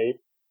hoplite.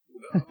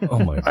 Oh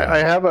my god. I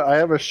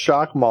have a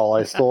shock maul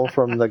I stole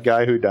from the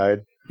guy who died.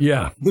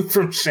 Yeah.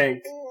 From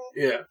Shank.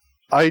 Yeah.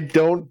 I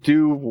don't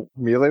do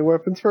melee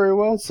weapons very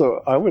well, so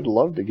I would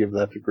love to give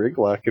that to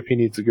Griglak if he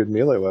needs a good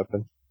melee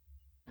weapon.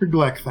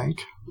 Griglak,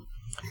 thank.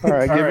 All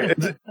right, All give right.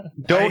 it. I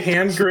Don't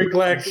hand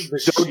Griglak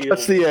the don't shield.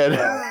 touch the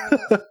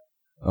end.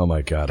 Oh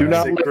my god. Do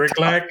not Is it lick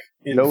Griglak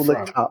in No lick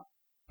front? top.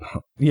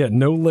 Yeah,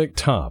 no lick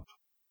top.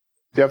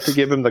 You have to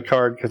give him the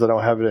card because I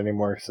don't have it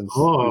anymore since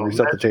we Oh, reset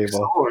the magic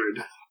table.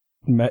 sword.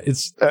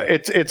 It's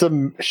It's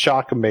a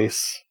shock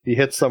mace. You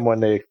hit someone,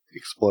 they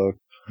explode.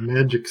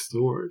 Magic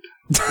sword.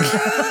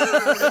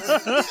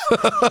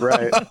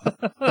 Right.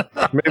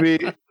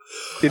 Maybe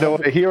you know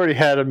what? He already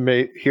had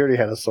He already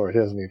had a sword. He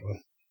doesn't need one.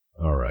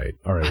 all right.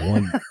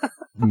 One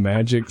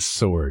magic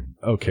sword.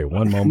 Okay,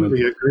 one moment.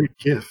 Really a great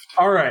gift.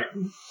 All right.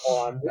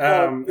 Hold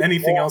on.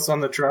 Anything else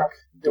on the truck?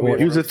 Do we Well,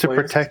 have Use it to replays?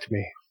 protect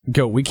me.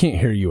 Go. We can't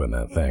hear you in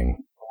that thing.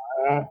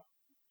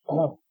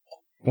 Oh,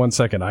 1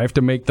 second. I have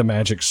to make the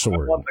magic I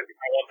sword. want the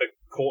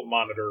Colt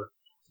monitor.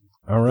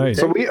 All right.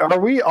 So are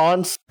we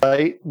on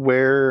site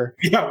where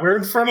Yeah, we're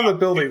in front of the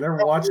building. They're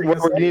watching where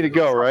us. we need to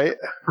go, right?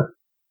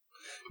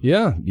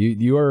 Yeah,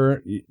 you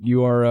are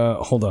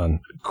hold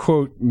on.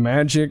 Quote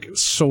magic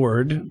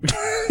sword.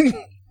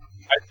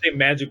 I'd say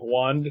magic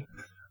wand.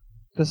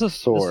 This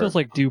Sword. feels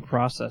like due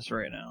process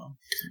right now.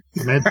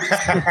 Magic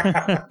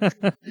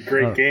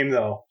Great game,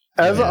 though.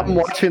 As Yeah, I'm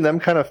watching them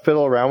kind of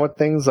fiddle around with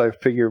things, I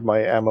figured my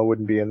ammo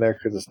wouldn't be in there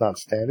because it's not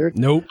standard.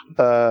 Nope.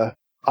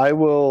 I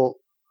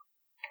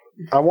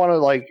want to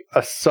like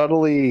a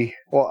subtly.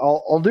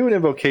 Well, I'll do an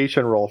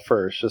invocation roll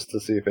first just to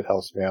see if it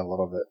helps me out a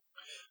little bit.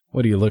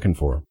 What are you looking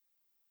for?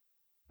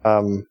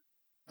 I'm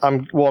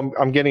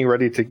getting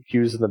ready to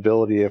use an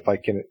ability if I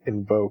can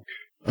invoke.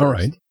 All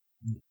right.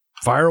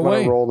 Fire I'm away.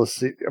 gonna roll to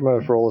see. I'm gonna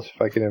roll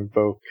if I can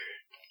invoke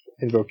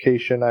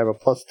invocation. I have a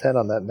 +10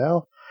 on that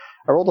now.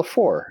 I rolled a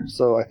 4,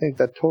 so I think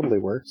that totally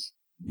works.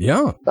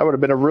 Yeah. That would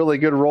have been a really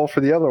good roll for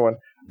the other one.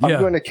 I'm Yeah.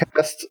 going to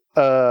cast.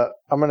 I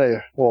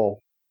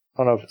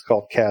don't know if it's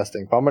called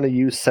casting, but I'm going to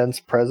use Sense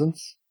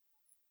Presence.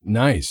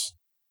 Nice.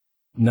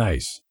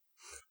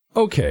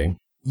 Okay.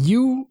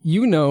 You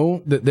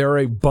know that there are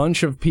a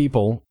bunch of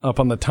people up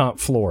on the top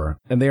floor,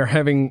 and they are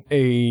having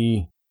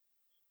a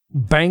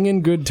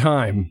banging good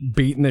time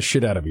beating the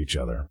shit out of each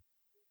other.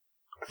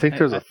 I think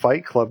there's a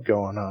fight club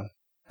going on.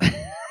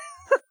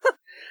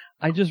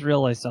 I just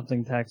realized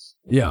something, Tex.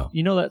 Yeah.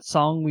 You know that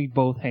song we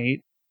both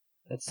hate?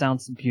 That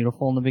sounds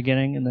beautiful in the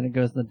beginning, and then it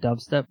goes to the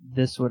dubstep?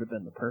 This would have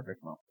been the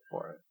perfect moment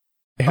for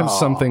it. Have Aw.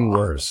 something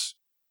worse.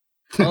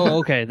 Oh,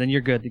 okay, then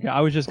you're good to go. I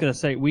was just going to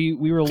say, we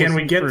were Can listening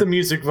we get for- the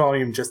music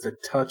volume just a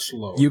touch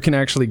lower? You can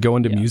actually go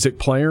into Yeah. Music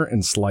Player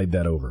and slide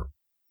that over.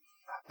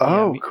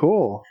 Oh, me-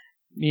 cool.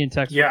 Me and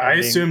Tex Yeah, were I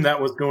editing, assumed that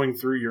was going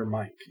through your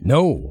mic.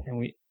 No. and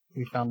we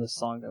found this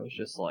song that was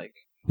just like,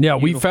 Yeah,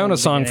 we Beautiful found in a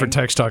the song for beginning.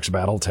 Tex Talks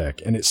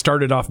Battletech, and it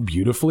started off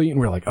beautifully, and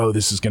we are like, oh,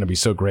 this is going to be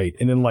so great.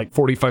 And then, like,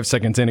 45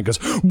 seconds in, it goes,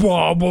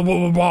 wah, wah,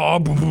 wah, wah, wah,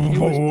 it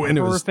was wah, and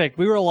it was, perfect.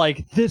 We were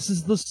like, this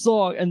is the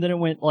song, and then it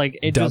went like,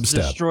 it just Dubstep.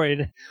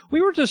 destroyed.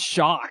 We were just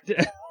shocked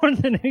more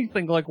than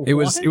anything. Like, it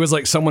was what?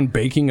 like someone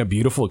baking a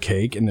beautiful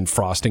cake and then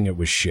frosting it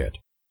with shit.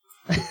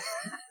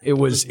 It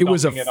was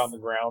Dumping it on the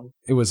ground.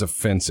 it was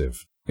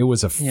offensive. It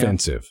was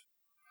offensive.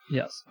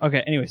 Yes.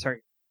 Okay. Anyway, sorry.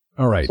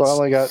 All right. So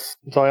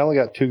I only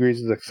got 2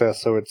 degrees of success,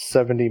 so it's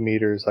 70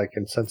 meters. I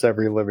can sense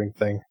every living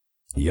thing.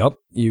 Yep.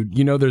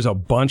 You know there's a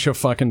bunch of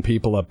fucking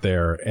people up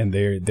there, and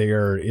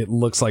they're it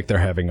looks like they're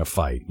having a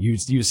fight. You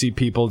see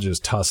people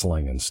just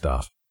tussling and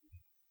stuff.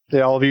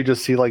 Yeah, all of you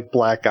just see like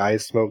black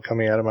eyes, smoke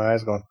coming out of my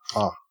eyes, going,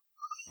 "Huh."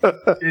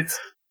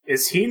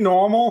 Is he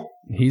normal?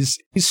 He's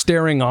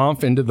staring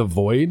off into the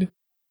void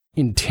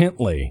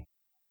intently,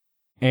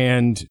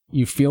 and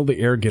you feel the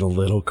air get a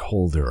little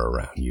colder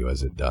around you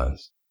as it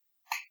does.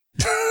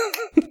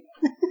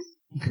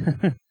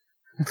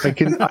 I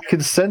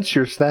can sense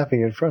you're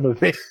snapping in front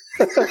of me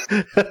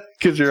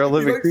because you're a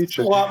living You, like,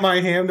 creature. swat my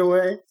hand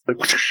away.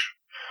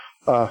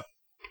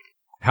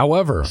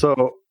 However,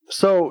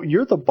 So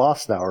you're the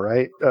boss now,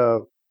 right?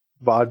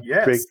 Vod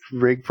Yes.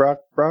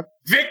 Brock?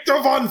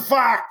 Victor von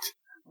Facht!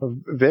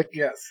 Vic?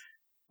 Yes.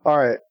 All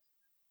right.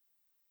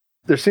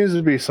 There seems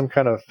to be some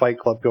kind of fight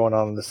club going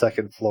on the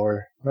second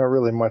floor. Not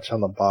really much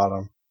on the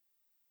bottom.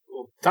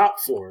 Well, top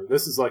floor.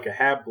 This is like a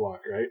hab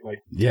block, right? Like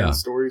 10 Yeah.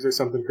 stories or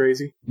something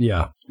crazy.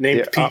 yeah, Named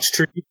Yeah,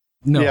 Peachtree.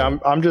 no. Yeah,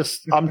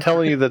 I'm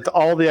telling you that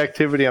all the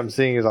activity I'm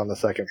seeing is on the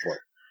second floor.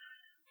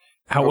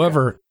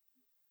 However,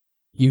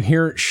 you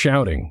hear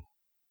shouting,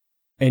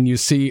 and you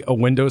see a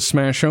window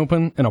smash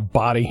open, and a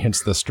body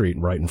hits the street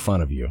right in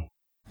front of you.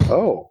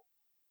 Oh.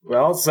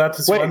 Well, so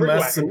that's one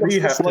less than we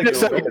have to Wait a go.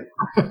 second.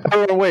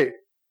 Oh, wait.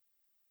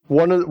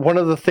 One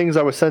of the things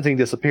I was sensing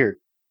disappeared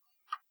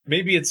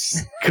Maybe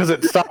it's because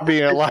it stopped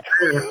being alive.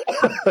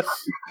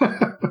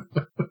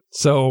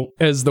 So,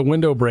 as the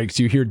window breaks,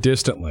 you hear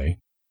distantly,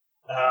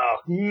 oh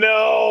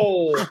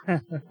no.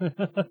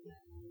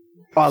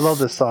 Oh, I love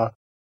this song.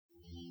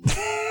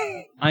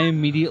 I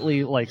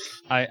immediately,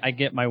 I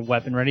get my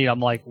weapon ready. I'm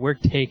like, we're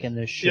taking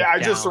this shit Yeah, I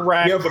down. just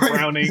ragged the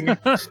Browning.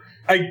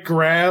 I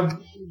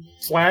grab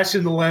flash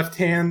in the left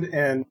hand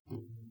and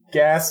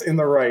gas in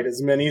the right,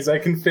 as many as I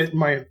can fit in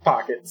my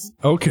pockets.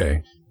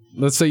 okay,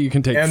 let's say you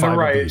can take And 5 the of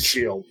riot each.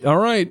 shield. All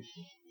right.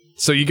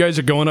 So you guys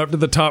are going up to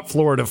the top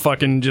floor to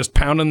fucking just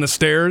pounding the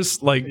stairs,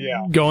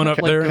 going up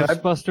like there.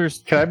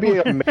 Ghostbusters. Can I be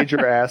a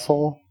major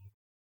asshole?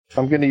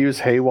 I'm going to use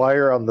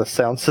Haywire on the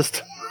sound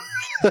system.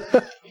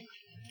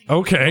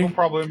 Okay. It'll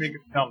probably make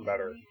it sound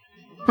better.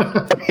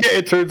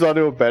 It turns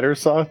onto a better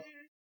song.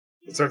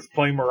 It starts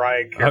playing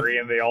Mariah Carey,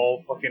 and they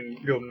all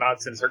fucking go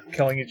nuts and start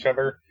killing each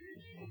other.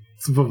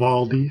 It's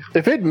Vivaldi.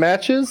 If it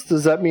matches,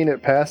 does that mean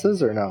it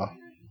passes or no?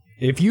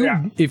 If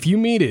you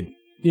meet it,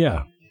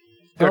 yeah.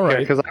 All Okay, right.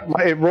 because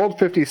it rolled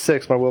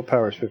 56. My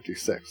willpower is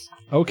 56.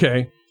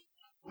 Okay.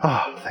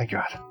 Oh, thank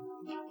God.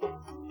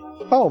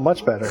 Oh,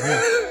 much better.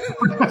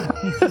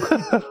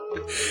 Yeah.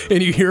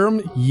 And you hear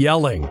them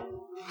yelling.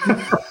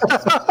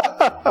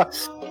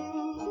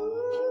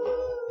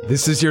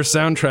 This is your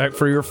soundtrack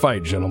for your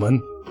fight,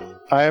 gentlemen.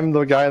 I am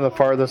the guy in the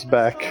farthest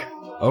back.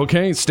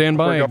 Okay, stand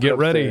by. We're going Get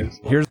ready.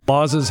 upstairs. Here's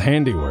Laws's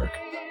handiwork.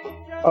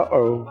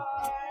 Uh-oh.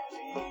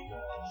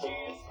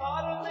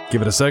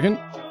 Give it a second.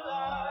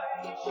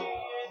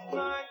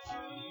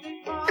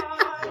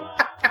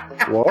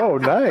 Whoa,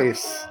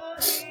 nice.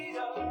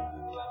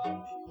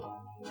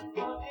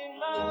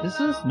 This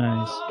is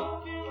nice.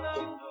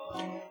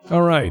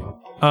 All right.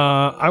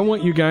 I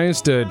want you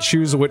guys to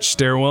choose which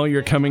stairwell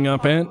you're coming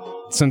up at.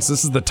 Since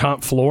this is the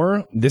top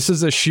floor, this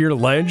is a sheer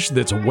ledge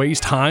that's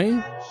waist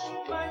high.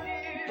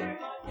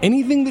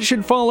 Anything that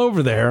should fall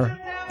over there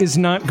is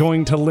not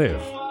going to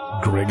live.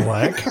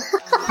 Griglack.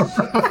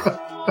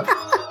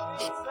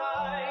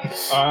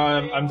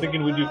 I'm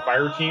thinking we do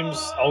fire teams.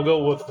 I'll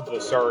go with the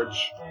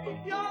Sarge.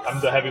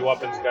 I'm the heavy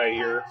weapons guy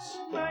here.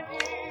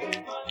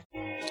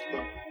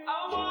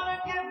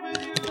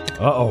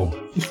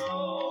 Uh-oh.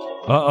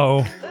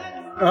 Uh-oh.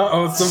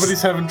 Uh-oh,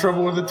 somebody's having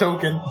trouble with a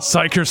token.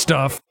 Psycher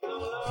stuff.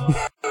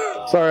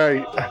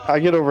 Sorry, I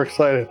get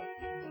overexcited.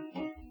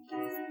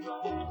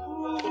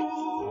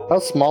 How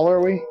small are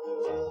we?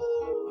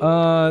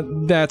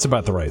 That's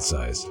about the right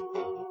size.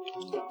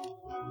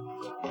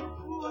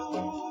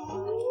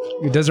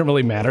 It doesn't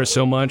really matter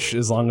so much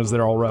as long as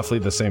they're all roughly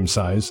the same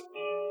size.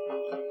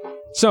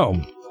 So,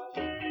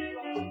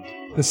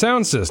 the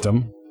sound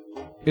system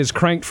is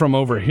cranked from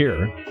over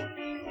here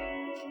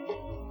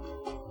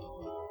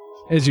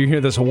as you hear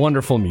this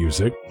wonderful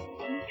music.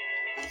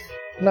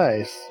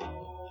 Nice.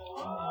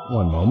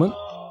 One moment.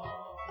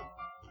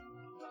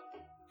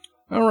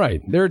 All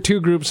right, there are two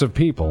groups of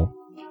people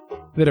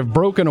that have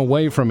broken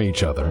away from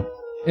each other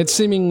at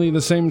seemingly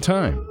the same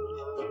time.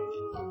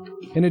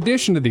 In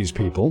addition to these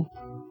people...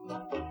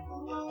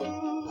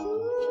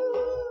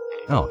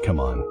 Oh, come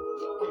on.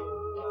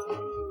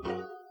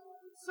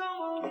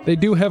 They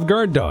do have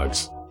guard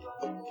dogs.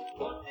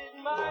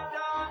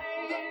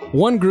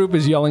 One group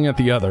is yelling at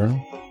the other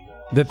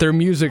that their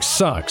music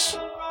sucks.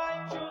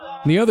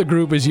 The other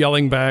group is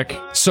yelling back,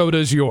 so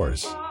does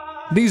yours.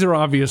 These are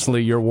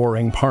obviously your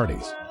warring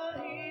parties.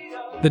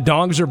 The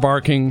dogs are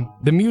barking,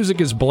 the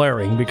music is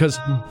blaring because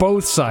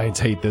both sides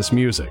hate this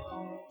music.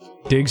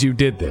 Diggs, you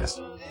did this.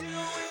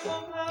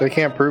 They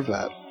can't prove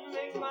that.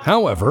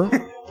 However,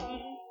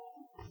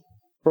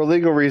 For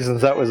legal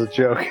reasons, that was a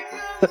joke.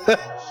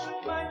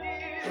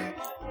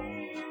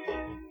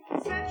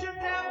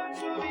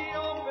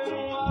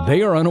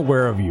 they are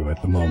unaware of you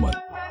at the moment.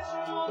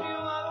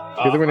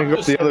 Either we're going I'm to go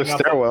just to the other setting up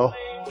stairwell.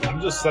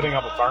 I'm just setting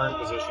up a firing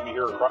position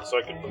here so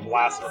I can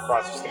blast them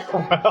across the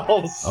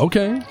stairwells.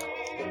 Okay.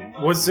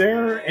 Was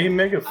there a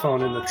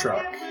megaphone in the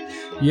truck?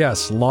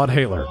 Yes, Laud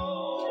Haler.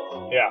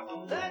 Yeah.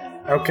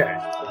 Okay.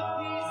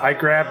 I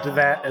grabbed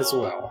that as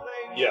well.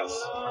 Yes.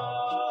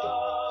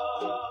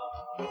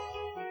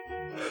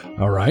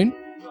 All right.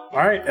 All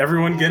right,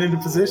 everyone get into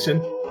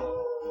position.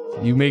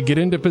 You may get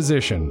into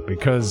position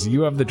because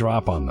you have the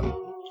drop on them.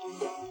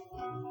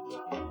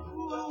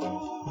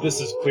 This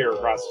is clear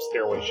across the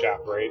stairway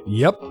shaft, right?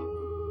 Yep.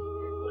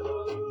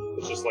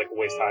 It's just like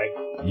waist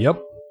high.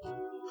 Yep.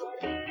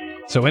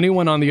 So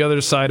anyone on the other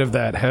side of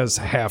that has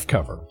half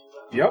cover.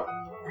 Yep.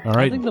 All I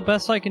right. think the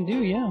best I can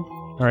do, yeah.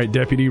 All right,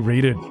 Deputy,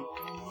 read it.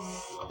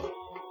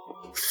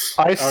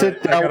 I sit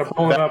right, I down gotta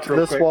pull it up back to real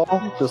this quick.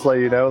 wall. Just let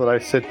you know that I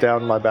sit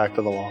down my back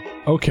to the wall.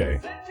 Okay.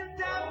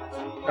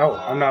 Oh,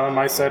 I'm not on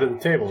my side of the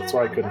table. That's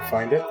why I couldn't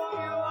find it.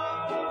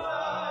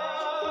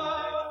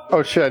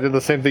 Oh shit, I did the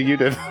same thing you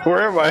did.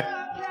 Where am I?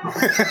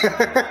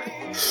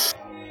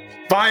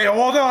 By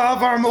order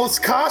of our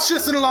most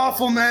cautious and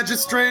lawful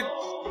magistrate,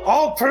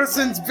 all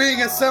persons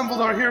being assembled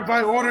are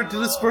hereby ordered to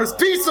disperse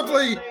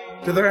peaceably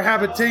to their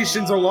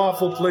habitations or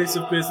lawful place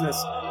of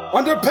business,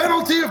 under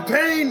penalty of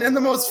pain and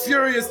the most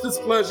furious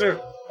displeasure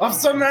of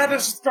some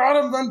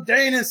Magistratum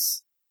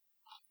Mundanus.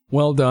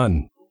 Well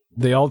done.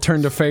 They all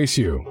turn to face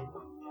you.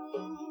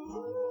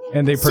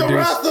 And they So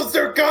produce... wrath of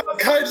their God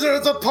Kaiser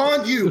is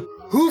upon you.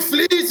 Who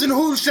flees and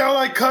who shall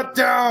I cut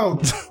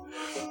down?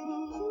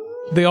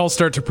 They all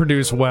start to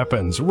produce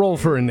weapons. Roll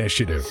for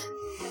initiative.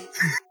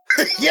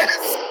 Yes!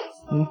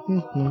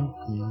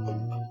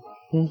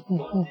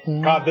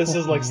 God, this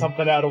is like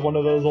something out of one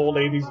of those old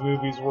 80s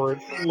movies where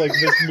it's like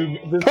this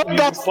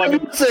music's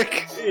fucking...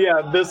 music.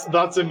 Yeah,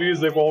 that's a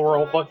music while we're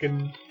all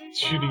fucking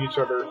shooting each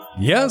other.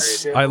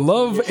 Yes, I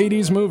love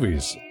 80s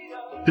movies.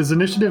 Is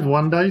initiative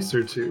 1 dice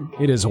or 2?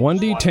 It is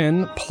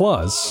 1d10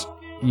 plus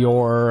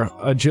your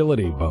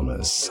agility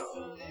bonus.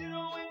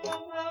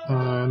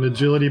 And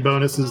agility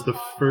bonus is the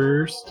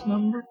first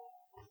number?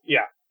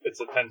 Yeah, it's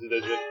a tens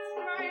digit.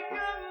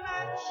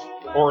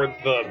 Or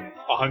the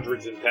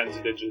hundreds and tens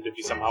digit if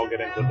you somehow get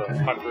into the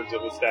hundreds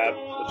of a stab.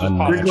 Which is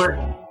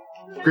possible.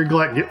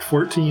 Griglak get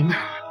 14.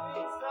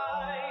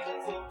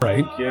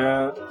 Right.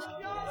 Yeah.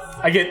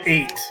 I get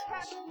 8.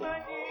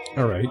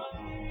 All right.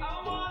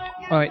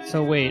 All right,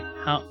 so wait,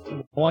 how?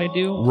 What do I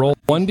do? Roll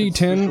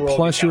 1d10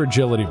 plus your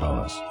agility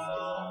bonus.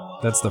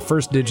 That's the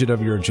first digit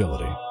of your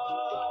agility.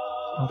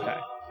 Okay.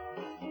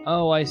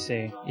 Oh, I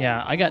see.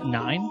 Yeah, I got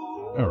 9.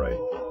 All right.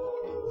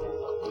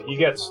 He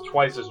gets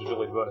twice his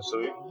agility bonus,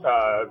 so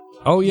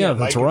Oh yeah,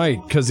 that's Mike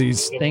right. Because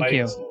he's Thank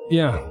you.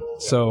 yeah.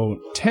 So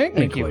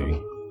technically,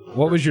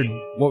 what was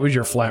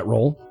your flat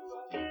roll?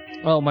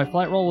 Well, my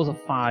flat roll was a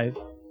 5.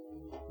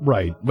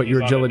 Right, but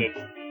your he's agility.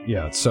 on it.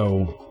 Yeah,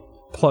 so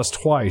plus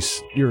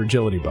twice your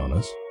agility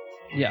bonus.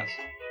 Yes.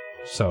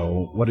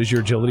 So what is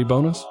your agility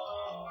bonus?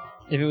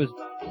 If it was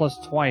plus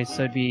twice,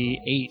 that'd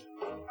be 8.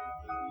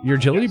 Your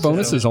agility Yeah, so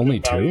bonus is only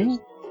values.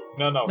 2?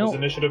 No, his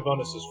initiative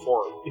bonus is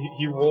 4.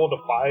 He rolled a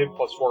 5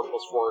 plus 4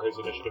 plus 4. His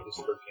initiative is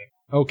 13.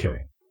 Okay.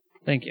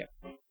 Thank you.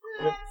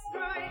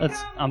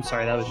 I'm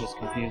sorry, that was just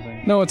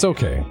confusing. No, it's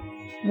okay.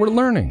 We're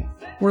learning.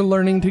 We're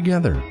learning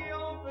together.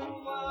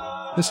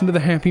 Listen to the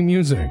happy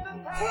music.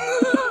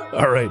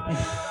 All right.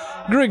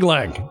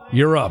 Griglak,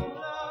 you're up.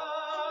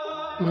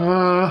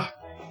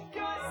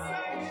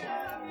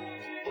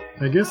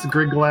 I guess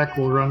Griglak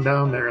will run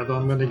down there, though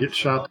I'm going to get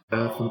shot to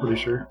death, I'm pretty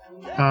sure.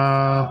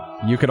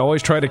 You could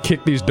always try to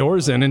kick these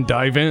doors in and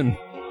dive in.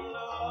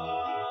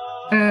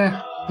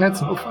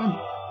 That's no fun.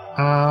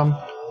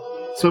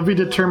 So have we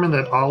determined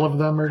that all of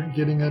them are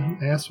getting an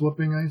ass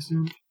whooping, I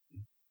assume?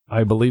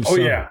 I believe so. Oh,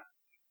 yeah.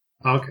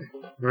 Okay,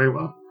 very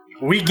well.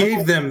 We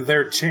gave them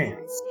their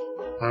chance.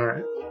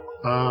 Alright.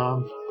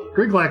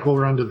 Griglak will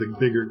run to the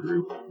bigger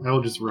group. I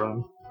will just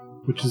run.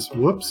 Which is,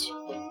 whoops.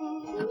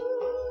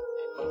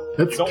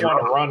 That's You don't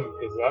want to run,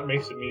 because that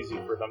makes it easy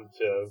for them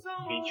to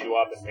beat you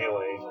up in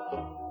melee.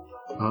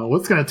 well,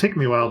 it's going to take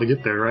me a while to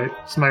get there, right?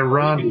 So my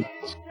run...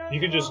 You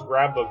could just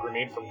grab a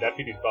grenade from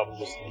Deputy's belt and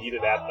just yeet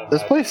it at them.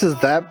 This place is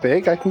that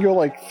big. I can go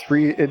like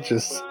 3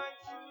 inches.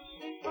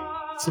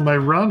 So my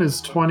run is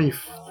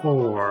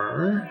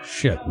 24.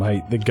 Shit,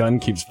 the gun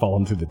keeps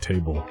falling through the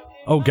table.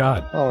 Oh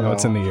god. Oh, no.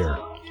 It's in the air.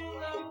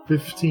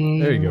 15.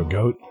 There you go,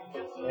 goat.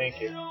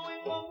 Thank you.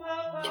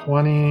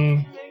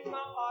 20.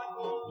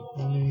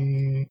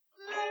 20.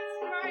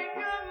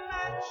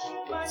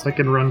 So I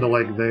can run to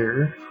like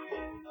there.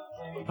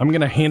 I'm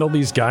gonna handle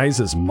these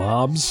guys as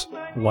mobs.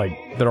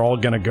 Like, they're all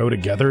gonna go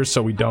together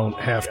so we don't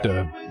have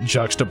to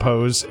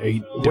juxtapose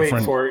 8 different...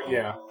 Wait for it,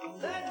 yeah.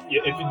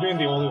 Yeah, if you're doing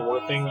the only war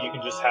thing, you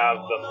can just have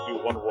them do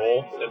 1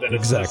 roll, and then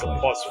it's just Exactly.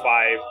 plus 5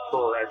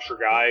 per extra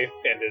guy,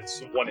 and it's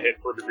 1 hit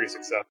per degree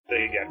success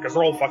they get, because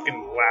they're all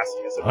fucking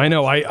blasting. I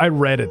know, I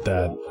read it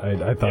that.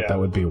 I thought that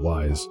would be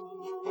wise.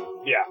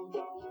 Yeah.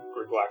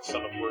 Griglak,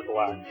 son of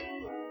Griglak.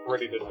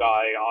 Ready to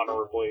die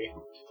honorably.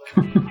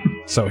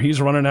 So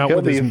he's running out He'll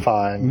with his be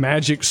fine.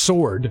 magic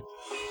sword.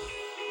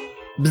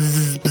 Well,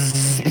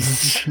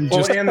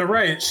 and the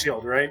riot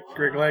shield, right?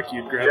 Griglak,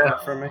 you'd grab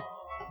that from me?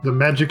 The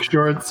magic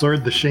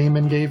sword the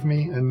shaman gave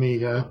me, and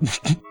the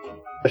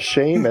A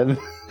shaman.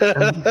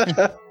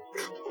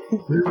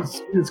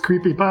 his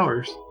creepy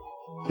powers.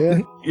 Yeah.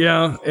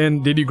 Yeah,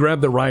 and did you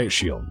grab the riot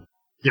shield?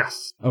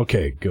 Yes.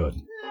 Okay,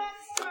 good.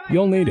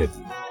 You'll need it.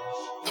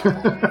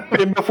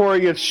 And before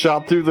he gets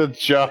shot through the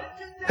jaw.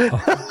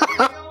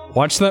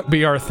 Watch that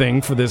be our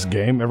thing for this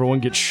game. Everyone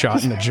gets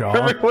shot in the jaw.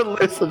 Everyone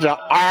lifts the jaw.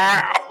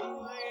 Ah!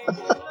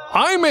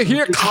 I'm a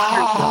here. Should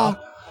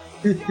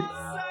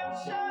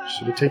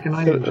have taken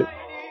damage.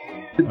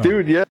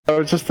 Dude, yeah, I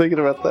was just thinking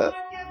about that.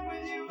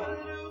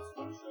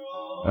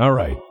 All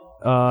right.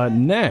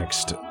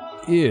 Next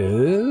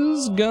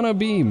is gonna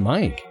be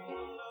Mike.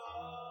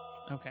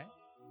 Okay.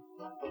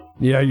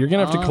 Yeah, you're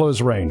gonna have to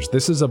close range.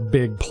 This is a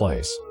big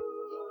place.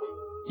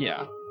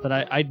 Yeah, but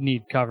I'd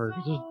need cover.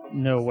 There's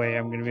no way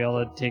I'm going to be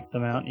able to take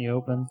them out in the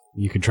open.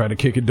 You could try to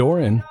kick a door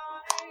in.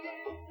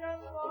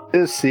 It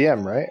is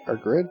CM, right? Or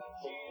grid?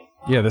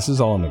 Yeah, this is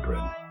all on the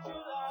grid.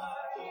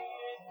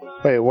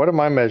 Wait, what am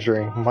I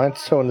measuring?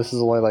 Mine's showing this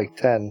is only like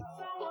 10.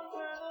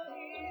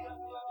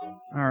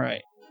 All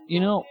right.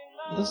 You know,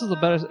 This is the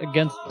better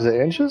against Is it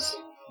inches?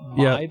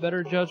 my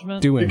better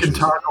judgment. Do You can inches.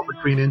 toggle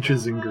between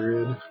inches and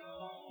grid.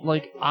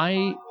 Like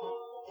I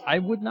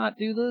would not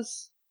do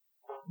this,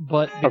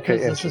 but because Okay,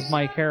 this inches. is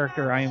my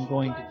character, I am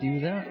going to do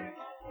that.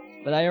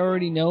 But I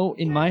already know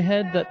in my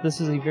head that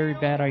this is a very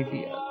bad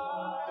idea,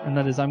 and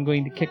that is I'm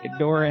going to kick a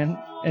door in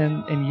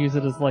and use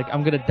it as like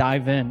I'm going to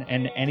dive in,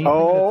 and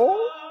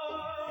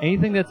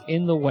anything that's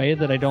in the way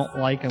that I don't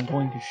like, I'm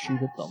going to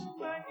shoot at them.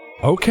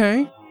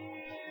 Okay.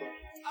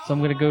 So I'm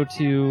going to go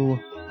to,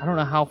 I don't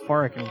know how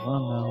far I can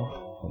run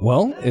though.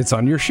 Well, it's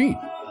on your sheet.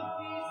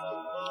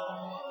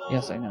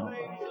 Yes, I know.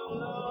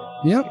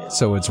 Yep.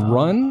 So it's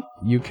run.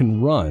 You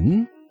can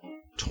run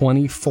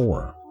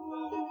 24.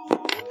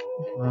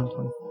 Run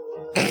 24.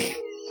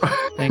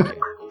 Thank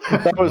you.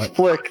 That was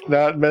flick,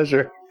 not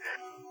measure.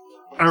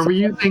 Are we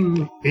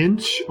using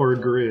inch or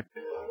grid?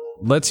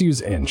 Let's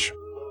use inch.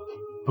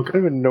 I don't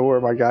even know where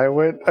my guy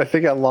went. I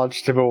think I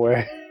launched him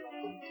away.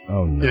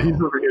 Oh no. Yeah,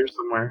 he's over here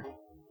somewhere.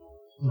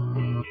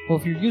 Well,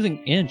 if you're using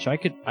inch, I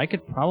could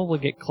probably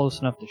get close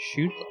enough to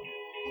shoot them.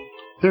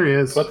 There he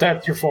is. But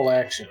that's your full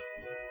action.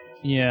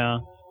 Yeah.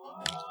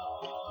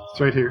 It's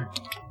right here.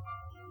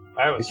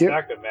 I haven't Thank you.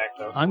 stacked it back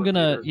though. I'm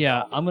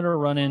gonna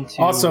run into.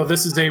 Also,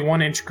 this is a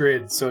 1-inch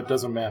grid, so it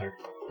doesn't matter.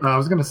 I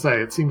was gonna say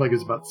it seemed like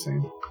it's about the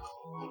same.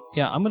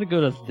 Yeah, I'm gonna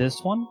go to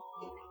this one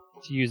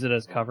to use it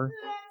as cover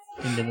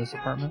into this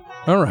apartment.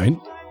 All right.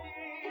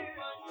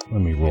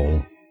 Let me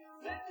roll.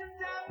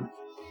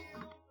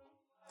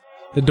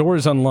 The door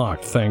is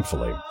unlocked,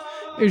 thankfully.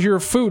 As your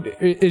foot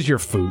hits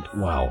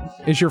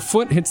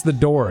the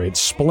door, it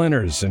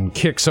splinters and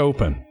kicks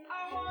open.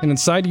 And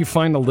inside you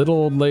find a little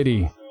old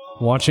lady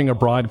watching a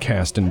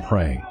broadcast and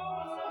praying.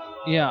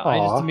 Yeah, I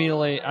Aw. just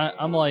immediately,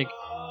 I'm like,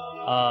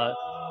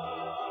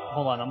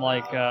 hold on, I'm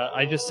like,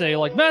 I just say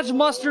like, match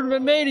mustard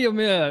and medium,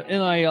 yeah,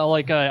 and I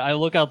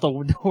look out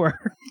the door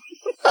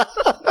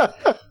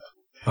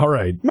All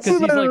right. because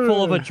he's like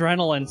full of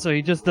adrenaline, so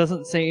he just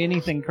doesn't say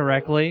anything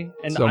correctly.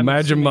 And So I'm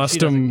assuming she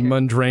doesn't Magimustum care.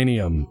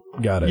 Mundranium.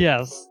 Got it.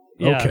 Yes.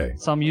 Yeah. Okay.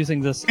 So I'm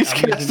using this. He's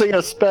casting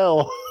a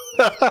spell.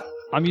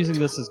 I'm using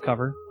this as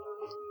cover,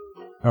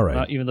 All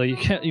right. even though you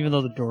can't, even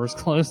though the door is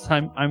closed.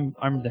 I'm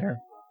there.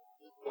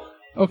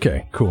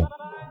 Okay, cool.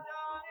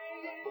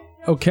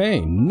 Okay,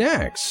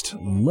 next,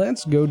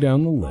 let's go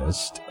down the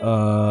list.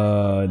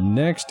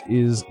 Next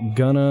is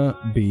gonna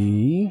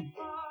be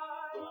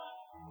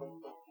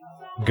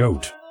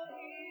Goat.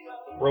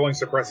 Rolling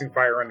suppressing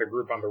fire on the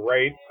group on the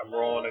right. I'm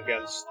rolling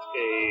against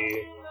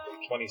a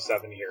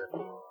 27 here.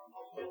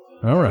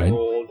 All I right.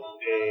 rolled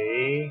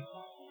a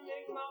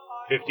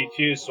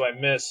 52, so I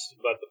miss,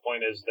 but the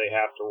point is they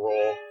have to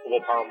roll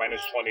willpower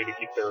minus 20 to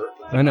keep their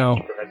I know.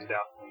 keep their heads down.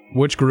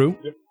 Which group?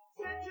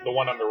 The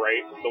one on the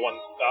right, the one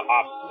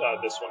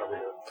off this one over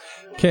here.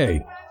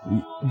 Okay,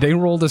 they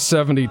rolled a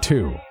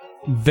 72.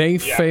 They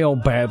fail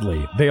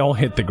badly. They all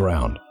hit the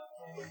ground.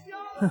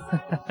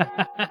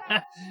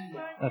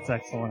 That's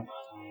excellent.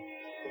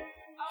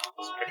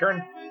 It's my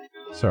turn.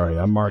 Sorry,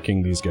 I'm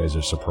marking these guys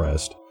are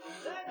suppressed.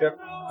 Yep.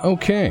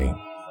 Okay,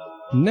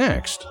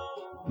 next,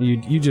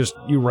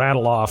 you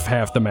rattle off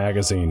half the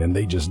magazine and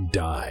they just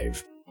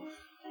dive.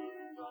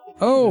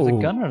 Oh, There's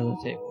a gun under the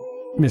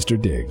table. Mr.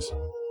 Diggs.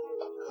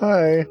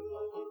 Hi.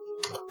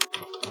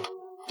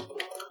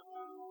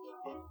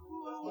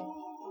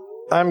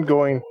 I'm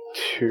going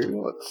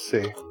to, let's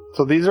see.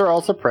 So these are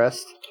all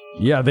suppressed.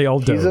 Yeah, they all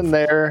He's dove. in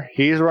there.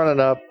 He's running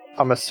up.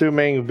 I'm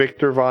assuming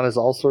Victor Von is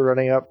also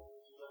running up.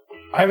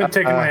 I haven't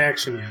taken my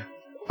action yet.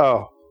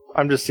 Oh,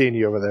 I'm just seeing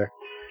you over there.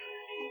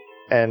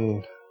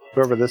 And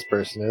whoever this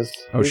person is.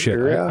 Oh shit,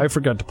 Victoria? I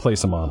forgot to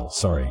place a model.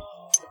 Sorry.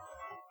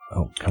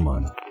 Oh, come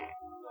on.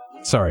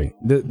 Sorry,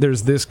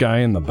 there's this guy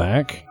in the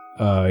back.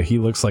 He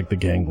looks like the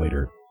gang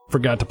leader.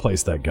 Forgot to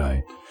place that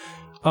guy.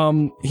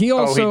 He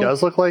also... Oh, he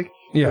does look like?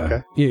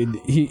 Yeah, Okay.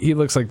 he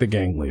looks like the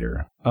gang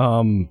leader.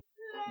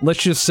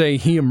 Let's just say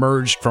he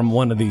emerged from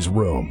one of these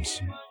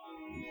rooms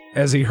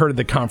as he heard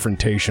the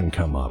confrontation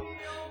come up.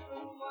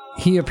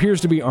 He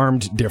appears to be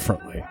armed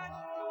differently.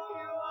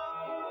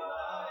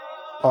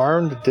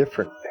 Armed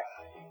differently.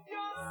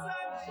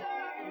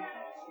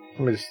 Let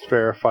me just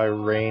verify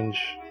range.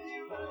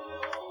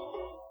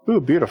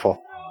 Ooh,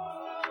 beautiful.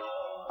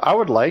 I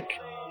would like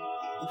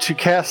to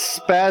cast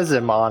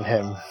Spasm on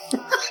him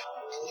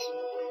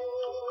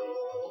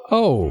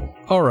Oh,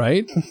 all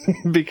right.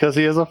 because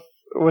he has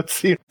what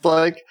seems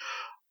like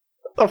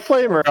a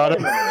flamer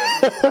on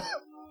him.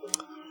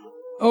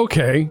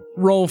 Okay,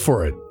 roll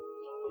for it.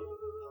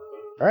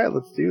 All right,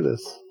 let's do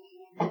this.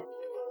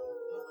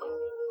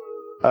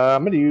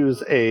 I'm going to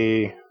use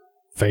a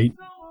Fate.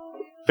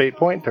 fate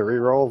point to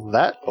reroll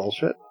that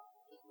bullshit.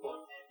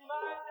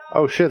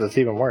 Oh shit, that's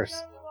even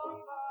worse.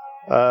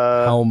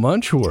 How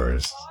much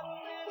worse?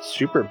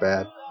 Super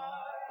bad.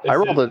 I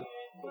rolled a...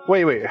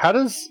 Wait, how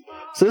does...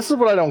 So this is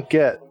what I don't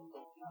get.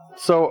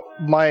 So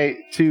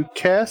to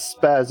cast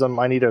Spasm,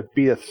 I need to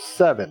be a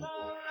 7.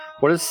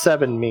 What does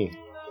 7 mean?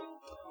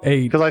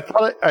 Because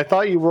I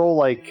thought you roll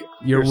like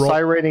your psi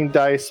rating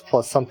dice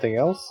plus something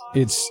else.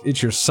 It's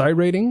your psi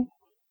rating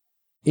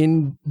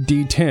in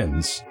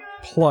D10s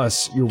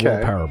plus your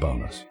willpower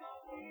bonus.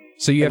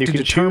 So you have to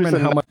determine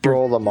how much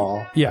roll them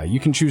all. Yeah, you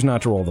can choose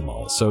not to roll them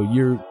all. So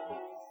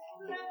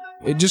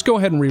just go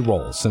ahead and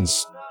re-roll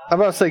since. I'm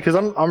about to say because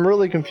I'm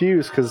really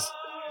confused because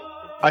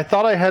I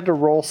thought I had to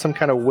roll some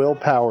kind of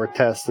willpower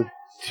test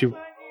to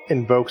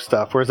invoke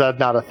stuff, or is that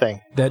not a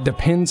thing? That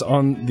depends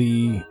on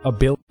the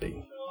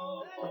ability.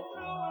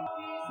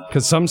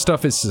 Because some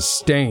stuff is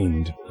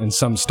sustained, and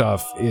some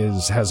stuff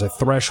has a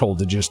threshold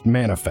to just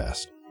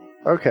manifest.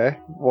 Okay,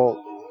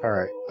 well,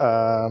 alright.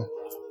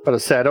 But I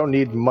say I don't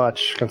need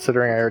much,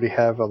 considering I already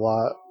have a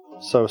lot.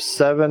 So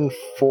 7,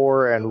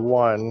 4, and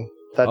 1.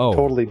 That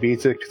totally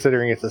beats it,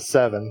 considering it's a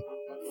 7.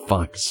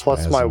 Fuck.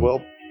 Plus my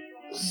will.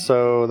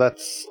 So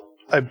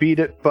I beat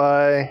it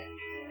by...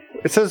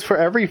 It says for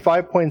every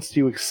 5 points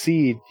you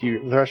exceed your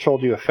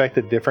threshold, you affect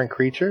a different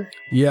creature?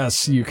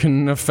 Yes, you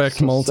can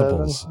affect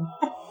multiples. 7.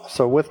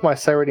 So with my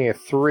sight rating of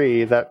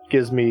 3, that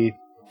gives me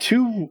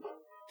two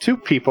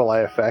people I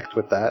affect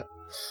with that.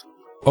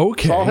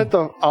 Okay.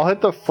 So I'll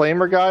hit the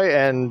flamer guy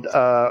and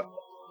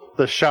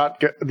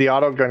the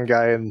auto gun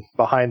guy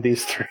behind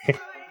these 3.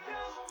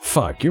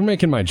 Fuck, you're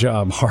making my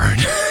job hard.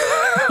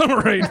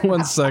 All right,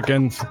 1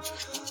 second.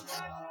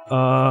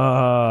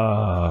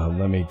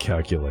 Let me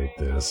calculate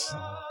this.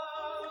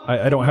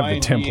 I don't have the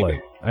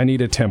template. I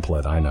need a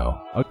template, I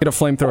know. I'll get a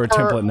flamethrower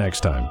template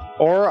next time.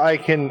 Or I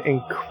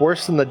can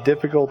worsen the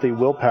difficulty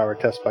willpower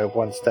test by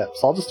 1 step.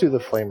 So I'll just do the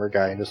flamer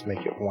guy and just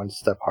make it 1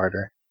 step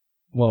harder.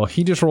 Well,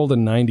 he just rolled a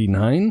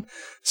 99,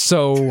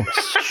 so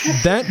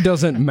that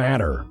doesn't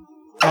matter.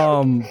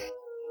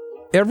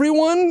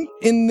 Everyone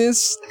in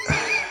this...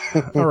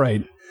 All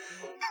right.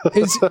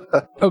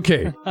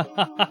 Okay.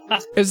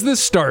 As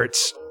this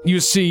starts,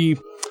 you see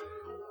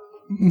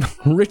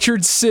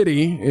Richard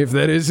City, if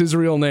that is his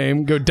real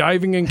name, go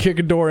diving and kick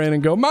a door in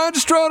and go,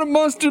 Magistratum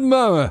mustard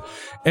mama.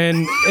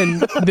 And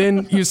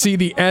then you see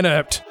the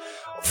adept,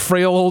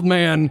 frail old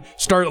man,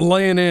 start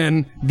laying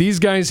in. These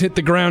guys hit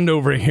the ground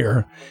over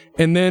here.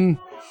 And then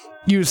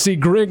you see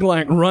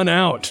Griglak run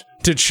out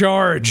to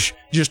charge,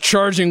 just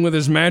charging with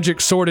his magic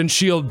sword and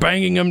shield,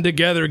 banging them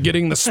together,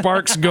 getting the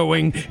sparks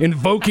going,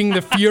 invoking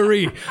the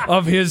fury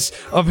of his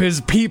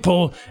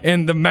people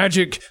and the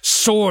magic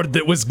sword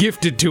that was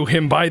gifted to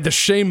him by the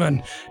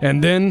shaman.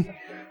 And then,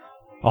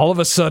 all of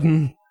a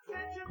sudden,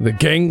 the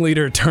gang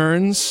leader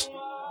turns,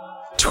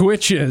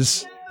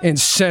 twitches, and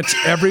sets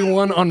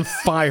everyone on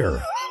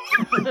fire.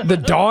 The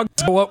dogs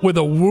go up with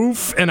a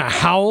woof and a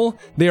howl.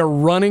 They are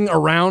running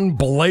around,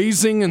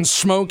 blazing and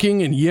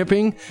smoking and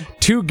yipping.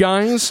 2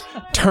 guys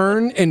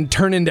turn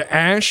into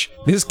ash.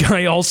 This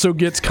guy also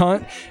gets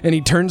caught, and he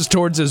turns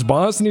towards his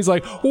boss, and he's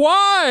like,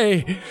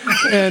 "Why?"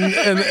 And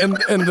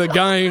the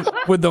guy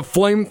with the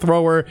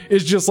flamethrower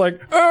is just like,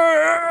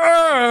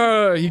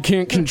 he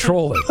can't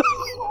control it.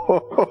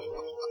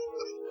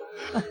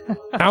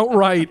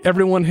 Outright,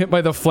 everyone hit by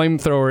the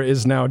flamethrower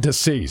is now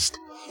deceased.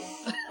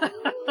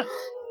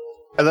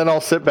 And then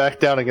I'll sit back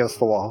down against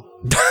the wall.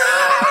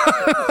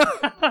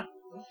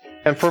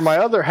 And for my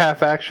other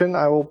half action,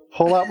 I will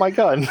pull out my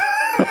gun.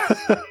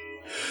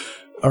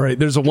 All right,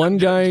 there's one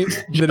guy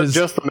that is...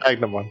 Just the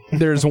Magnum one.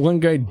 There's one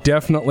guy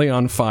definitely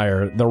on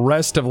fire. The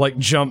rest have,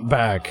 jumped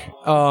back.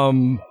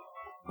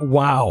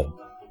 Wow.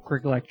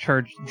 Griglak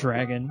charged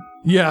dragon.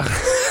 Yeah.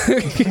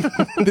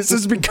 This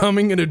is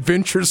becoming an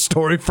adventure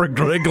story for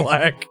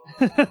Griglak.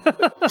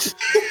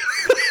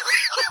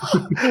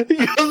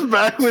 He goes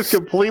back with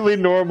completely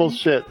normal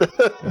shit.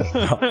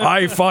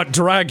 I fought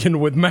dragon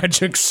with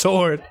magic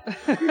sword.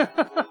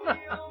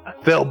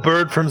 Fell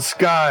bird from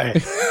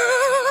sky.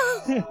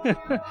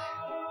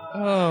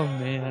 Oh,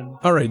 man.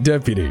 All right,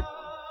 deputy.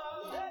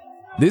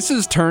 This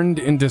has turned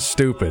into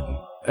stupid,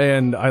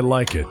 and I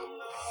like it.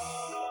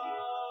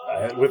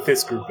 With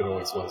this group, it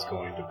always was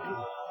going to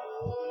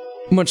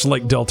be. Much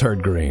like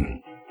Deltard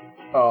Green.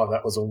 Oh,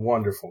 that was a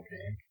wonderful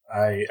game.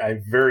 I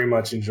very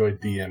much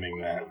enjoyed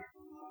DMing that.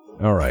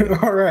 All right.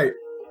 All right.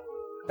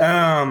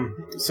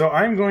 So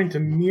I'm going to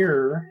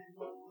mirror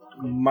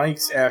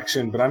Mike's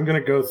action, but I'm going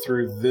to go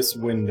through this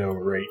window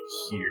right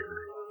here.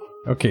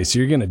 Okay, so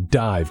you're going to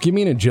dive. Give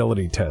me an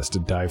agility test to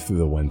dive through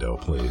the window,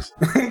 please.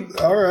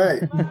 All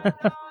right.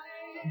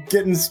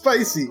 Getting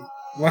spicy.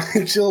 My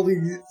agility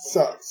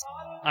sucks.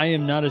 I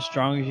am not as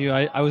strong as you.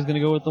 I was going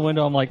to go with the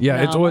window. I'm like,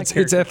 yeah, nah,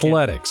 it's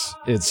athletics.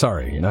 It's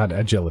sorry, not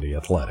agility,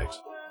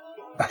 athletics.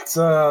 That's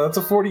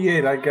a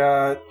 48. I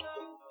got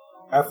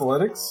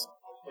athletics.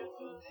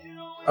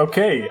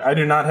 Okay, I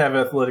do not have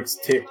athletics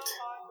ticked.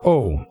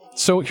 Oh,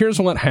 so here's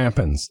what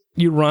happens.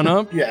 You run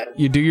up, Yeah.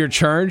 You do your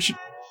charge,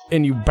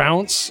 and you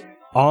bounce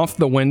off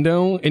the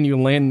window, and you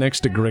land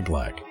next to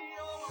Griglak.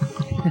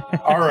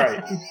 All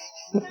right.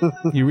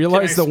 You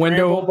realize the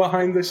window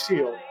behind the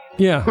shield.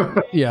 Yeah,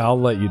 I'll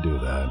let you do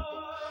that.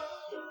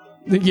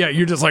 Yeah,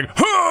 you're just like,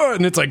 huh!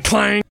 And it's like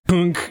clang,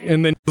 clunk,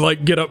 and then you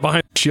get up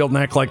behind the shield and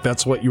act like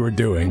that's what you were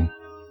doing.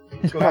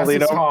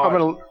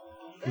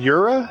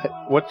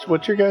 Ura?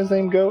 What's your guy's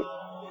name, Goat?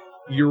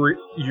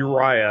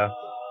 Uriah.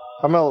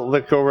 I'm gonna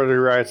look over to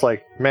Uriah. It's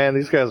like, man,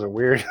 these guys are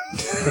weird.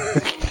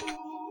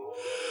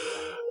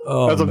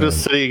 Oh, As I'm man.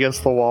 just sitting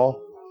against the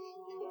wall.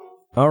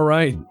 All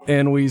right,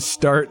 and we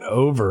start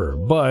over.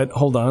 But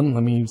hold on,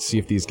 let me see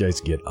if these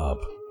guys get up.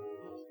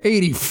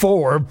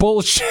 84?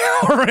 Bullshit.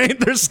 All right,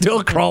 they're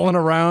still crawling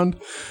around.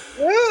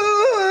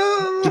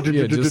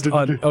 Yeah, just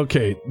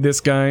okay, this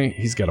guy,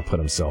 he's got to put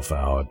himself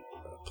out.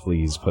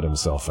 Please put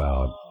himself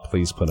out.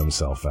 Please put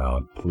himself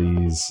out.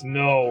 Please.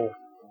 No.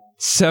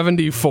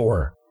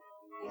 74.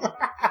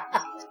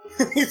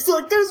 He's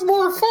like, there's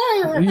more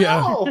fire.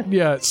 Yeah, No!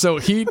 yeah. So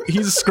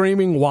he's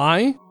screaming,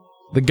 why?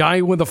 The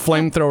guy with the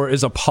flamethrower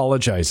is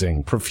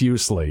apologizing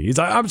profusely. He's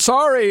like, I'm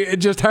sorry, it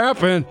just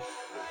happened.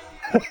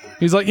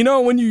 He's like,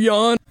 when you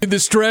yawn, the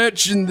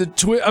stretch and the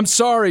twist, I'm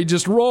sorry,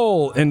 just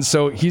roll. And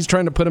so he's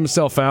trying to put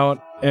himself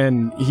out,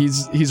 and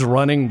he's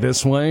running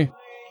this way.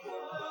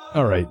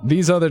 All right,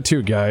 these other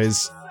two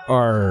guys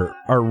are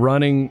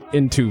running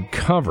into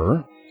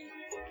cover.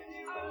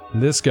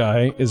 This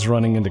guy is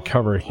running into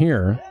cover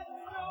here.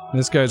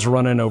 This guy's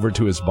running over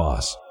to his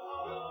boss.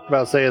 I'm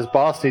about to say, his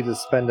boss needs to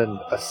spend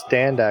a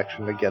stand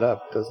action to get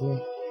up, doesn't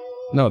he?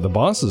 No, the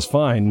boss is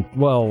fine.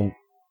 Well,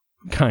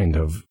 kind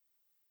of.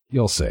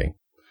 You'll see.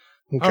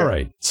 Okay. All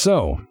right,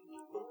 so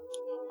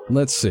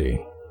let's see.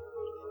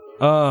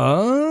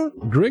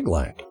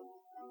 Griglak.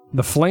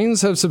 The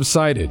flames have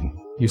subsided.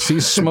 You see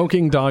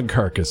smoking dog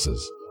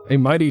carcasses. A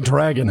mighty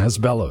dragon has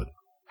bellowed.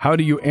 How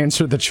do you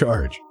answer the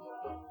charge?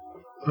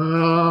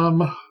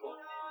 And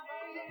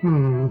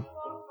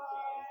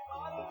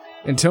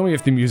tell me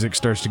if the music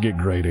starts to get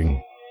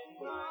grating.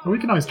 We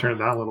can always turn it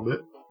down a little bit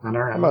on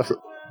our end.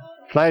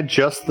 Can I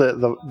adjust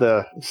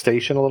the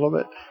station a little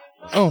bit?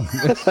 Oh.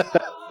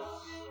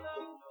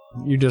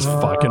 You're just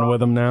fucking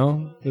with him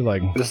now? You're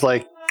like... Just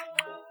like...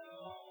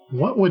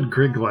 What would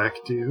Griglak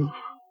do?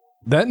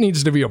 That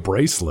needs to be a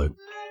bracelet.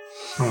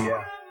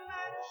 Yeah.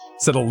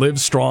 Instead of live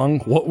strong,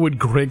 what would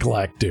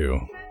Griglak do?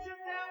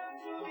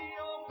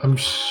 I'm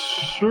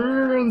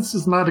sure this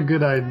is not a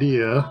good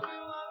idea.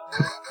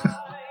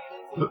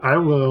 But I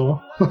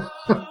will.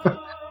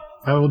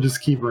 I will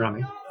just keep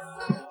running.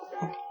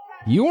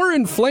 You're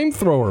in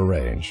flamethrower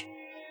range.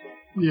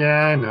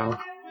 Yeah, I know.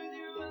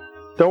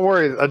 Don't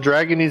worry, a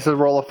dragon needs to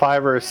roll a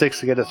 5 or a 6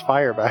 to get his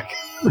fire back.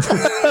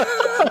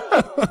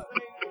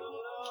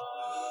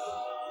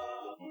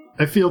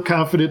 I feel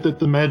confident that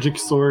the magic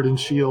sword and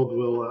shield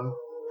will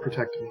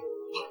protect me.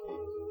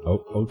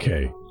 Oh,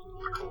 okay.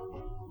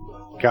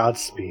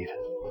 Godspeed.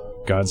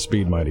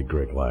 Godspeed, mighty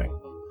Griglak.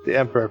 The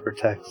Emperor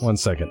protects. 1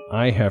 second.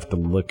 I have to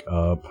look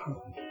up...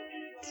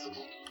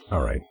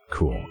 Alright,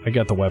 cool. I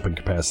got the weapon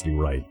capacity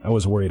right. I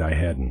was worried I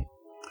hadn't.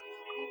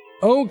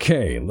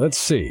 Okay, let's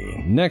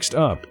see. Next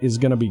up is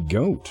gonna be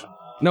Goat.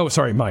 No,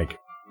 sorry, Mike.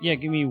 Yeah,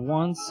 give me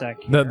 1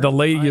 second. The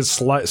lady is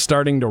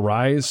starting to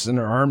rise, and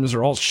her arms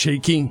are all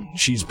shaky.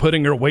 She's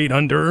putting her weight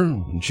under her,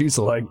 and she's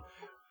like,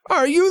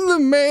 "Are you the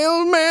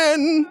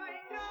mailman?"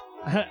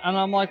 And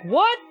I'm like,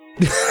 what?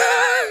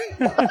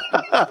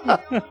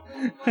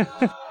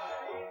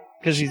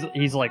 Because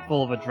he's like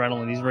full of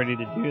adrenaline. He's ready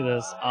to do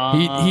this.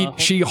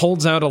 She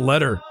holds out a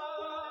letter.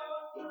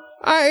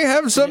 I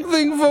have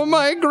something for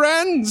my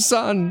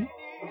grandson.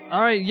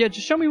 All right, yeah,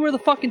 just show me where the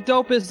fucking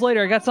dope is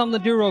later. I got something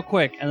to do real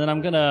quick, and then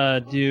I'm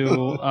gonna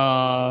do.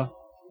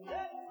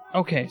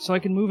 Okay, so I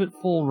can move at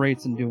full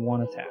rates and do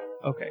 1 attack.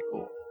 Okay,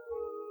 cool.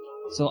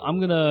 So I'm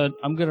gonna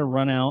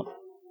run out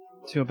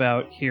to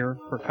about here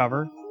for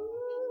cover,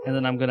 and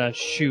then I'm gonna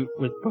shoot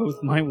with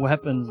both my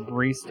weapons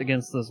braced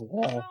against this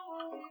wall.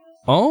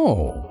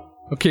 Oh,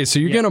 okay. So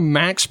you're gonna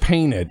max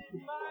paint it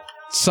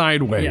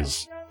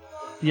sideways.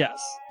 Yes.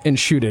 And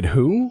shoot at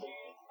who?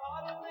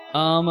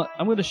 I'm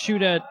gonna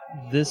shoot at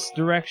this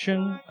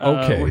direction.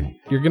 Okay.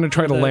 You're gonna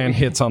try to land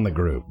hits on the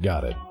group.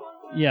 Got it.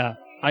 Yeah.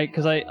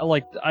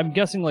 I'm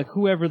guessing like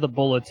whoever the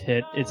bullets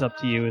hit, it's up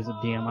to you as a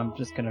DM. I'm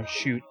just gonna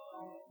shoot.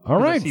 All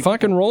right,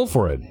 fucking roll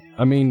for it.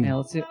 I mean, yeah,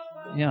 let's see.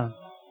 Yeah.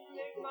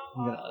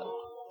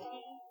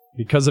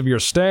 Because of your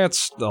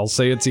stats, I'll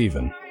say it's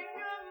even.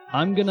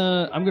 I'm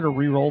gonna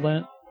re-roll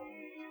that.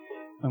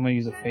 I'm gonna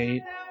use a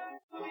fate.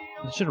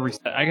 I should have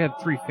reset. I got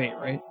 3 fate,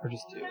 right? Or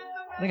just 2? I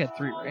think I had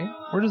 3, right?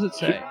 Where does it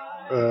say?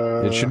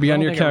 It should be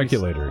on your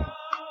calculator.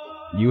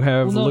 You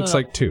have looks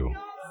like 2.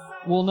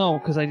 Well, no,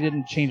 because I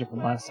didn't change it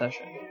from last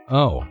session.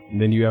 Oh,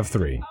 then you have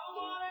 3.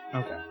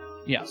 Okay.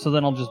 Yeah, so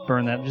then I'll just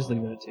burn that. Just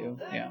leave it at 2.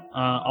 Yeah.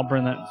 I'll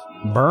burn that.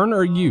 Burn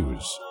or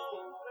use?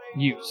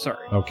 Use,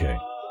 sorry. Okay.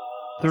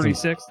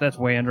 36, that's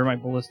way under my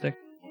ballistic.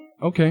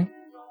 Okay.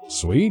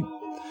 Sweet.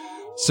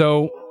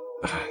 So,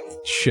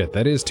 shit,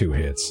 that is 2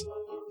 hits.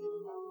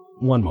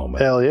 1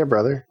 moment. Hell yeah,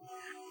 brother.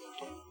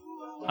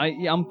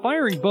 I'm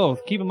firing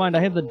both. Keep in mind, I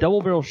have the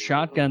double barrel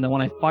shotgun that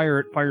when I fire,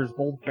 it fires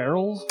both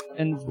barrels.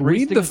 And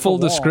read the full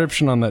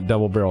description on that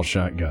double barrel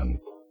shotgun.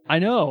 I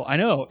know.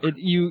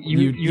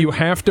 You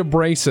have to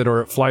brace it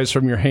or it flies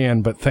from your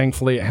hand, but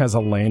thankfully it has a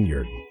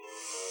lanyard.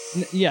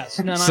 Yes.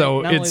 Not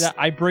only that,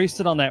 I braced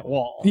it on that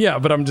wall. Yeah,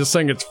 but I'm just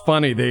saying it's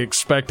funny. They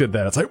expected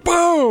that. It's like,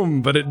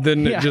 boom! But it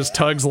just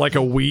tugs like a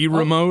Wii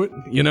remote,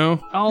 you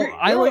know? Oh,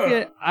 I like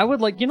it. I would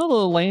like, the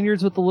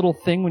lanyards with the little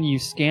thing when you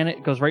scan it,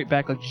 it goes right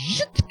back like,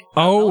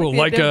 Oh,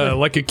 like the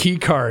like a key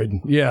card.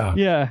 Yeah.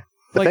 Yeah.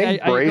 I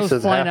think brace goes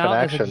is flying half an out,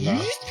 action, it's like,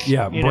 though.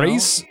 Yeah, you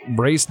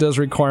brace does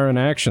require an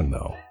action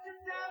though.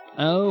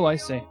 Oh, I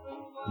see.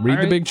 Read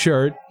the right. big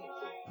chart.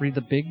 Read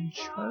the big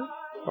chart?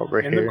 Over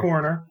In here. the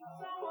corner.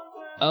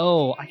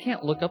 Oh, I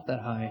can't look up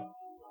that high.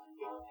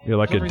 You're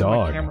like For a some reason, my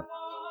dog. camera-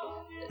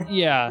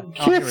 Yeah.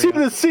 Can't see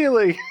the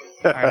ceiling.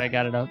 All right, I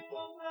got it up.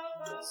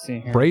 Let's see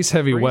here. Brace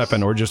heavy Brace?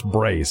 weapon or just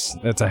brace.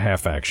 That's a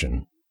half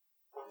action.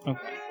 Okay.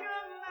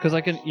 Because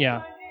I can,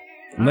 yeah.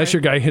 Unless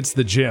your guy hits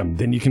the gym,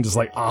 then you can just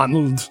like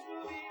Arnold,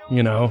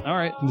 you know, All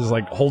right. just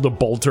like hold a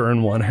bolter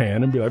in one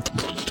hand and be like,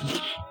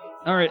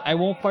 All right, I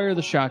won't fire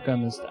the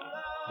shotgun this time,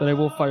 but I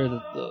will fire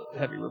the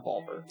heavy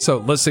revolver. so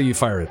let's say you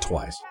fire it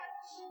twice.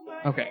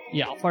 Okay,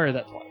 yeah, I'll fire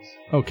that twice.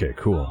 Okay,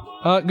 cool.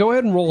 Go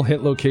ahead and roll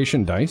hit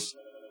location dice.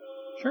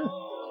 Sure.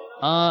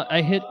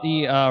 I hit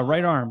the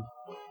right arm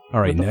All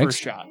right, with the next.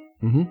 first shot.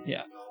 Mm-hmm.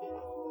 Yeah.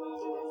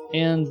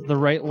 And the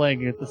right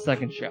leg at the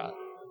second shot.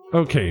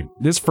 Okay,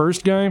 this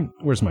first guy,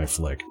 where's my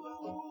flick?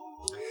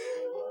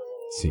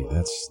 Let's see,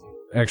 that's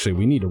actually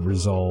we need to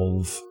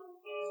resolve.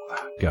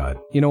 God,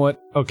 you know what?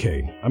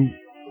 Okay,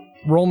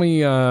 roll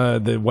me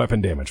the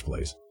weapon damage,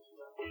 please.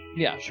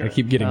 Yeah, sure. I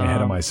keep getting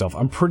ahead of myself.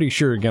 I'm pretty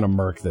sure you're gonna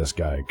murk this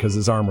guy because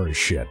his armor is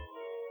shit.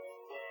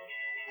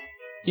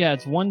 Yeah,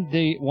 it's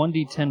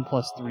 1d10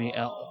 plus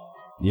 3L.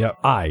 Yep,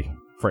 I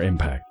for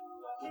impact.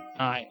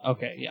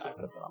 Okay, yeah, I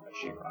put that on my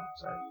sheet wrong.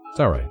 Sorry. It's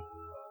all right.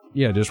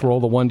 Yeah, just roll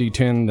the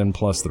 1d10, then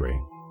plus 3.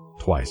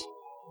 Twice.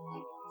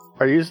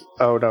 Are you?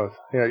 Oh no,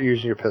 you're not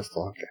using your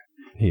pistol. Okay.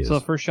 He is. So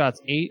the first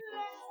shot's 8.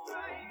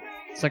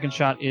 Second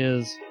shot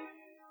is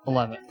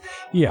 11.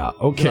 Yeah,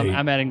 'Cause okay.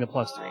 I'm adding the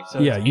plus 3. So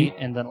Yeah, it's 8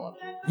 and then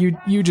 11.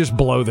 You just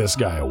blow this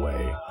guy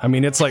away. I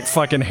mean, it's like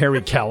fucking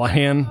Harry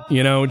Callahan,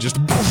 you know, just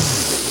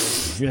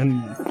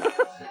and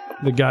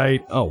the guy.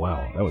 Oh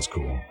wow, that was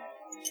cool.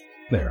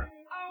 There.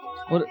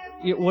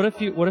 What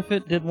if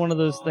it did one of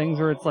those things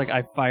where it's like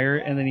I fire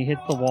and then he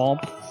hits the wall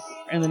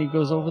and then he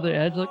goes over the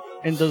edge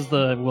and does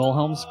the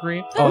Wilhelm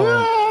scream?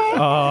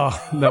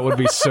 Oh, that would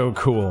be so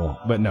cool.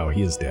 But no,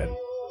 he is dead.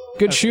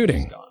 Good Okay,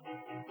 shooting. he's gone.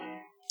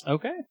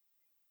 Okay.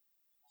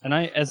 And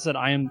as I said,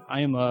 I am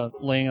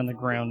laying on the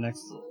ground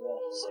next to the wall.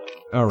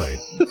 So. All right.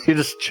 You're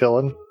just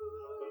chilling.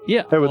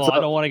 Yeah. Hey, what's well, I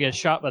up? don't want to get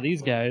shot by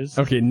these guys.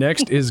 Okay,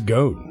 next is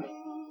Goat.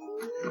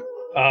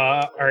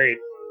 All right.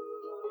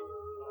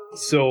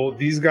 So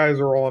these guys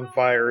are all on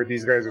fire.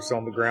 These guys are still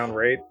on the ground,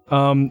 right?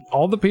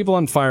 All the people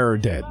on fire are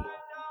dead.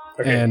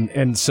 Okay.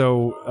 And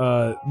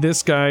so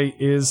this guy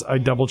is, I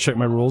double checked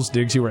my rules.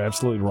 Diggs, you were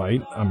absolutely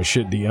right. I'm a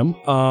shit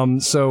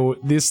DM. So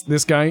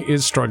this guy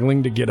is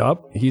struggling to get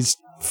up. He's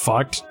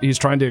fucked. He's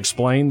trying to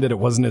explain that it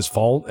wasn't his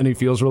fault and he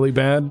feels really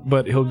bad,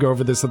 but he'll go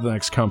over this at the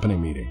next company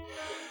meeting.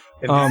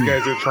 And these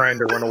guys are trying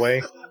to run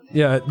away.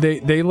 Yeah,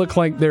 they look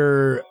like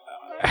they're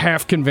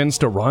half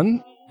convinced to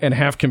run and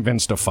half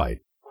convinced to fight.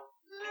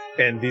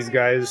 And these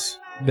guys,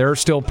 They're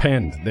still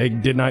pinned. They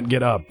did not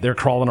get up. They're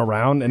crawling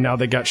around, and now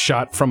they got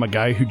shot from a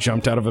guy who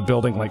jumped out of a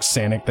building like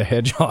Sonic the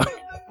Hedgehog.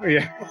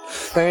 yeah.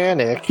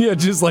 Panic. Yeah,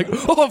 just like,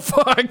 oh,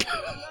 fuck!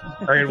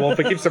 All right. Well, if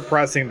I keep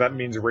suppressing, that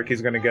means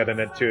Ricky's going to get in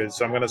it too.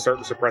 So I'm going to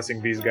start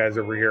suppressing these guys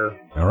over here.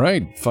 All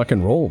right,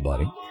 fucking roll,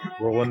 buddy.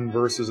 Rolling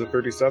versus a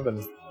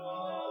 37.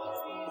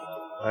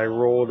 I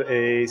rolled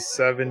a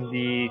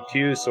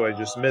 72, so I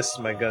just missed.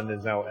 My gun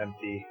is now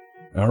empty.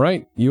 All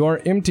right, you are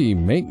empty.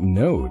 Make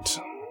note.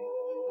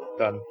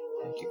 Done.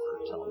 Thank you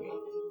for telling me.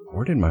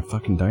 Where did my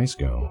fucking dice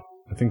go?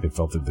 I think they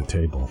fell through the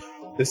table.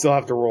 They still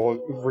have to roll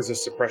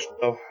resist suppression,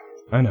 though.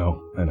 I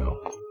know.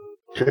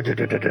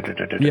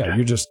 Yeah,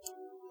 you just...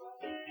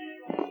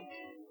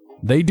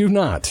 They do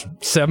not.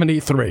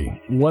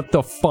 73. What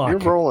the fuck? You're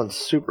rolling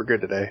super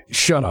good today.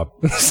 Shut up.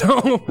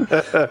 So,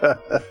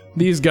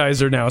 these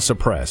guys are now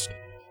suppressed.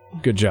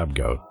 Good job,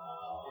 Goat.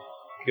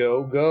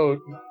 Go, goat.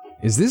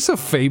 Is this a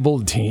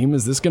fabled team?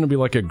 Is this going to be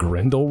like a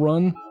Grendel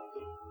run?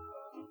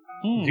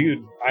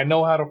 Dude, I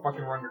know how to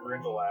fucking run a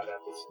Grindel at it.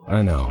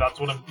 I know. That's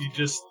what you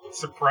just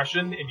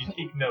suppression and you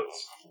take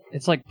notes.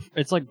 It's like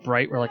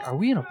Bright. We're like, are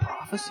we in a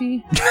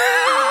prophecy?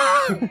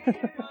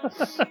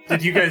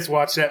 Did you guys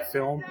watch that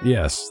film?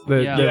 Yes.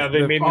 Yeah.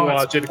 They made me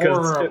watch it because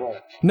horrible.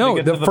 No, They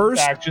get the to the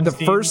first action the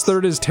scenes. first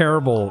third is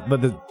terrible,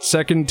 but the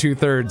second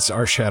 2/3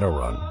 are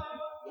Shadowrun.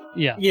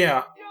 Yeah.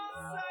 Yeah.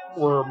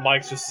 where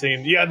Mike's just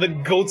saying, yeah, the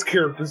goat's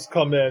characters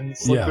come in.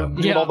 It's like Yeah. they're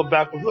doing Yeah. all the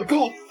backwards. Like,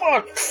 oh,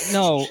 fuck!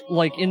 No,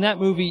 like in that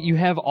movie, you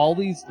have all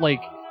these like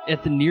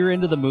at the near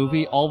end of the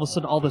movie, all of a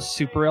sudden all the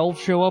super elves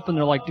show up and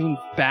they're like doing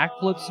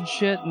backflips and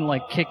shit and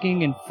like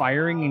kicking and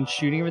firing and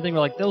shooting everything. We're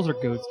like, those are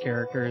Goat's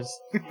characters.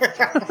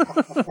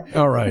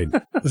 All right. They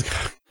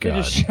God.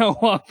 just show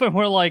up and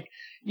we're like,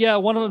 yeah,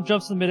 one of them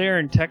jumps in midair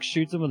and Tex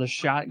shoots him with a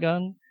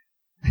shotgun.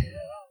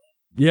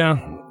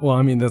 Yeah. Well,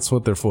 I mean, that's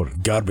what they're for.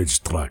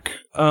 Garbage truck.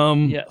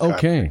 Yes.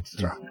 Okay.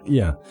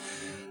 Yeah.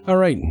 All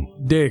right.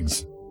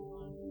 Diggs.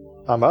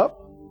 I'm up.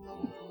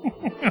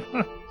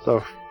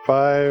 So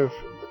 5,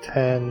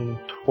 10,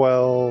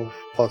 12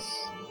 plus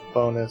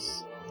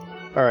bonus.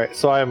 Alright,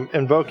 so I'm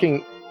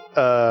invoking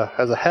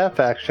as a half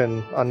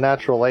action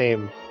unnatural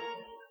aim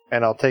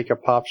and I'll take a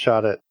pop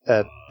shot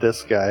at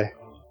this guy.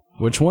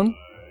 Which one?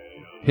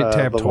 Hit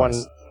tab the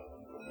twice. one.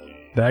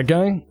 That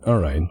guy? All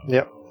right.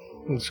 Yep.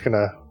 I'm just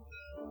gonna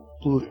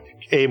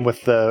aim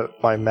with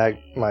my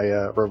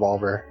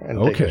revolver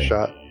and take a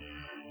shot.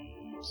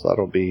 So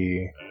that'll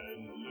be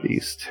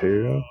these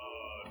two.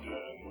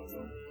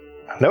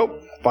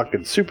 Nope.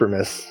 Fucking super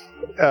miss.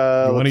 You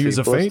want to use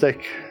a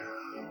ballistic.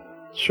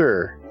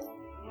 Sure.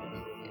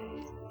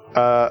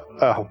 I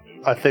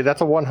think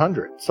that's a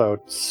 100. So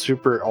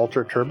super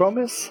ultra turbo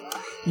miss.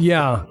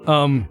 Yeah.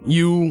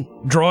 You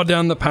draw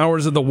down the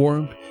powers of the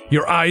warp.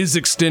 Your eyes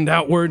extend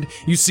outward.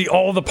 You see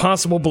all the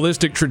possible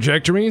ballistic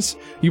trajectories.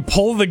 You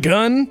pull the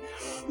gun,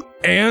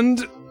 and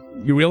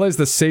you realize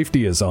the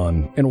safety is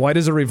on. And why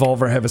does a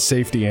revolver have a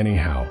safety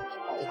anyhow?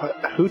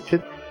 Who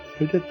did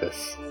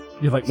this?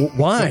 You're like,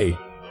 why?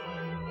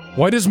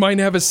 Why does mine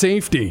have a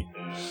safety?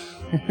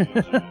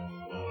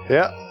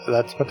 Yeah,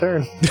 that's my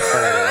turn.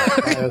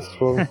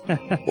 One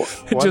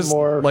Just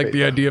more like fate.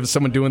 the idea of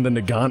someone doing the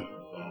Nagant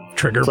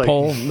trigger It's like-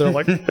 pull. They're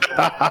like,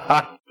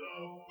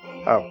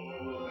 Oh,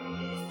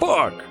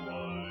 fuck.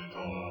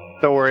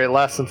 don't worry. It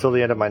lasts until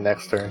the end of my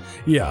next turn.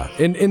 Yeah,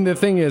 and the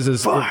thing is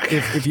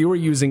if you were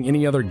using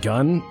any other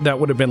gun, that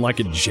would have been like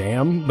a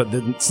jam, but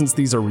then, since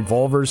these are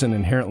revolvers and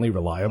inherently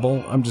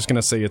reliable, I'm just going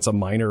to say it's a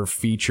minor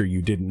feature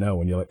you didn't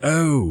know, and you're like,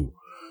 oh.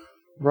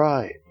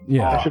 Right.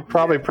 Yeah. I should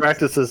probably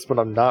practice this when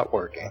I'm not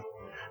working.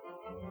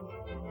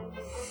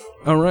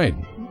 All right.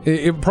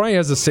 It probably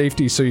has a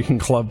safety so you can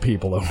club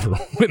people over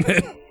with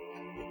it.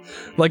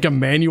 Like a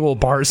manual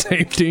bar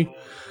safety.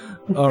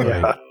 All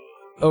right. Yeah.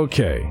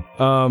 Okay.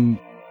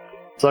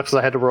 Sucks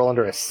I had to roll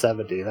under a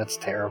 70. That's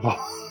terrible.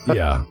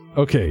 Yeah.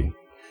 Okay.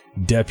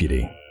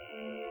 Deputy.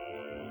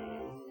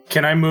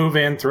 Can I move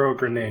and throw a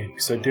grenade?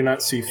 Because I do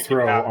not see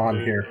throw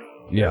on here.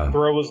 Yeah.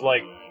 Throw is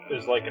like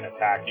an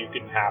attack. You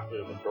can half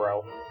move and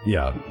throw.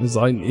 Yeah. It's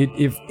like,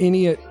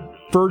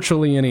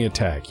 virtually any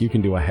attack, you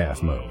can do a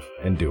half move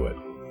and do it.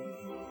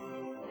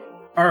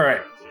 All right.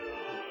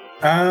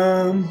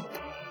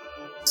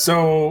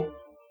 So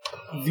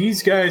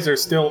these guys are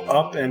still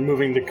up and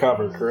moving to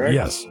cover, correct?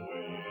 Yes.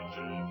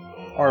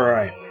 All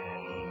right.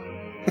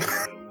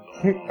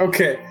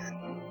 Okay.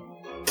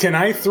 Can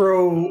I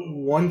throw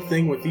one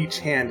thing with each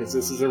hand, as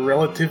this is a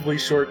relatively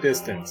short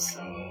distance?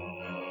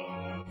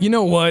 You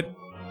know what?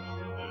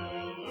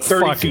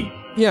 30 fuck feet. It.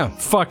 Yeah,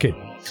 fuck it.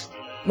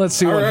 Let's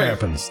see All what right.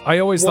 happens. I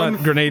always thought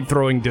grenade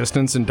throwing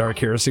distance in Dark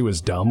Heresy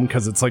was dumb,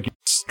 because it's like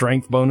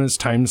strength bonus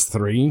times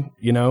 3,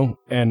 you know?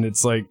 And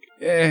it's like,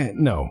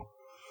 no.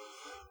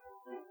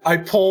 I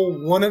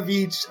pull one of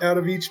each out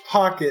of each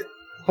pocket,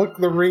 hook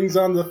the rings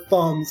on the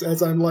thumbs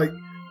as I'm like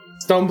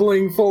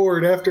stumbling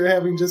forward after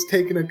having just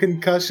taken a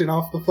concussion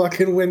off the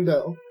fucking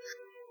window.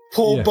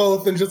 Pull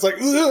both and just like,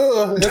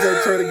 ugh, as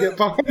I try to get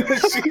behind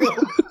the shield.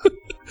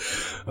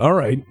 All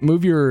right,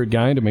 move your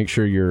guy to make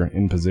sure you're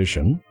in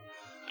position.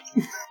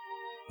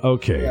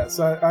 Okay. Yeah,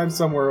 so I'm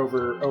somewhere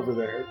over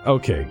there.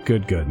 Okay,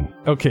 good.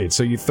 Okay,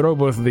 so you throw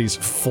both of these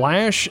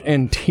flash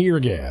and tear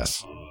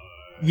gas.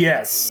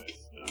 Yes.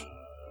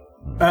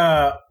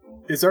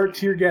 Is our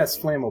tear gas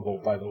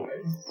flammable, by the way?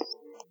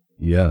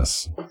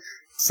 Yes.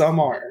 Some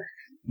are.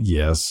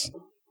 Yes.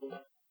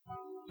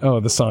 Oh,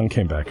 the song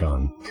came back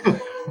on.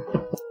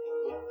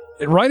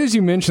 Right as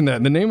you mentioned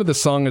that, the name of the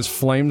song is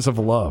Flames of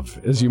Love.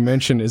 As you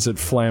mentioned, is it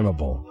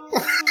flammable?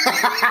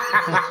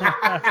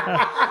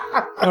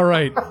 All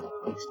right.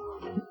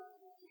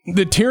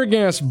 The tear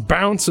gas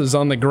bounces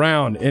on the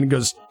ground and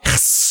goes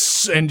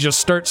and just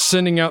starts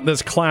sending out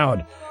this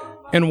cloud.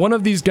 And one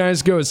of these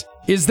guys goes,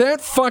 "Is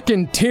that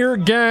fucking tear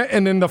gas?"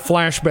 And then the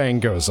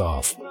flashbang goes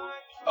off.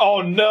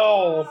 Oh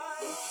no!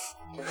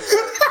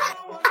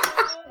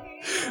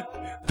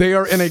 They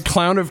are in a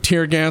cloud of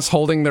tear gas,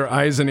 holding their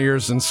eyes and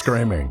ears and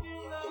screaming.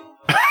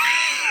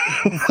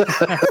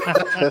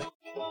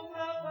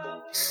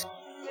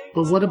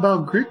 But what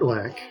about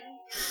Griglak?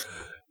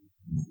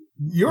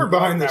 You're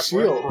behind the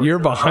shield. You're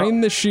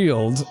behind the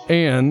shield,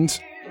 and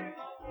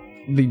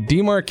the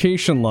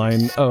demarcation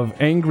line of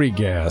angry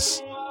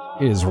gas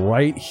is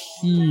right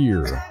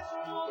here.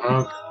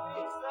 Okay.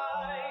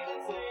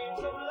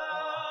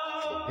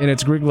 And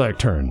it's Griglak's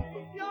turn.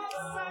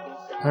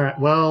 Alright,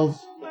 well,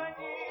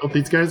 don't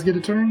these guys get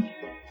a turn?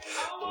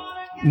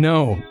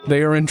 No,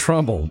 they are in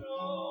trouble.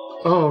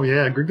 Oh,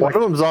 yeah, One Griglak.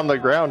 of them's on the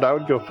ground. I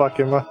would go fuck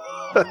him up.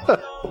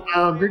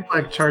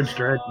 Griglak charged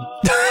dragon.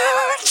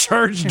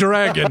 Charge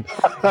dragon.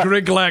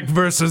 Griglak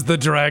versus the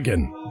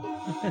dragon.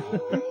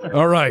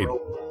 All right.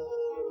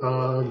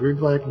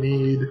 Griglak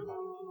need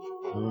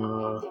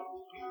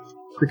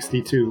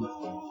 62.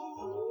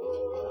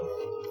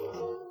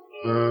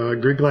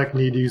 Griglak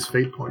need to use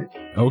Fate Point.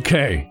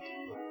 Okay.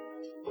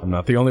 I'm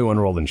not the only one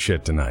rolling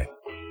shit tonight.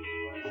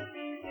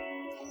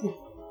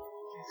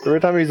 Every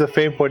time he's a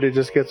fame point, it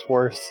just gets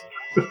worse.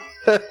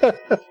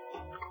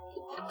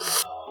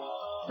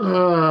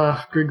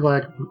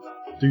 Griglak,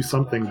 do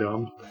something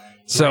dumb.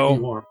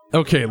 So,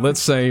 okay, let's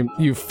say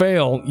you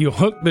fail, you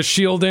hook the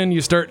shield in,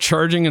 you start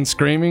charging and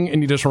screaming,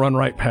 and you just run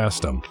right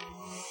past him.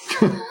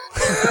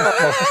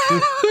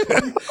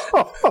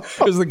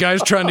 As the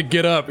guy's trying to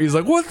get up, he's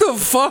like, "What the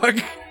fuck?"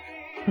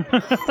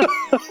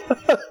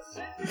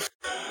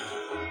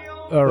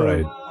 All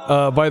right.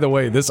 By the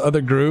way, this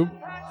other group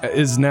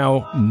is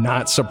now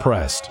not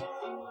suppressed.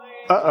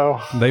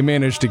 Uh-oh. They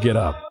managed to get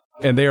up,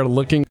 and they are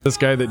looking at this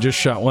guy that just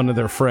shot one of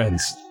their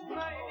friends.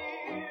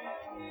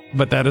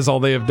 But that is all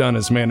they have done,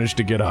 is managed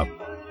to get up.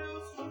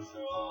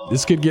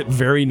 This could get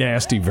very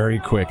nasty very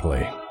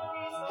quickly.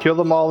 Kill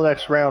them all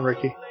next round,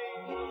 Ricky.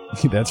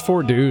 That's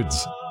 4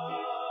 dudes.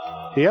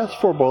 He has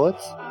 4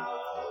 bullets.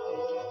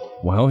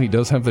 Well, he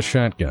does have the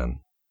shotgun.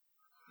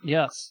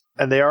 Yes.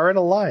 And they are in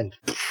a line.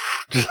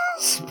 Just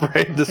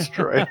spray and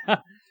destroy.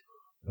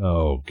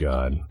 Oh,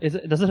 God.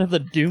 Does it have the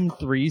Doom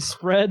 3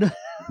 spread?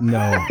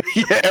 No.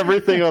 Yeah,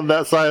 everything on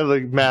that side of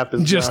the map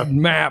is just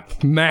gone. map.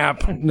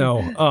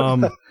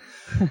 No.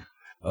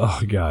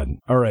 Oh, God.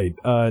 All right.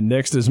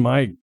 Next is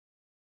Mike.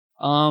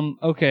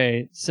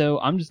 Okay, so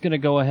I'm just gonna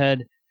go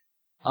ahead.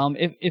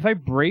 If I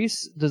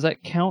brace, does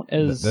that count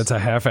as... That's a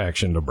half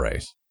action to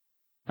brace.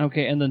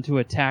 Okay, and then to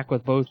attack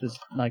with both is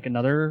like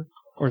another...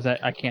 Or is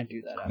that... I can't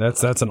do that.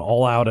 That's an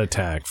all-out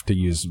attack to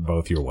use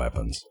both your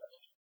weapons.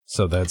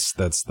 So that's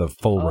the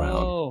full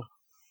round. Oh.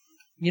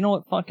 You know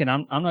what? Fucking,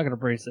 I'm not gonna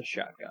brace this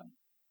shotgun.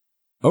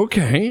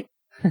 Okay.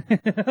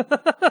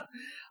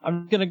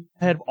 I'm gonna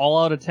have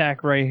all-out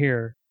attack right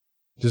here.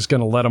 Just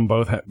gonna let them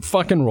both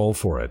fucking roll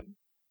for it.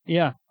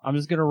 Yeah, I'm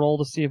just gonna roll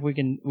to see if we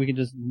can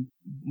just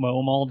mow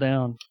them all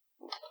down.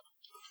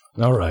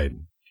 All right.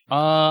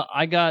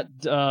 I got.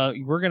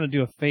 We're gonna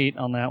do a fate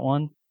on that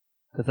one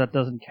because that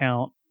doesn't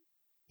count.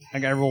 I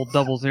got to roll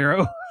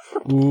 00.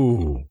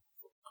 Ooh.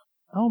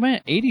 Oh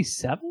man,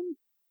 87.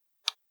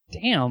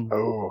 Damn.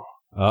 Oh.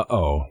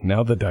 Uh-oh.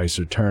 Now the dice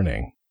are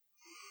turning.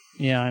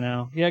 Yeah, I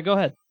know. Yeah, go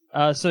ahead.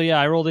 So yeah,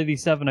 I rolled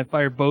 87. I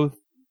fired both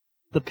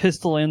the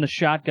pistol and the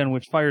shotgun,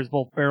 which fires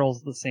both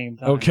barrels at the same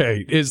time.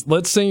 Okay,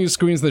 let's say you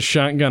squeeze the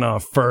shotgun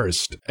off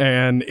first,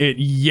 and it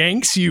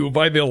yanks you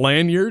by the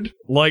lanyard,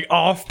 like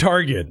off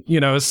target,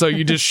 so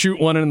you just shoot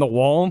one in the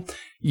wall.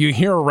 You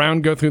hear a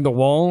round go through the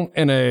wall,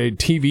 and a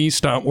TV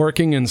stop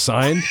working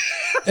inside,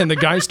 and the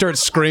guy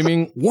starts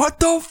screaming, "What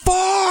the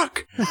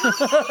fuck?"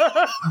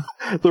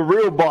 The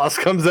real boss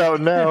comes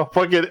out now.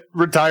 Fucking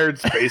retired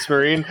space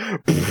marine.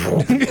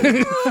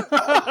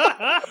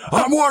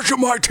 I'm watching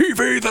my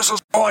TV. This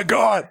is all I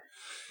got.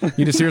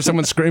 You just hear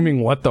someone screaming,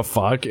 "What the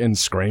fuck?" and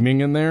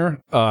screaming in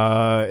there.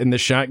 And the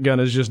shotgun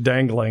is just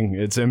dangling.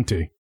 It's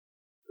empty.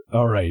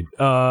 All right.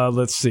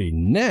 Let's see.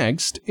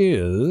 Next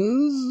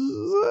is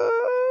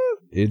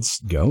it's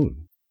Goat.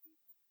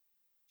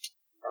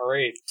 All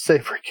right.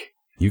 Safe, Ricky.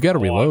 You got to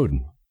reload.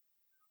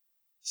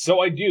 So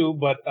I do,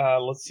 but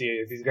let's see.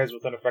 Are these guys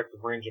within effective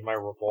range of my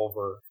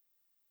revolver?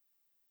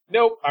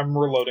 Nope. I'm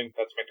reloading.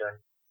 That's my turn.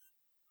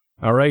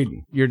 All right,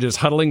 you're just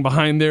huddling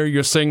behind there.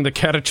 You're saying the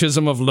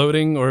Catechism of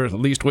Loading, or at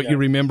least what you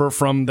remember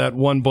from that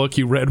one book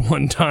you read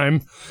one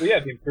time. So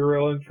yeah, the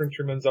Imperial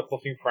Infantryman's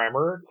Uplifting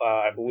Primer.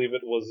 I believe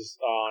it was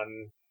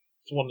on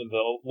one of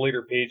the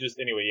later pages.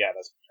 Anyway, yeah,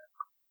 that's my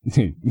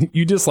turn.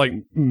 You just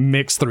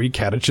mix 3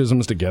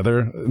 catechisms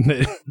together.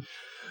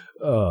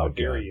 How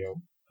dare you?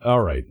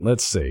 All right,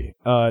 let's see.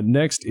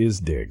 Next is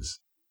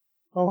Diggs.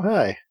 Oh,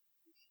 hi.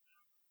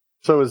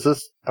 So is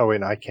this... Oh,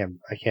 wait, no, I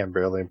can't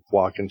barely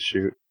walk and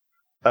shoot.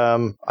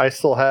 I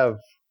still have...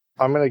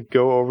 I'm going to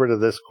go over to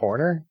this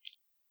corner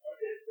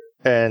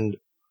and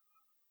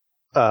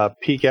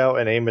peek out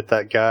and aim at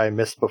that guy I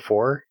missed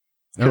before.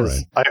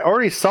 Because I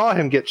already saw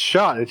him get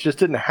shot. It just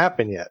didn't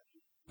happen yet.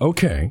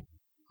 Okay.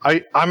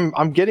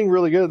 I'm getting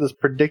really good at this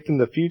predicting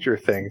the future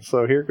thing,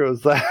 so here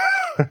goes that.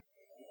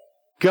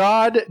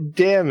 God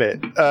damn it.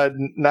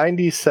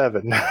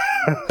 97.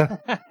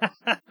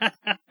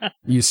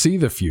 You see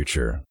the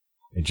future.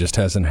 It just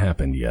hasn't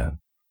happened yet.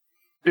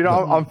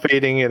 I'm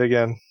fading it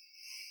again.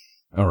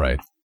 All right.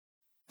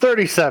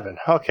 37.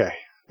 Okay.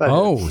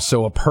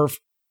 So a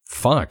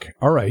fuck.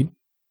 All right.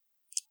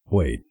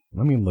 Wait,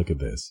 let me look at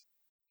this.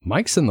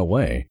 Mike's in the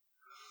way.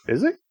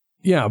 Is he?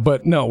 Yeah,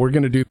 but no, we're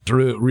going to do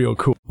real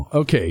cool.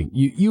 Okay,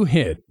 you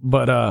hit,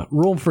 but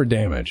roll for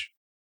damage.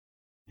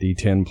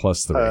 D10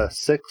 plus 3.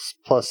 6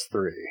 plus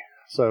 3.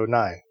 So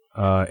 9.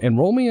 And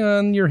roll me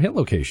on your hit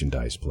location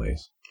dice,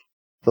 please.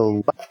 The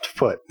left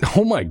foot.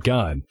 Oh my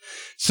god.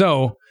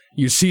 So,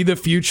 you see the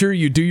future,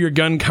 you do your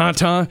gun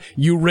kata,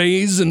 you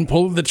raise and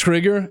pull the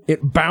trigger,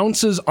 it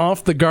bounces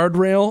off the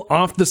guardrail,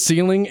 off the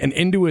ceiling, and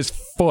into his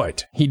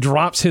foot. He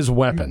drops his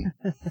weapon.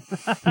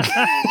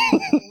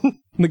 And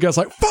the guy's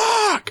like,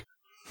 fuck!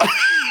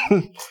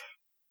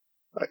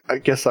 I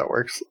guess that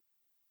works.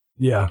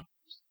 Yeah.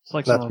 It's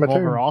like some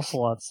Revolver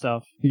Ocelot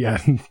stuff. Yeah.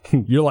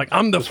 You're like,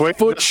 I'm the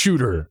foot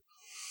shooter.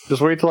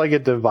 Just wait till I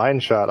get divine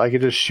shot. I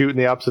could just shoot in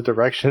the opposite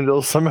direction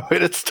until somehow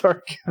hit its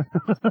target.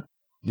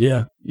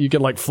 Yeah. You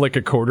could flick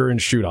a quarter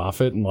and shoot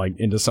off it and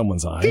into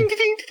someone's eye. Ding, ding,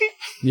 ding, ding.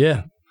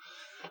 Yeah.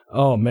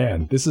 Oh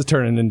man, this is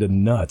turning into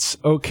nuts.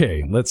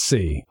 Okay, let's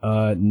see.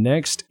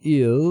 Next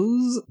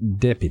is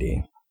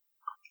Deputy.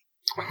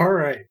 All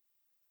right.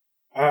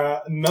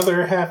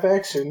 Another half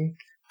action.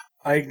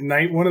 I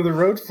ignite one of the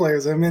road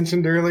flares I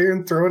mentioned earlier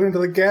and throw it into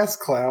the gas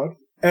cloud,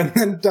 and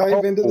then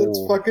dive into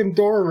this fucking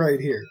door right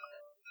here.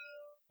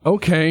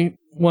 Okay,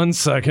 1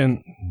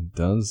 second.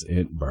 Does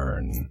it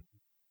burn?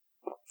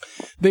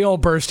 They all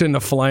burst into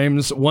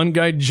flames. One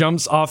guy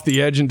jumps off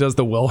the edge and does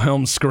the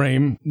Wilhelm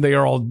scream. They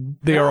are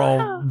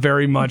all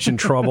very much in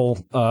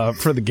trouble.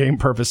 For the game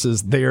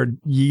purposes, they are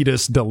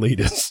yeetus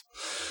deletus.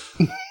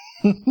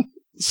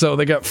 So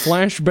they got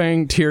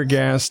flashbang, tear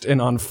gassed,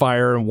 and on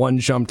fire, and one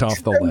jumped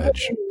off the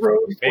ledge.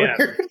 Man,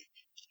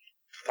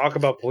 talk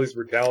about police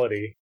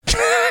brutality.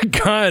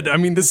 God, I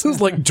mean, this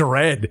is like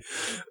Dread.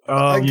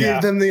 I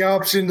gave them the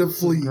option to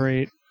flee.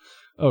 Great.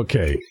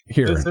 Okay,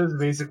 here. This is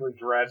basically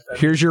Dread.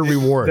 Here's your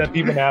reward. Steph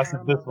even asked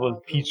if this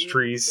was Peach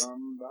Trees.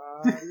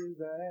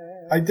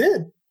 I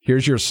did.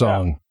 Here's your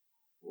song.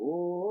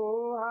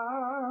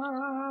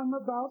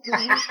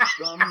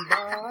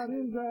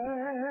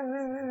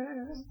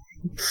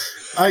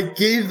 I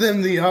gave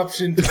them the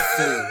option to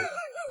flee.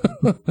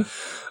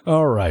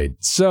 All right,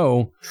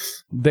 so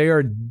they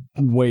are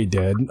way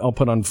dead. I'll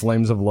put on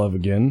Flames of Love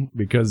again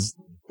because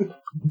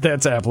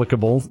that's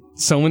applicable.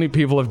 So many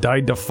people have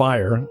died to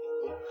fire.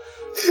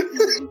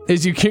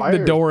 As you kick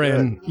the door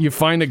in, you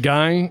find a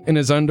guy in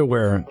his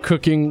underwear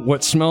cooking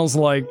what smells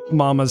like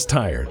Mama's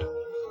tired.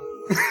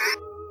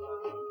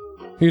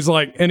 He's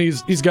like, and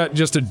he's got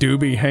just a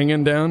doobie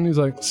hanging down. He's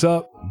like,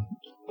 "Sup?"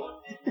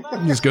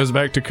 He just goes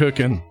back to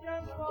cooking.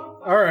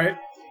 All right.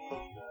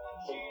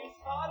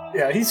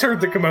 Yeah, he's heard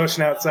the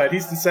commotion outside.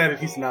 He's decided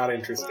he's not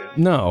interested.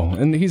 No,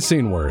 and he's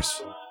seen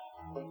worse.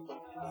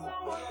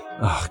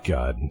 Oh,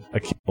 God. I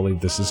can't believe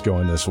this is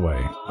going this way.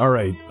 All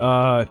right.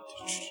 All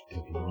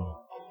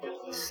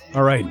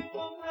right.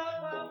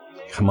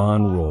 Come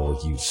on, roll,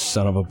 you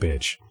son of a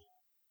bitch.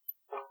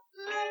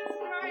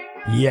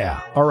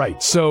 Yeah. All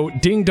right. So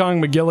Ding Dong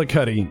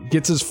McGillicuddy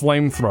gets his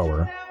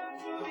flamethrower,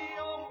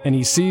 and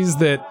he sees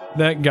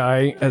that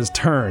guy has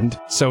turned.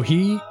 So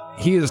he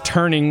is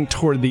turning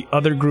toward the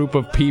other group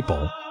of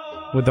people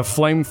with the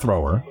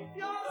flamethrower,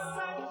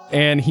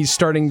 and he's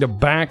starting to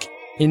back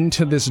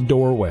into this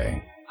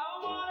doorway.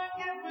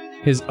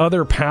 His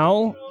other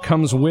pal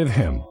comes with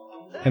him,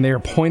 and they are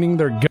pointing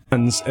their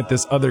guns at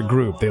this other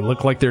group. They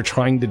look like they're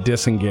trying to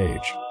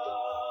disengage.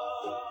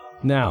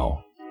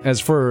 Now,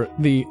 as for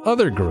the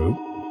other group,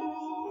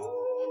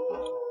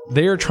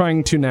 they are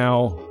trying to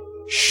now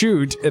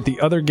shoot at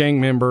the other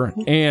gang member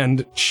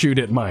and shoot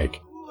at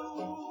Mike.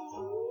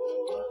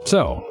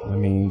 So, let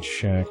me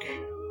check.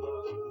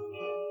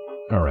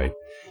 All right.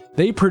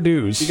 They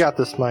produce... You got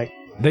this, Mike.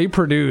 They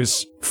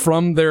produce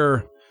from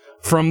their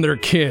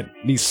kit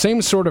these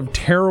same sort of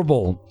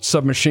terrible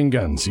submachine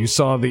guns you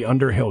saw the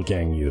Underhill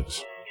gang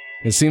use.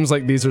 It seems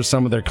like these are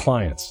some of their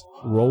clients.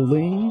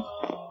 Rolling.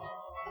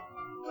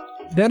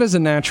 That is a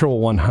natural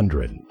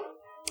 100.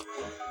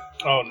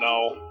 Oh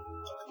no.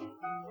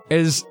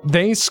 As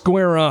they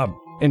square up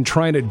and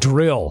try to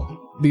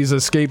drill these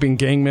escaping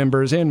gang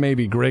members and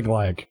maybe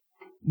Griglak,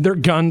 their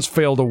guns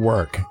fail to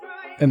work,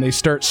 and they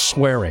start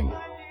swearing.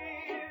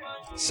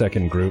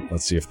 Second group,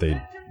 let's see if they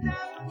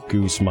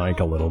goose Mike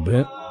a little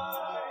bit.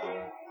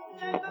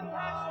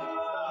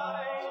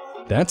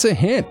 That's a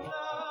hit.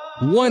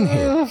 One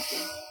hit.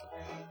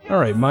 All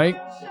right,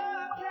 Mike.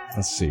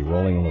 Let's see,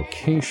 rolling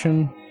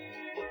location.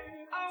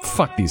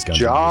 Fuck, these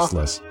guns are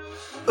useless.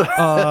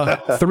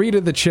 3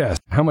 to the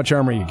chest. How much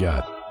armor you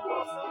got?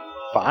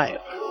 5.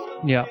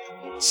 Yeah.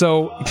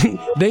 So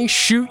they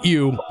shoot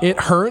you, it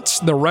hurts,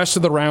 the rest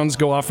of the rounds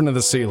go off into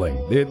the ceiling.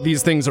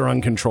 These things are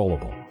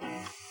uncontrollable.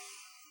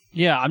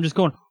 Yeah, I'm just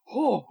going,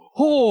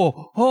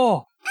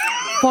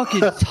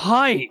 fucking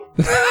tight.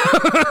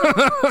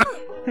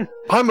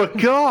 I'm a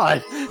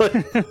god.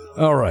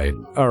 All right.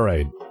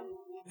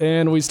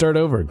 And we start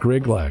over.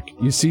 Griglak,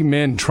 you see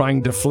men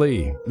trying to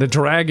flee. The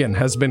dragon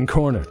has been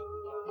cornered.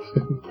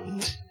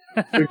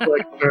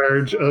 Griglak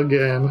charge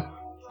again.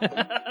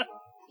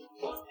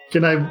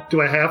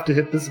 Do I have to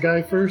hit this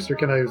guy first, or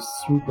can I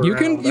swoop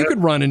around? You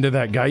could run into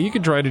that guy. You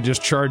could try to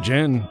just charge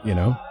in, you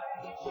know.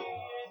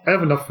 I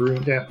have enough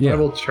room. Yeah. I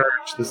will charge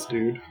this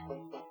dude.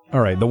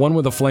 All right, the one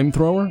with the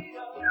flamethrower?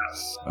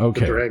 Yes.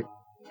 Okay. The dragon.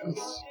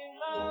 Yes.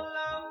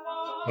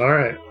 All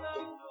right.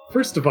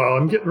 First of all,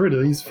 I'm getting rid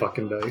of these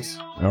fucking dice.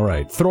 All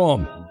right, throw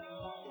them.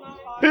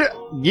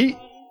 Yeet.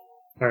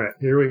 All right,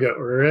 here we go.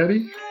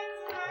 Ready?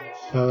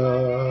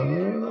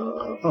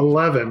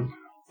 11.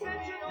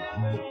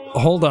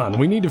 Hold on,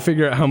 we need to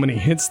figure out how many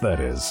hits that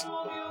is.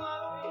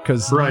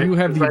 Because you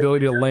have the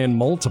ability to land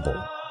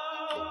multiple.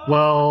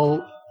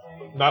 Well...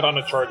 Not on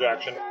a charge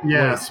action.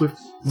 Yeah,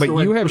 but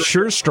you have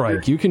Sure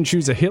Strike. You can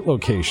choose a hit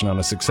location on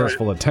a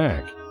successful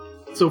attack.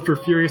 So for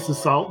Furious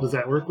Assault, does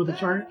that work with a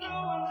charge?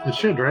 It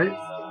should, right?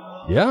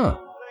 Yeah.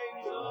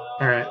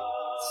 All right.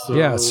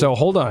 So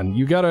hold on.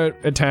 You gotta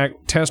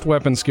test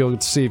weapon skill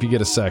to see if you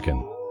get a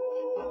second.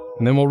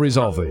 And then we'll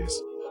resolve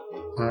these.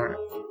 All right.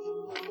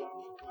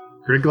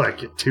 Griglak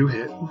get 2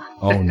 hit.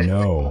 Oh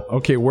no.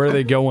 Okay, where are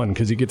they going?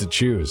 Because you get to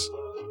choose.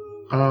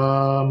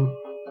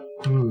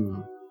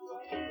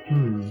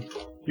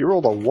 You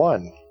rolled a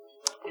 1.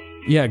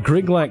 Yeah,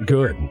 Griglak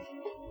good.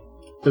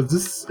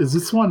 Is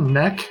this one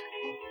neck?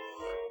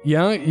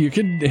 Yeah, you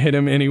could hit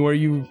him anywhere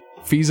you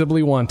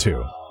feasibly want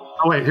to.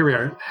 Oh wait, here we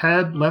are.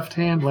 Head, left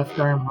hand, left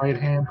arm, right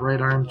hand, right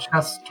arm,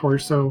 chest,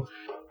 torso,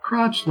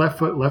 crotch, left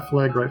foot, left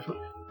leg, right foot.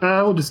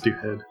 We'll just do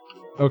head.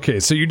 Okay,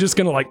 so you're just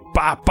gonna like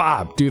bop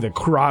bop do the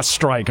cross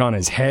strike on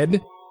his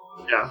head?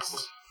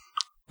 Yes.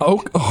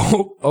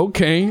 Oh,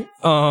 okay.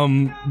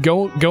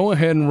 Go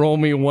ahead and roll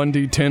me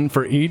 1d10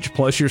 for each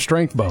plus your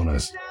strength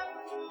bonus.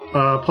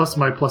 Plus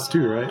my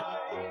 +2, right?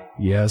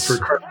 Yes. For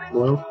crushing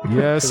blow.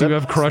 Yes, you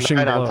have crushing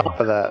Nine blow. on top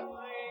of that.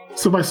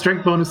 So my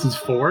strength bonus is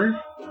 4.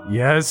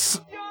 Yes.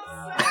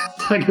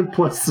 I get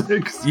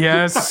 +6.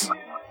 Yes.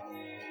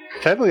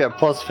 Technically at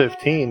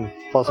 +15,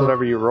 plus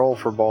whatever you roll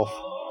for both.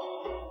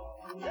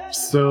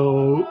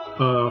 So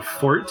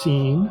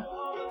 14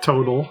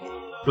 total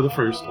for the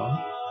first one.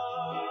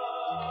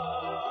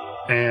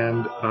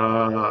 And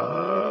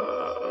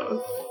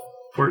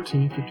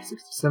 14, 15, 16,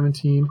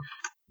 17,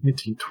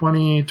 18,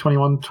 20,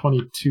 21,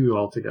 22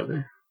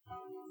 altogether.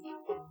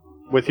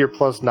 With your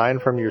 +9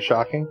 from your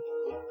shocking?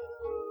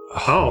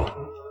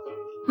 Oh.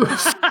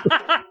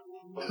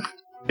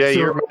 Yeah, So-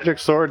 your magic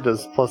sword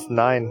does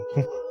 +9.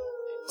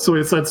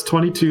 So that's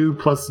 22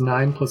 plus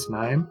 9 plus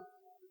 9.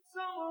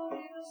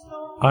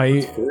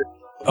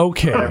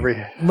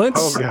 Okay.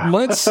 Let's Oh, God.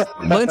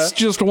 let's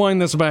just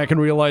wind this back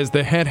and realize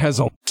the head has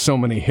so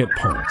many hit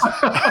points.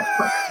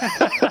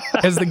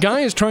 As the guy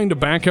is trying to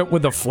back up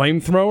with a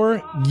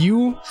flamethrower,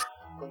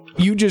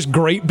 you just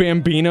Great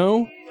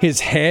Bambino his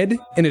head,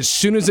 and as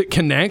soon as it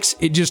connects,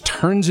 it just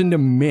turns into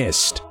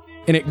mist,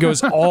 and it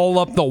goes all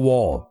up the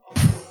wall.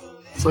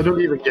 So I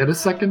don't even get a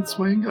second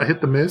swing. I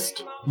hit the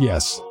mist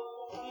Yes.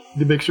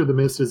 to make sure the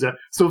mist is at.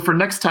 So for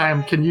next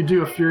time, can you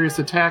do a furious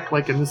attack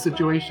like in this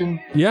situation?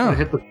 Yeah. And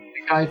hit the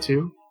guy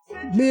too.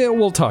 Yeah,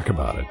 we'll talk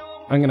about it.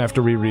 I'm going to have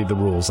to reread the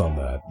rules on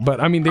that.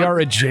 But, I mean, they are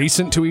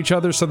adjacent to each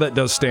other, so that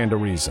does stand to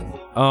reason.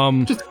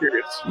 Just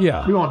curious.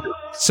 Yeah. We won't do it.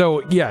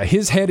 So, yeah,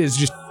 his head is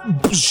just...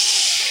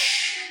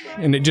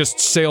 and it just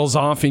sails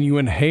off, and you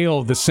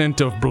inhale the scent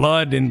of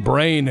blood and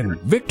brain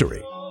and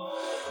victory.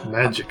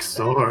 Magic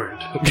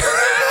sword.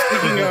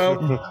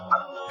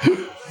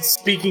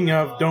 Speaking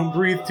of, don't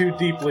breathe too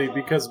deeply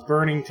because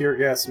burning tear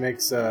gas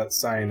makes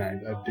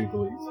cyanide, I do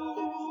believe.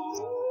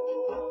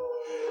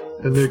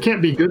 And there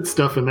can't be good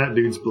stuff in that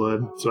dude's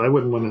blood, so I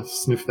wouldn't want to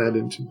sniff that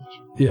in too much.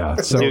 Yeah,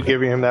 so... You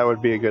giving him that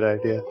would be a good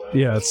idea.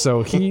 Yeah,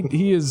 so he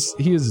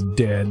is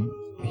dead.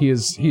 He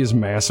is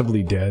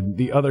massively dead.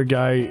 The other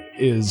guy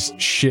is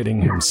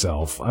shitting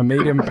himself. I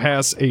made him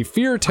pass a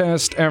fear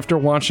test after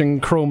watching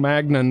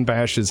Cro-Magnon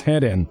bash his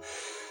head in,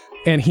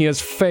 and he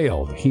has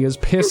failed. He is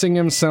pissing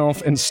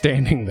himself and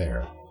standing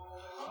there.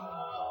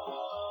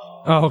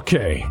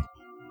 Okay.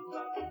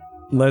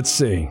 Let's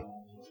see.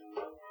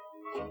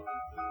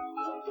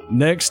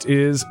 Next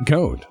is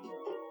Goat.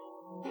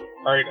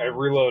 Alright, I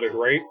reloaded,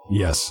 right?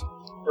 Yes.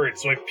 Alright,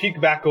 so I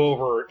peek back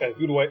over,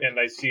 and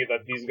I see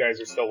that these guys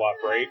are still up,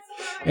 right?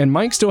 And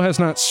Mike still has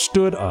not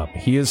stood up.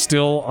 He is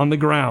still on the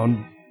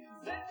ground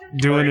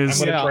doing Alright,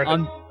 his...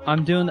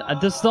 I'm doing...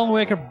 This is the only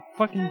way I can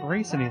fucking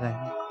brace anything.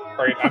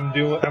 Alright, I'm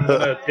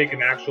gonna take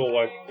an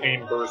actual,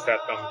 aim burst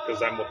at them,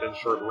 because I'm within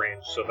short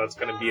range, so that's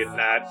gonna be a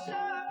net,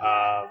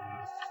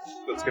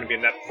 that's gonna be a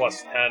net +10,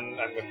 I'm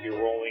gonna be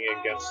rolling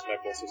against my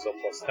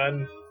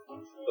 +10.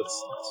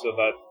 So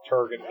that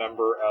target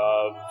number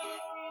of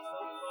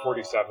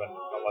 47,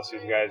 unless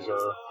these guys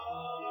are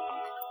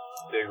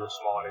big or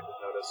small, I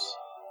didn't notice.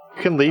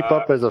 You can leap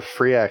up as a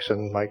free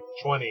action, Mike.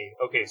 20.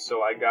 Okay,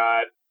 so I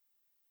got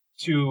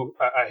 2.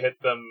 I hit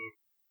them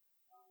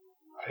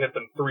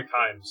 3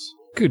 times.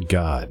 Good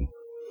God.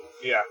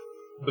 Yeah,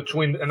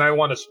 and I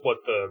want to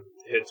split the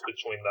hits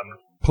between them.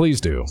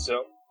 Please do.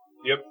 So,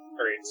 yep.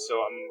 All right.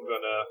 So I'm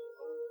gonna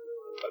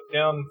cut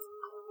down.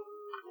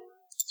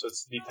 So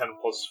it's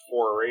D10 plus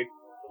 4, right?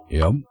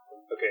 Yep.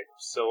 Okay.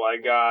 So I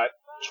got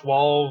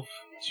 12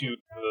 to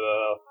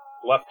the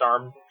left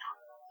arm.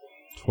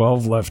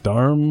 12 left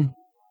arm.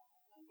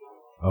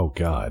 Oh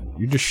God,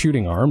 you're just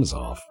shooting arms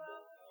off.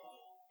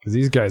 Because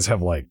these guys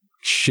have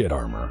shit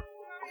armor.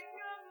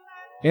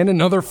 And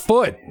another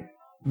foot.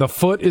 The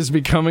foot is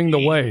becoming the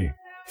way.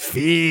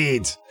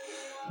 Feet.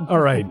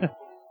 All right.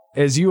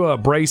 As you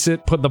brace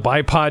it, put the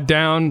bipod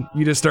down,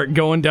 you just start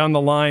going down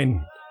the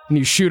line. And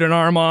you shoot an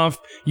arm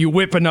off, you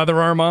whip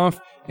another arm off,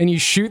 and you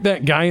shoot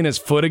that guy in his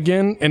foot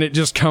again, and it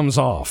just comes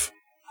off.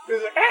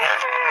 He's like,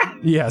 ah!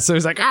 Yeah, so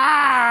he's like,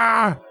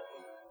 ah!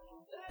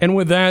 And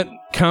with that,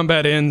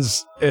 combat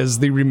ends as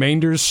the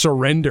remainders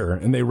surrender,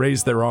 and they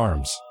raise their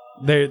arms.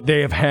 They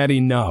have had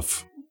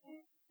enough.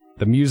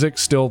 The music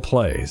still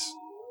plays.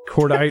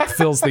 Cordite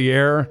fills the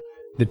air.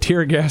 The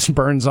tear gas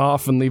burns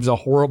off and leaves a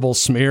horrible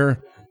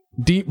smear.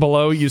 Deep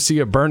below, you see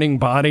a burning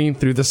body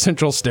through the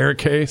central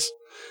staircase.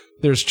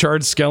 There's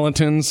charred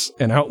skeletons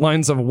and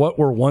outlines of what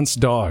were once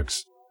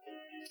dogs.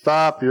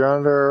 Stop, you're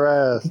under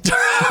arrest.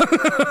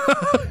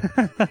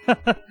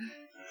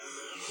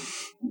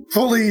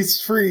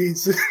 Police,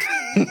 freeze.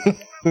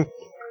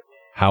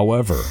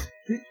 However,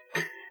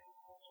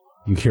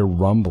 you hear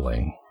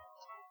rumbling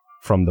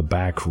from the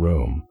back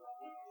room.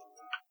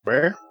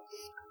 Where?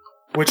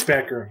 Which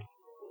back room?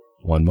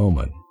 One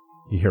moment.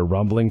 You hear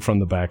rumbling from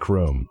the back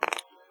room.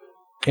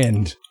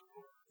 And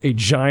a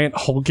giant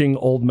hulking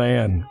old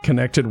man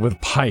connected with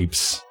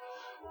pipes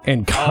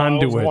and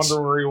conduits. I was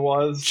wondering where he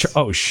was.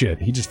 Oh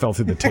shit, he just fell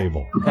through the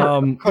table.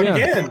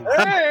 Again!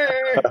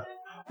 Hey!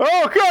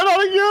 Oh god,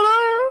 not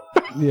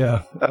again!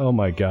 Yeah. Oh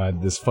my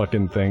god, this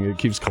fucking thing, it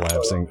keeps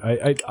collapsing.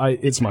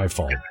 It's my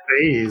fault.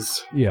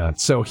 Phase. Yeah,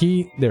 so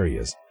there he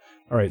is.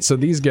 All right, so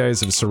these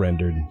guys have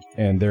surrendered,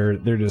 and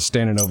they're just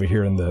standing over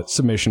here in the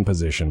submission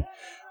position.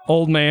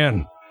 Old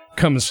man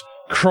comes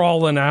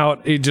crawling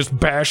out. He just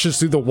bashes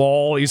through the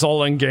wall. He's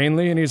all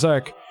ungainly, and he's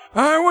like,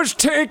 "I was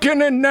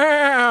taking a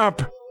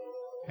nap."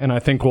 And I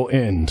think we'll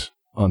end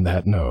on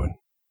that note.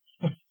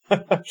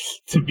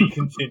 To be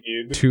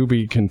continued. To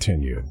be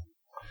continued.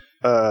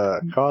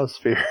 Cause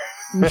fear.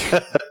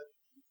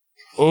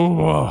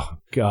 Oh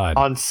God.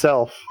 On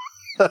self.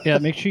 Yeah,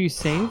 make sure you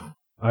save.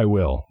 I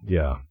will.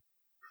 Yeah.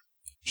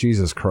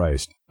 Jesus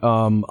Christ.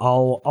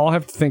 I'll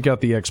have to think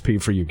out the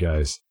XP for you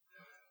guys.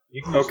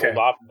 You can just Okay. hold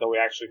off until we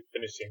actually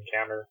finish the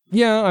encounter.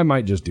 Yeah, I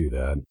might just do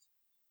that.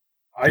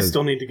 I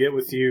still need to get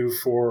with you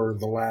for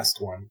the last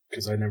one,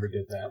 because I never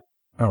did that.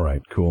 All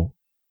right, cool.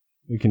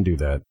 We can do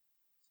that.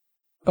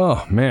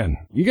 Oh, man.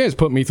 You guys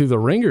put me through the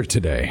ringer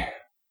today.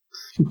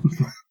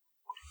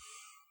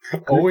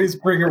 Always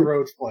bring a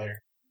road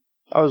player.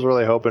 I was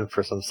really hoping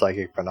for some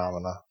psychic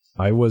phenomena.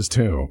 I was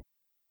too.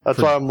 That's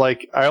why I'm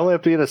like, I only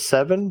have to get a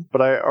 7,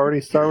 but I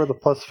already start with a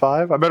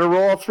 +5. I better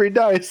roll all 3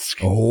 dice.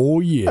 Oh,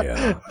 yeah. When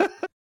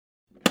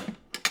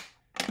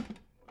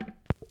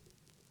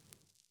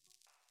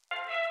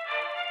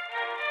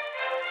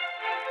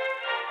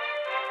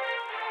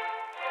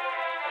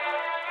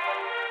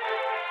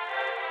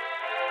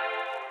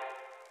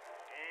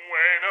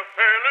a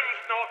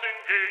felon's not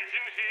engaged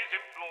in his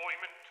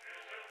employment,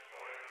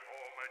 or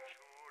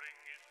maturing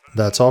his...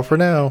 That's all for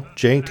now.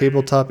 Jank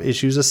tabletop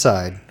issues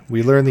aside,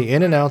 we learned the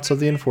in and outs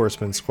of the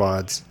enforcement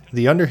squads,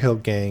 the Underhill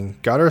gang,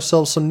 got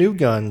ourselves some new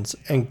guns,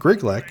 and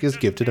Griglek is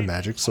gifted a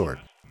magic sword.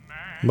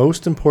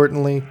 Most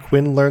importantly,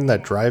 Quinn learned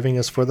that driving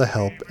is for the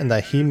help and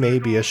that he may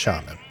be a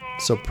shaman.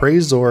 So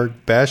praise Zorg,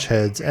 bash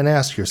heads, and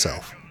ask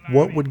yourself,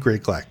 what would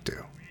Griglek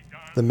do?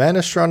 The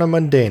Magistratum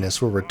Mundanus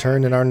will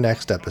return in our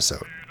next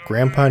episode.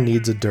 Grandpa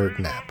needs a dirt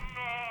nap.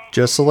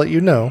 Just to let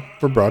you know,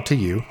 we're brought to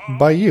you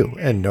by you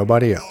and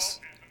nobody else.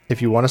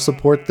 If you want to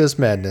support this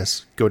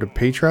madness, go to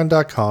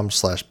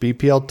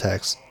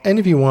patreon.com/bpltext, and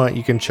if you want,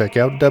 you can check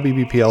out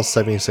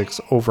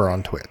WBPL76 over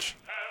on Twitch.